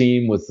new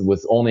team with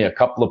only a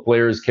couple of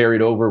players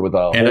carried over, with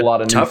a whole lot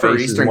of new faces. Tougher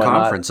Eastern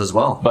Conference as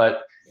well.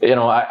 But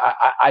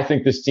I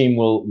think this team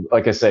will,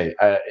 like I say,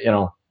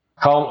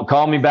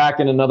 call me back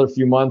in another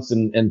few months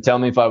and tell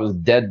me if I was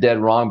dead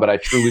wrong. But I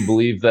truly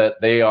believe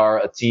that they are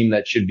a team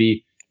that should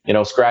be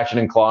scratching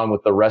and clawing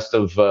with the rest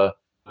of a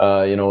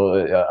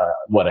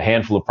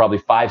handful of probably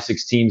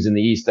 5-6 teams in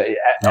the East.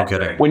 No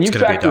kidding. When you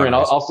factor in,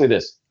 I'll say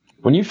this: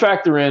 when you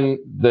factor in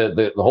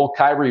the whole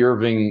Kyrie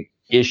Irving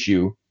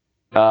issue,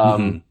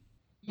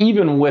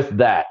 even with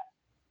that,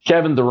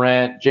 Kevin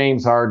Durant,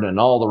 James Harden, and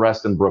all the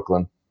rest in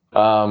Brooklyn,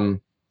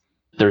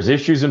 there's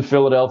issues in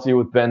Philadelphia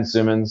with Ben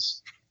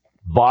Simmons.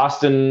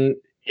 Boston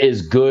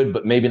is good,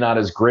 but maybe not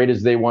as great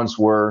as they once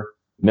were.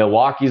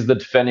 Milwaukee's the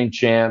defending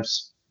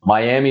champs.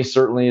 Miami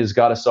certainly has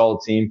got a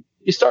solid team.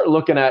 You start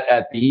looking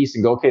at the East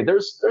and go, okay,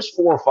 there's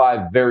 4 or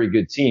 5 very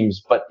good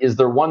teams, but is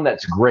there one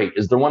that's great?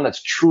 Is there one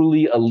that's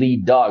truly a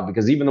lead dog?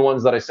 Because even the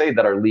ones that I say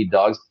that are lead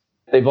dogs,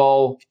 they've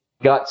all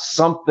got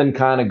something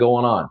kind of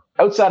going on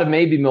outside of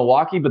maybe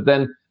Milwaukee. But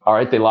then, all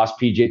right, they lost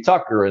PJ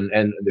Tucker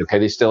and okay,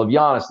 they still have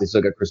Giannis. They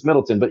still got Chris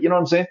Middleton. But you know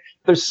what I'm saying?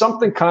 There's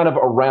something kind of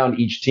around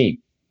each team.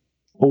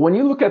 But when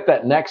you look at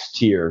that next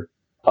tier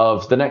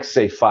of the next,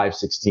 say,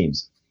 5-6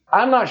 teams,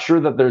 I'm not sure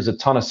that there's a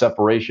ton of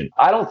separation.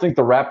 I don't think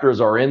the Raptors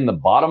are in the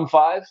bottom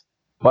 5,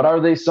 but are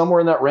they somewhere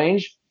in that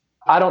range?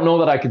 I don't know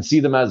that I could see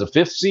them as a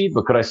 5th seed,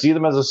 but could I see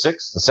them as a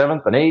 6th, a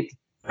 7th, an 8th?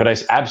 Could I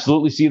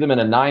absolutely see them in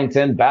a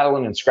 9-10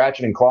 battling and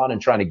scratching and clawing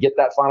and trying to get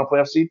that final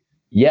playoff seed?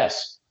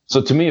 Yes.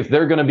 So to me, if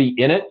they're going to be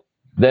in it,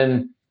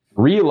 then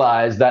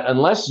realize that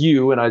unless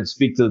you, and I'd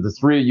speak to the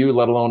 3 of you,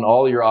 let alone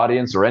all your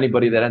audience or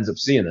anybody that ends up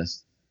seeing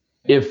this,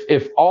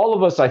 if all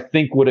of us, I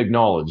think, would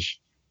acknowledge,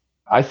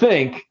 I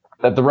think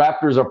that the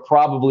Raptors are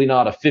probably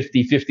not a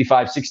 50,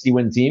 55, 60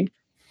 win team,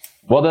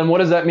 well, then what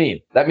does that mean?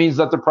 That means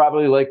that they're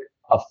probably like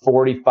a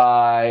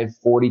 45,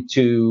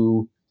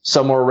 42,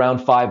 somewhere around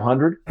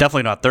 500.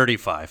 Definitely not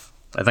 35.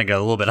 I think a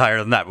little bit higher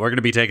than that. We're going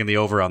to be taking the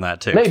over on that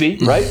too. Maybe,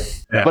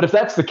 right? Yeah. But if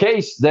that's the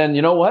case, then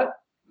you know what?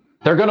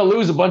 They're going to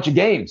lose a bunch of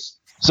games.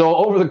 So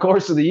over the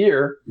course of the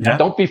year,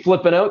 don't be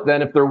flipping out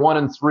then if they're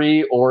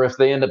 1-3, or if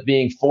they end up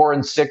being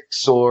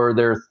 4-6, or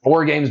they're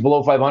 4 games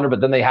below 500,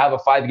 but then they have a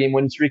 5-game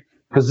win streak,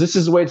 because this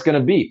is the way it's going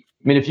to be.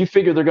 I mean, if you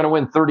figure they're going to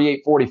win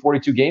 38, 40,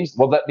 42 games,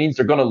 well, that means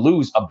they're going to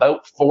lose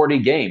about 40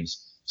 games.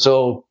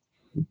 So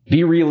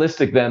be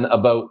realistic then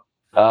about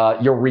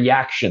your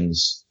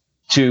reactions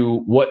to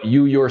what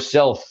you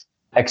yourself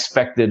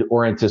expected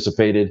or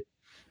anticipated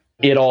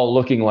it all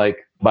looking like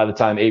by the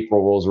time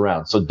April rolls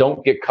around. So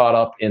don't get caught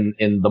up in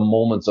the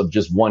moments of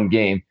just one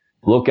game.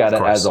 Look at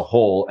it as a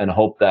whole and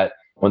hope that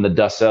when the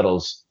dust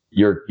settles,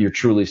 you're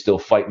truly still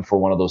fighting for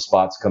one of those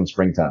spots come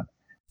springtime.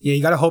 Yeah,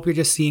 you got to hope you're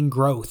just seeing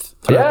growth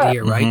throughout the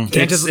year, right? You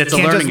can't just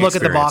look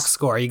at the box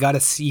score. You got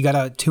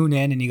to tune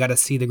in and you got to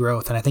see the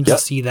growth. And I think you'll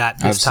see that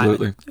this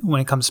time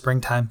when it comes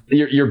springtime.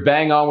 You're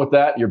bang on with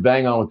that.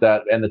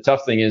 And the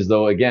tough thing is,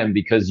 though, again,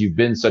 because you've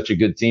been such a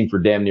good team for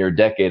damn near a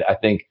decade, I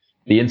think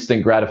the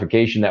instant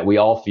gratification that we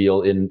all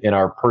feel in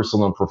our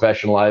personal and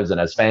professional lives and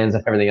as fans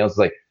and everything else is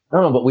like,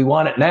 no, but we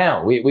want it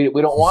now. We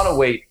don't want to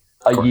wait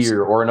a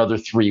year or another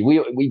 3.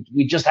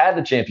 We just had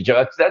the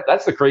championship.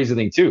 That's the crazy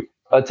thing too.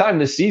 By the time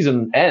this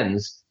season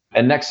ends,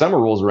 and next summer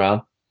rolls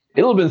around,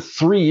 it'll have been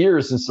 3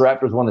 years since the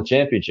Raptors won the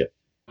championship.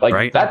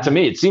 Like that to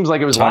me, it seems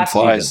like it was last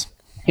season.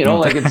 You know,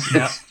 like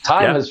it's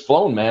time has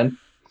flown, man.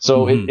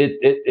 So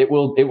it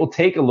will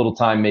take a little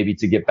time maybe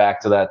to get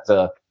back to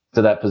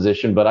that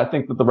position. But I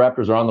think that the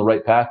Raptors are on the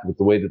right path with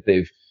the way that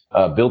they've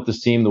built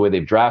this team, the way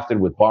they've drafted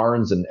with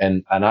Barnes,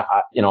 and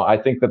I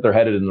think that they're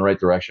headed in the right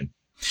direction.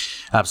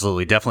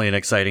 Absolutely. Definitely an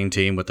exciting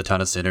team with a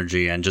ton of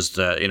synergy, and just,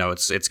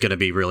 it's going to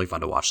be really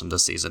fun to watch them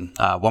this season.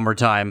 One more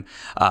time,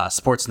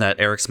 Sportsnet,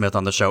 Eric Smith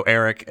on the show.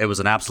 Eric, it was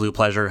an absolute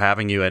pleasure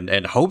having you,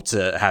 and hope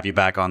to have you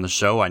back on the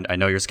show. I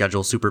know your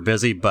schedule's super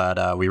busy,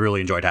 but we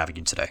really enjoyed having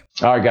you today.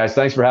 All right, guys.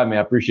 Thanks for having me.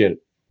 I appreciate it.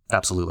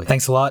 Absolutely.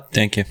 Thanks a lot.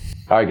 Thank you.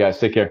 All right, guys.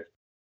 Take care.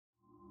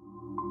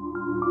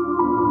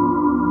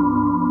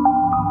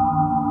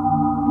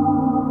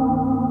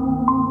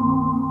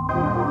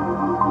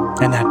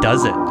 And that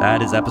does it.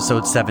 That is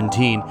episode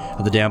 17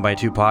 of the Down by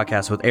Two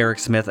podcast with Eric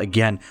Smith.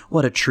 Again,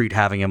 what a treat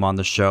having him on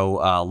the show.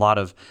 A lot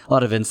of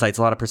insights,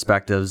 a lot of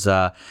perspectives.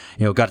 Got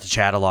to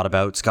chat a lot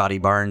about Scotty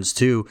Barnes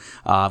too.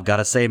 I've got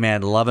to say,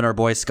 man, loving our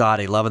boy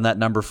Scotty, loving that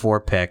number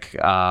 4 pick.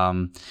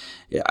 I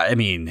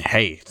mean,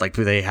 hey, like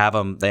they have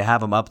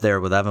him up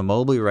there with Evan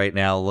Mobley right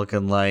now,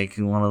 looking like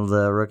one of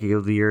the Rookie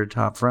of the Year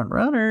top front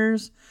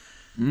runners.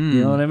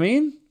 You know what I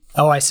mean?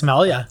 Oh, I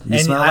smell ya.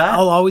 And smell that?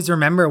 I'll always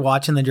remember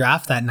watching the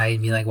draft that night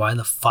and be like, why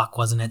the fuck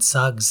wasn't it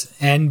Suggs?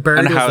 And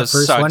Bird was the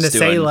first one to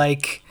say,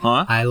 like,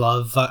 I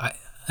love... I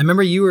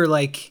remember you were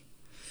like,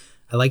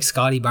 I like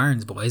Scotty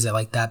Barnes, boys. I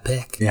like that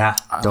pick. Yeah,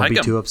 don't be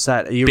too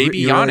upset. You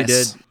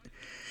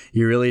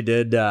really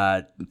did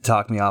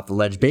talk me off the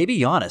ledge. Baby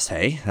Giannis,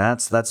 hey?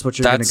 That's what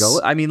you're going to go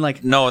with? I mean,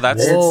 like... No,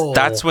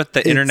 that's what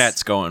the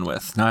internet's going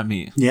with, not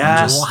me.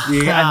 Yeah,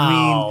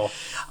 wow.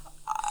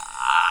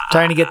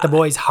 Trying to get the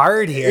boys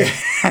hard here.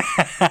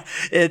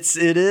 It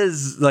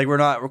is like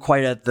we're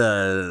quite at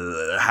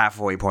the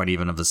halfway point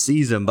even of the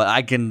season, but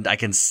I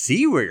can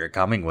see where you're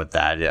coming with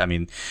that. I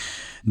mean,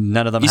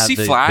 none of them they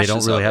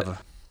don't really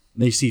have.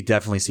 They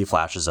definitely see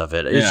flashes of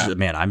it. It's just,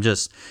 man, I'm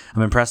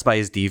impressed by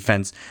his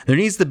defense. There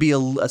needs to be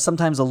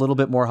sometimes a little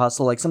bit more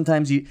hustle. Like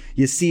sometimes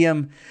you see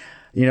him,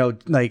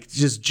 like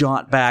just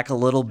jaunt back a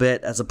little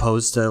bit as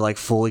opposed to like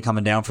fully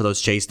coming down for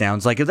those chase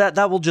downs. Like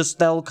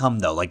that'll come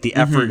though. Like the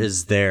effort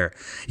is there.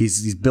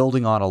 He's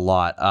building on a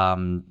lot.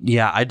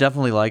 I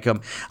definitely like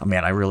him. Oh,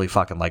 man, I really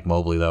fucking like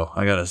Mobley though.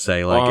 I gotta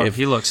say, like if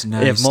he looks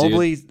nice,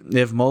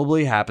 if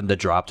Mobley happened to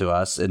drop to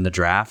us in the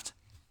draft,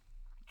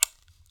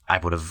 I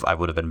would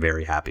have been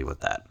very happy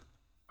with that.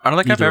 I don't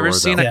think I've ever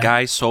seen a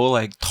guy so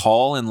like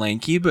tall and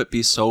lanky but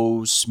be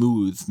so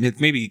smooth.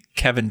 Maybe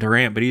Kevin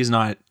Durant, but he's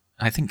not.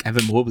 I think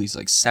Evan Mobley's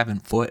like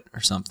 7 foot or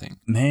something.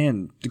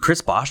 Man,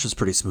 Chris Bosh was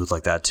pretty smooth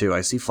like that too.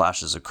 I see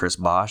flashes of Chris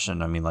Bosh,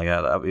 and I mean, like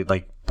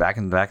back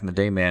in the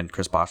day, man,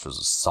 Chris Bosh was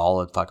a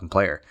solid fucking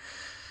player.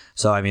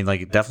 So I mean,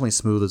 like definitely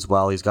smooth as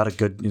well. He's got a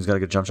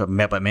good jump shot,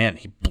 but man,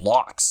 he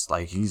blocks.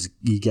 Like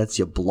he gets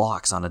you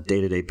blocks on a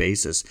day-to-day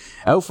basis.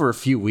 Out for a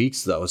few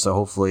weeks though, so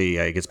hopefully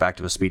he gets back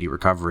to a speedy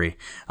recovery.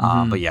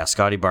 But yeah,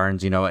 Scotty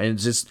Barnes, and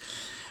it's just,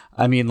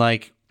 I mean,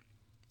 like.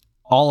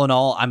 All in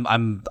all,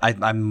 I'm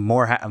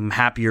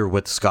happier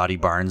with Scotty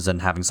Barnes than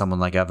having someone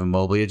like Evan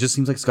Mobley. It just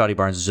seems like Scotty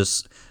Barnes is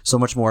just so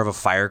much more of a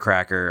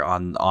firecracker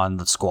on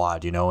the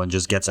squad, and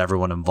just gets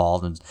everyone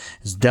involved, and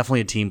is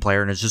definitely a team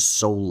player, and is just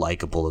so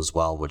likable as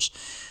well. Which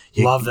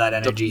love that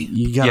energy.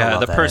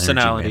 The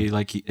personality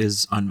energy,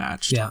 is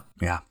unmatched.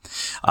 Yeah.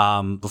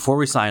 Before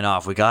we sign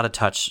off, we gotta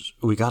touch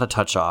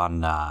on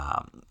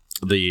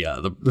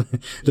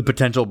the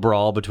potential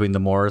brawl between the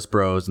Morris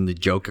Bros and the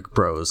Jokic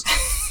Bros.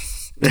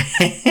 Did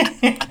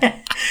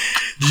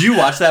you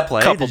watch that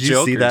play? Did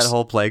you see that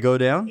whole play go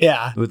down?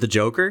 Yeah. With the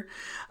Joker?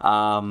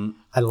 I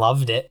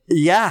loved it.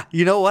 Yeah.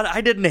 You know what?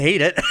 I didn't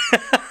hate it.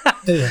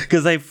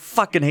 Because I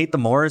fucking hate the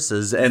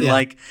Morrises. And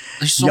like,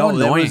 they're so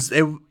annoying.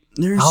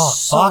 They're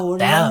so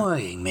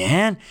annoying,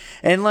 man.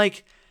 And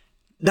like,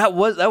 that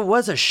was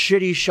a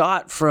shitty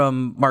shot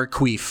from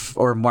Marqueef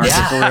or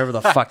Marcus or whatever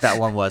the fuck that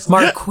one was.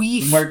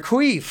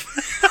 Marqueef.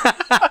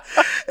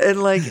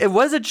 And like, it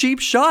was a cheap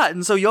shot,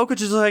 and so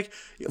Jokic is like,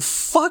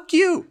 "Fuck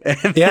you!"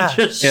 And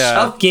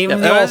gave him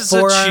the old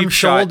forearm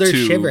shoulder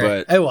shiver.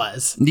 But... It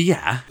was,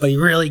 but he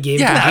really gave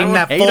him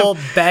that full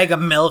bag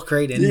of milk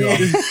right into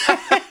him.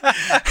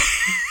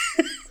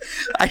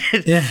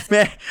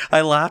 Man,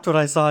 I laughed when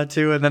I saw it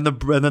too, and then the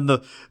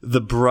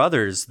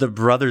brothers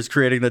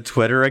creating the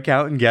Twitter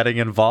account and getting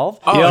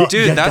involved. Oh,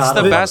 dude, that's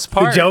the best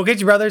part. The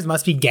Jokic brothers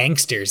must be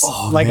gangsters.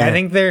 Man. I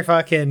think they're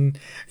fucking.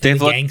 They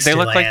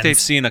look like they've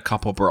seen a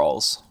couple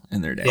brawls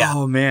in their day. Yeah.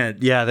 Oh man,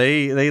 yeah,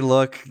 they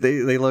look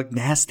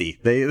nasty.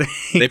 They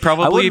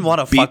probably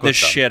want to beat the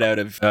shit out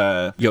of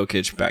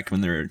Jokic back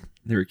when they were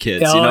they were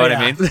kids. Oh, you know what yeah.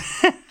 I mean?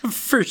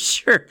 For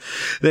sure.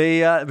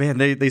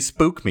 They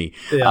spook me.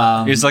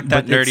 Yeah. He's like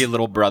that but it's- nerdy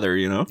little brother,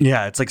 you know?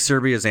 Yeah, it's like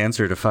Serbia's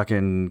answer to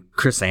fucking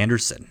Chris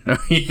Anderson.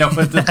 You know,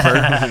 with the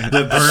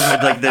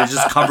bird, like they're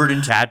just covered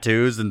in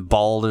tattoos and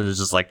bald, and it's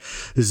just like,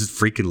 this is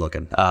freaking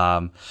looking.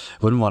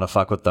 Wouldn't want to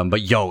fuck with them.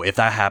 But yo, if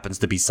that happens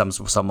to be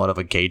somewhat of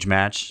a cage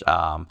match,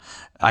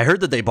 I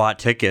heard that they bought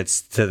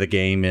tickets to the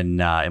game in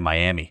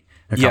Miami.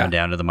 They're coming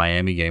down to the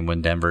Miami game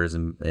when Denver's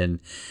in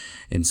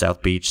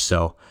South Beach.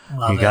 So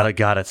Love you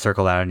gotta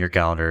circle that on your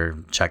calendar.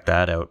 Check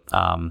that out.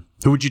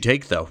 Who would you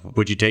take though?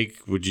 Would you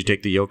take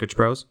the Jokic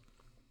Bros?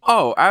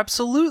 Oh,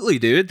 absolutely,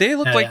 dude. They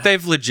look Oh, like yeah.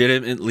 they've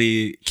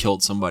legitimately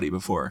killed somebody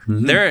before.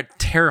 They're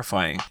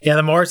terrifying. Yeah,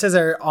 the Morrises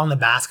are on the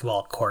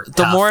basketball court.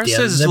 The tough.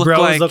 Morrises the look bros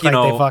like, look you like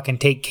know- they fucking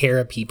take care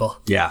of people.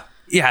 Yeah.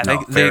 Yeah,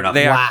 No, they fair enough.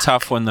 act Whack.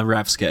 tough when the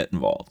refs get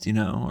involved, you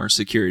know, or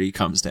security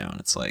comes down.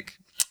 It's like,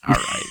 all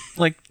right.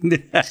 Like,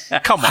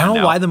 come on I don't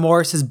know now. why the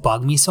Morrises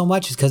bug me so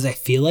much. Is because I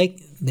feel like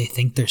they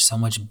think they're so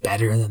much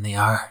better than they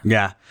are.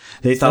 Yeah.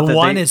 They thought The that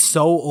one they, is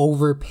so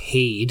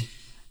overpaid,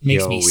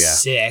 makes me yeah.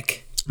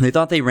 sick. they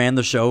thought they ran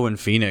the show in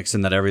Phoenix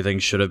and that everything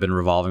should have been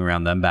revolving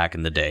around them back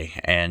in the day.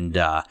 And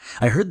I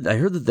heard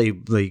that they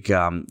like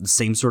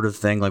same sort of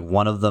thing. Like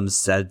one of them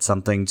said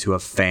something to a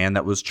fan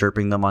that was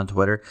chirping them on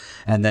Twitter,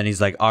 and then he's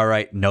like, "All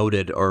right,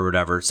 noted," or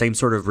whatever. Same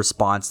sort of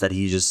response that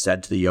he just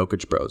said to the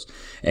Jokic Bros.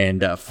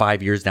 And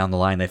 5 years down the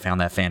line, they found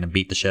that fan and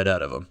beat the shit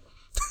out of him.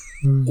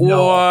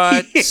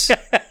 What?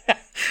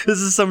 This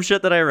is some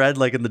shit that I read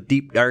like in the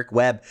deep dark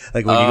web,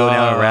 like when you go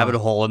down a rabbit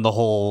hole in the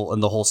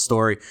whole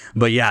story.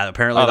 But yeah,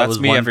 apparently Oh, that that's was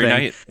me one every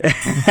thing.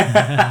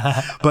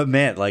 night. But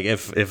man, like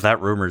if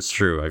that rumor is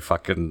true, I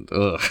fucking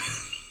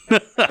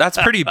That's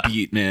pretty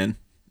beat, man.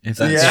 If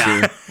that's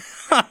true.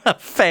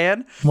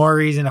 fan. More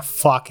reason to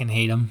fucking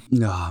hate them.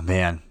 Oh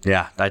man,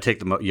 yeah, I take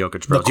the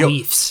Jokic Bros. The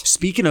Queefs.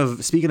 Speaking of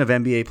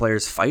NBA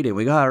players fighting,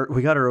 we got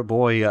our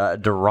boy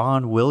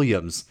Deron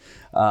Williams.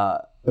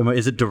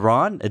 Is it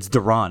Deron? It's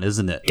Deron,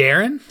 isn't it?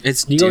 Darren?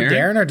 It's Do you Darren? go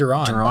Darren or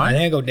Duran? Duran? I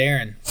think I go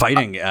Darren.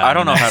 Fighting. I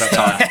don't know how to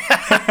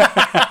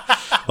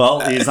talk.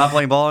 Well, he's not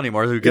playing ball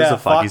anymore. Who gives Yeah, a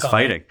fuck?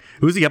 fuck He's him.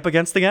 Who's he up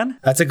against again?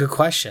 That's a good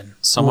question.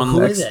 Someone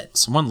Who is it?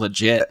 Someone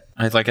legit.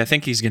 I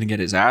think he's gonna get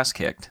his ass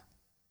kicked.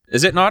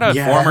 Is it not a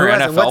Yeah, former Who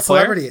has it? NFL What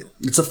player? celebrity?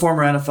 It's a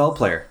former NFL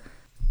player.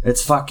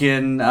 It's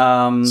fucking.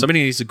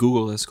 Somebody needs to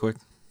Google this quick.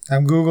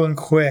 I'm Googling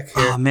quick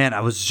here. Oh man,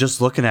 I was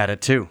just looking at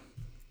it too.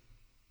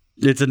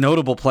 It's a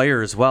notable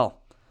player as well.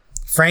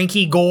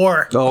 Frankie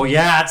Gore. Oh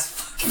yeah, it's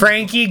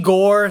Frankie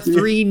Gore,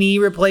 3 knee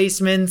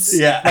replacements.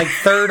 Yeah. Like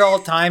 3rd all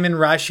time in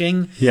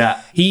rushing.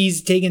 yeah.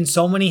 He's taken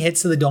so many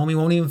hits to the dome, he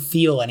won't even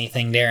feel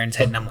anything Darren's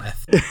hitting him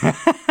with.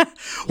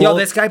 Well-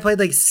 this guy played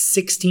like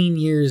 16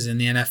 years in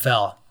the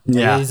NFL. Like,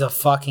 Yeah. He's a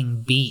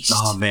fucking beast.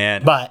 Oh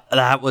man, But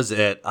that was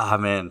it. Oh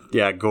man,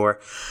 yeah, Gore.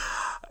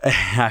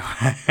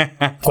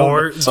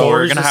 Gore, So we're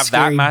Gore's gonna a have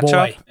that scary matchup,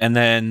 boy. and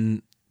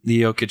then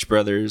the Jokic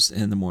brothers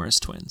and the Morris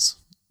twins.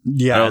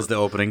 Yeah, as the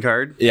opening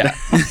card. Yeah.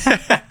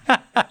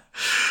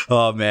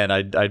 Oh man,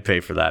 I'd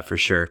pay for that for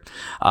sure.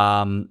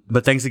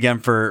 But thanks again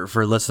for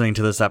listening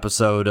to this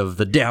episode of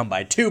the Down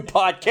by 2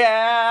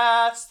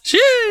 podcast.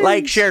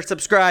 Like, share,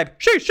 subscribe.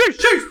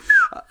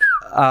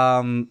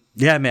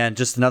 Yeah, man,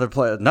 just another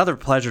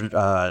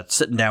pleasure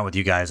sitting down with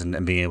you guys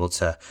and being able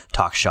to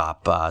talk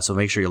shop. So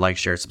make sure you like,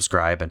 share,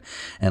 subscribe,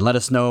 and let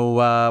us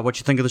know what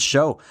you think of the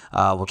show.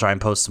 We'll try and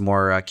post some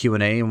more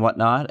Q&A and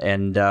whatnot.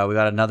 And we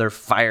got another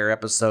fire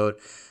episode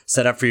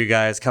set up for you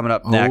guys coming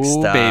up next.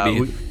 Oh,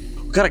 baby.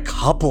 We've got a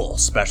couple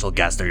special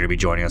guests that are going to be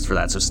joining us for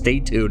that, so stay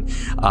tuned.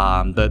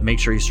 But make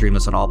sure you stream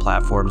us on all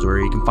platforms where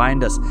you can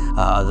find us.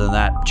 Other than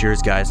that,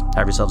 cheers, guys.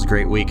 Have yourselves a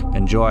great week.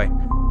 Enjoy.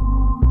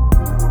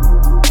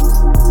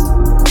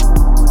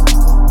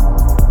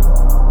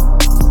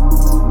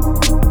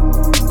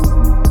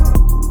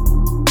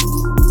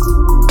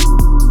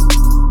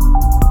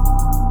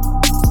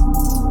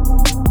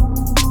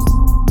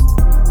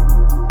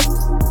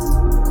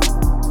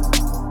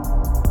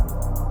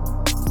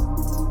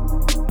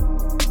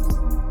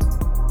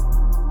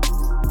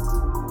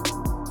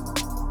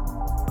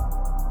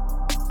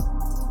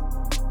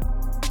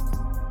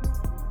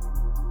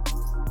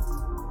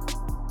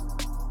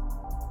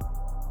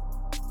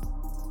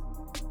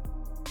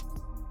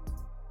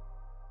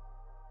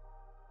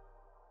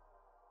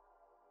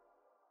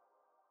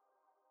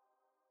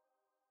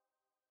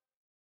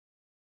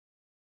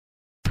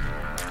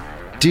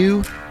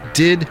 Do,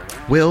 Did,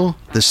 Will,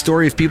 the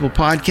Story of People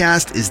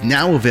podcast is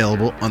now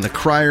available on the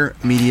Crier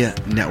Media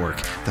Network.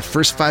 The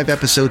first 5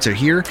 episodes are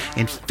here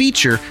and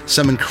feature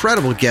some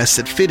incredible guests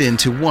that fit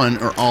into one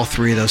or all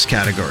 3 of those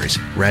categories.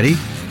 Ready?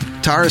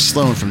 Tara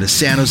Sloan from the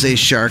San Jose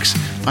Sharks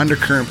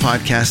Undercurrent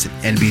podcast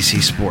at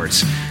NBC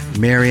Sports.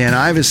 Marianne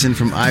Iveson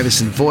from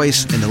Iveson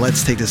Voice and the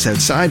Let's Take This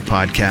Outside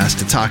podcast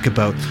to talk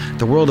about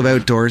the world of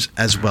outdoors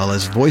as well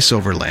as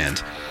voiceover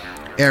land.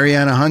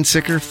 Ariana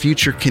Hunsicker,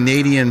 future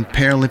Canadian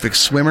Paralympic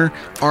swimmer,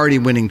 already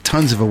winning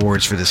tons of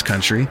awards for this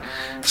country.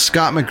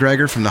 Scott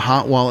McGregor from the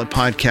Hot Wallet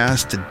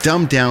podcast to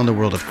dumb down the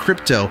world of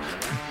crypto,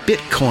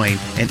 Bitcoin,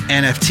 and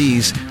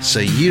NFTs so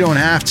you don't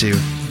have to.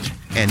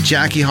 And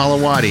Jackie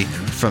Holowati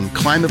from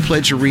Climate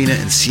Pledge Arena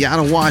in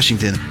Seattle,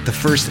 Washington, the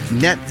first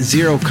net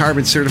zero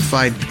carbon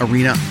certified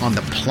arena on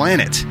the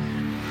planet.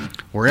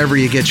 Wherever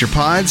you get your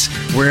pods,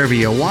 wherever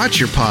you watch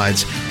your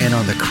pods, and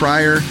on the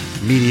Crier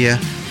Media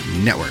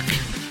Network.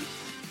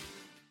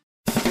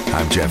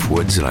 I'm Jeff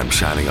Woods, and I'm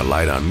shining a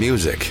light on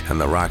music and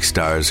the rock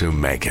stars who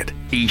make it.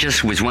 He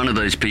just was one of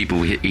those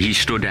people. He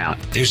stood out.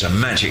 He was a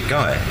magic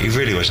guy. He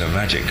really was a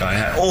magic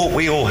guy.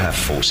 We all have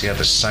faults. He had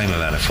the same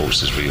amount of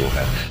faults as we all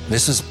have.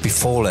 This was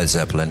before Led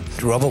Zeppelin.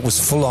 Robert was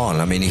full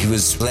on. I mean, he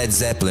was Led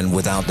Zeppelin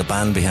without the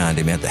band behind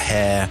him. He had the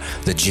hair,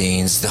 the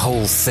jeans, the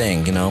whole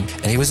thing, you know.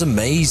 And he was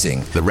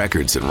amazing. The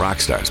Records and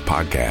Rockstars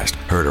podcast,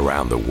 heard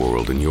around the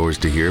world and yours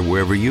to hear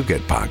wherever you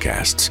get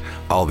podcasts.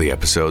 All the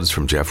episodes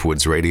from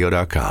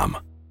JeffWoodsRadio.com.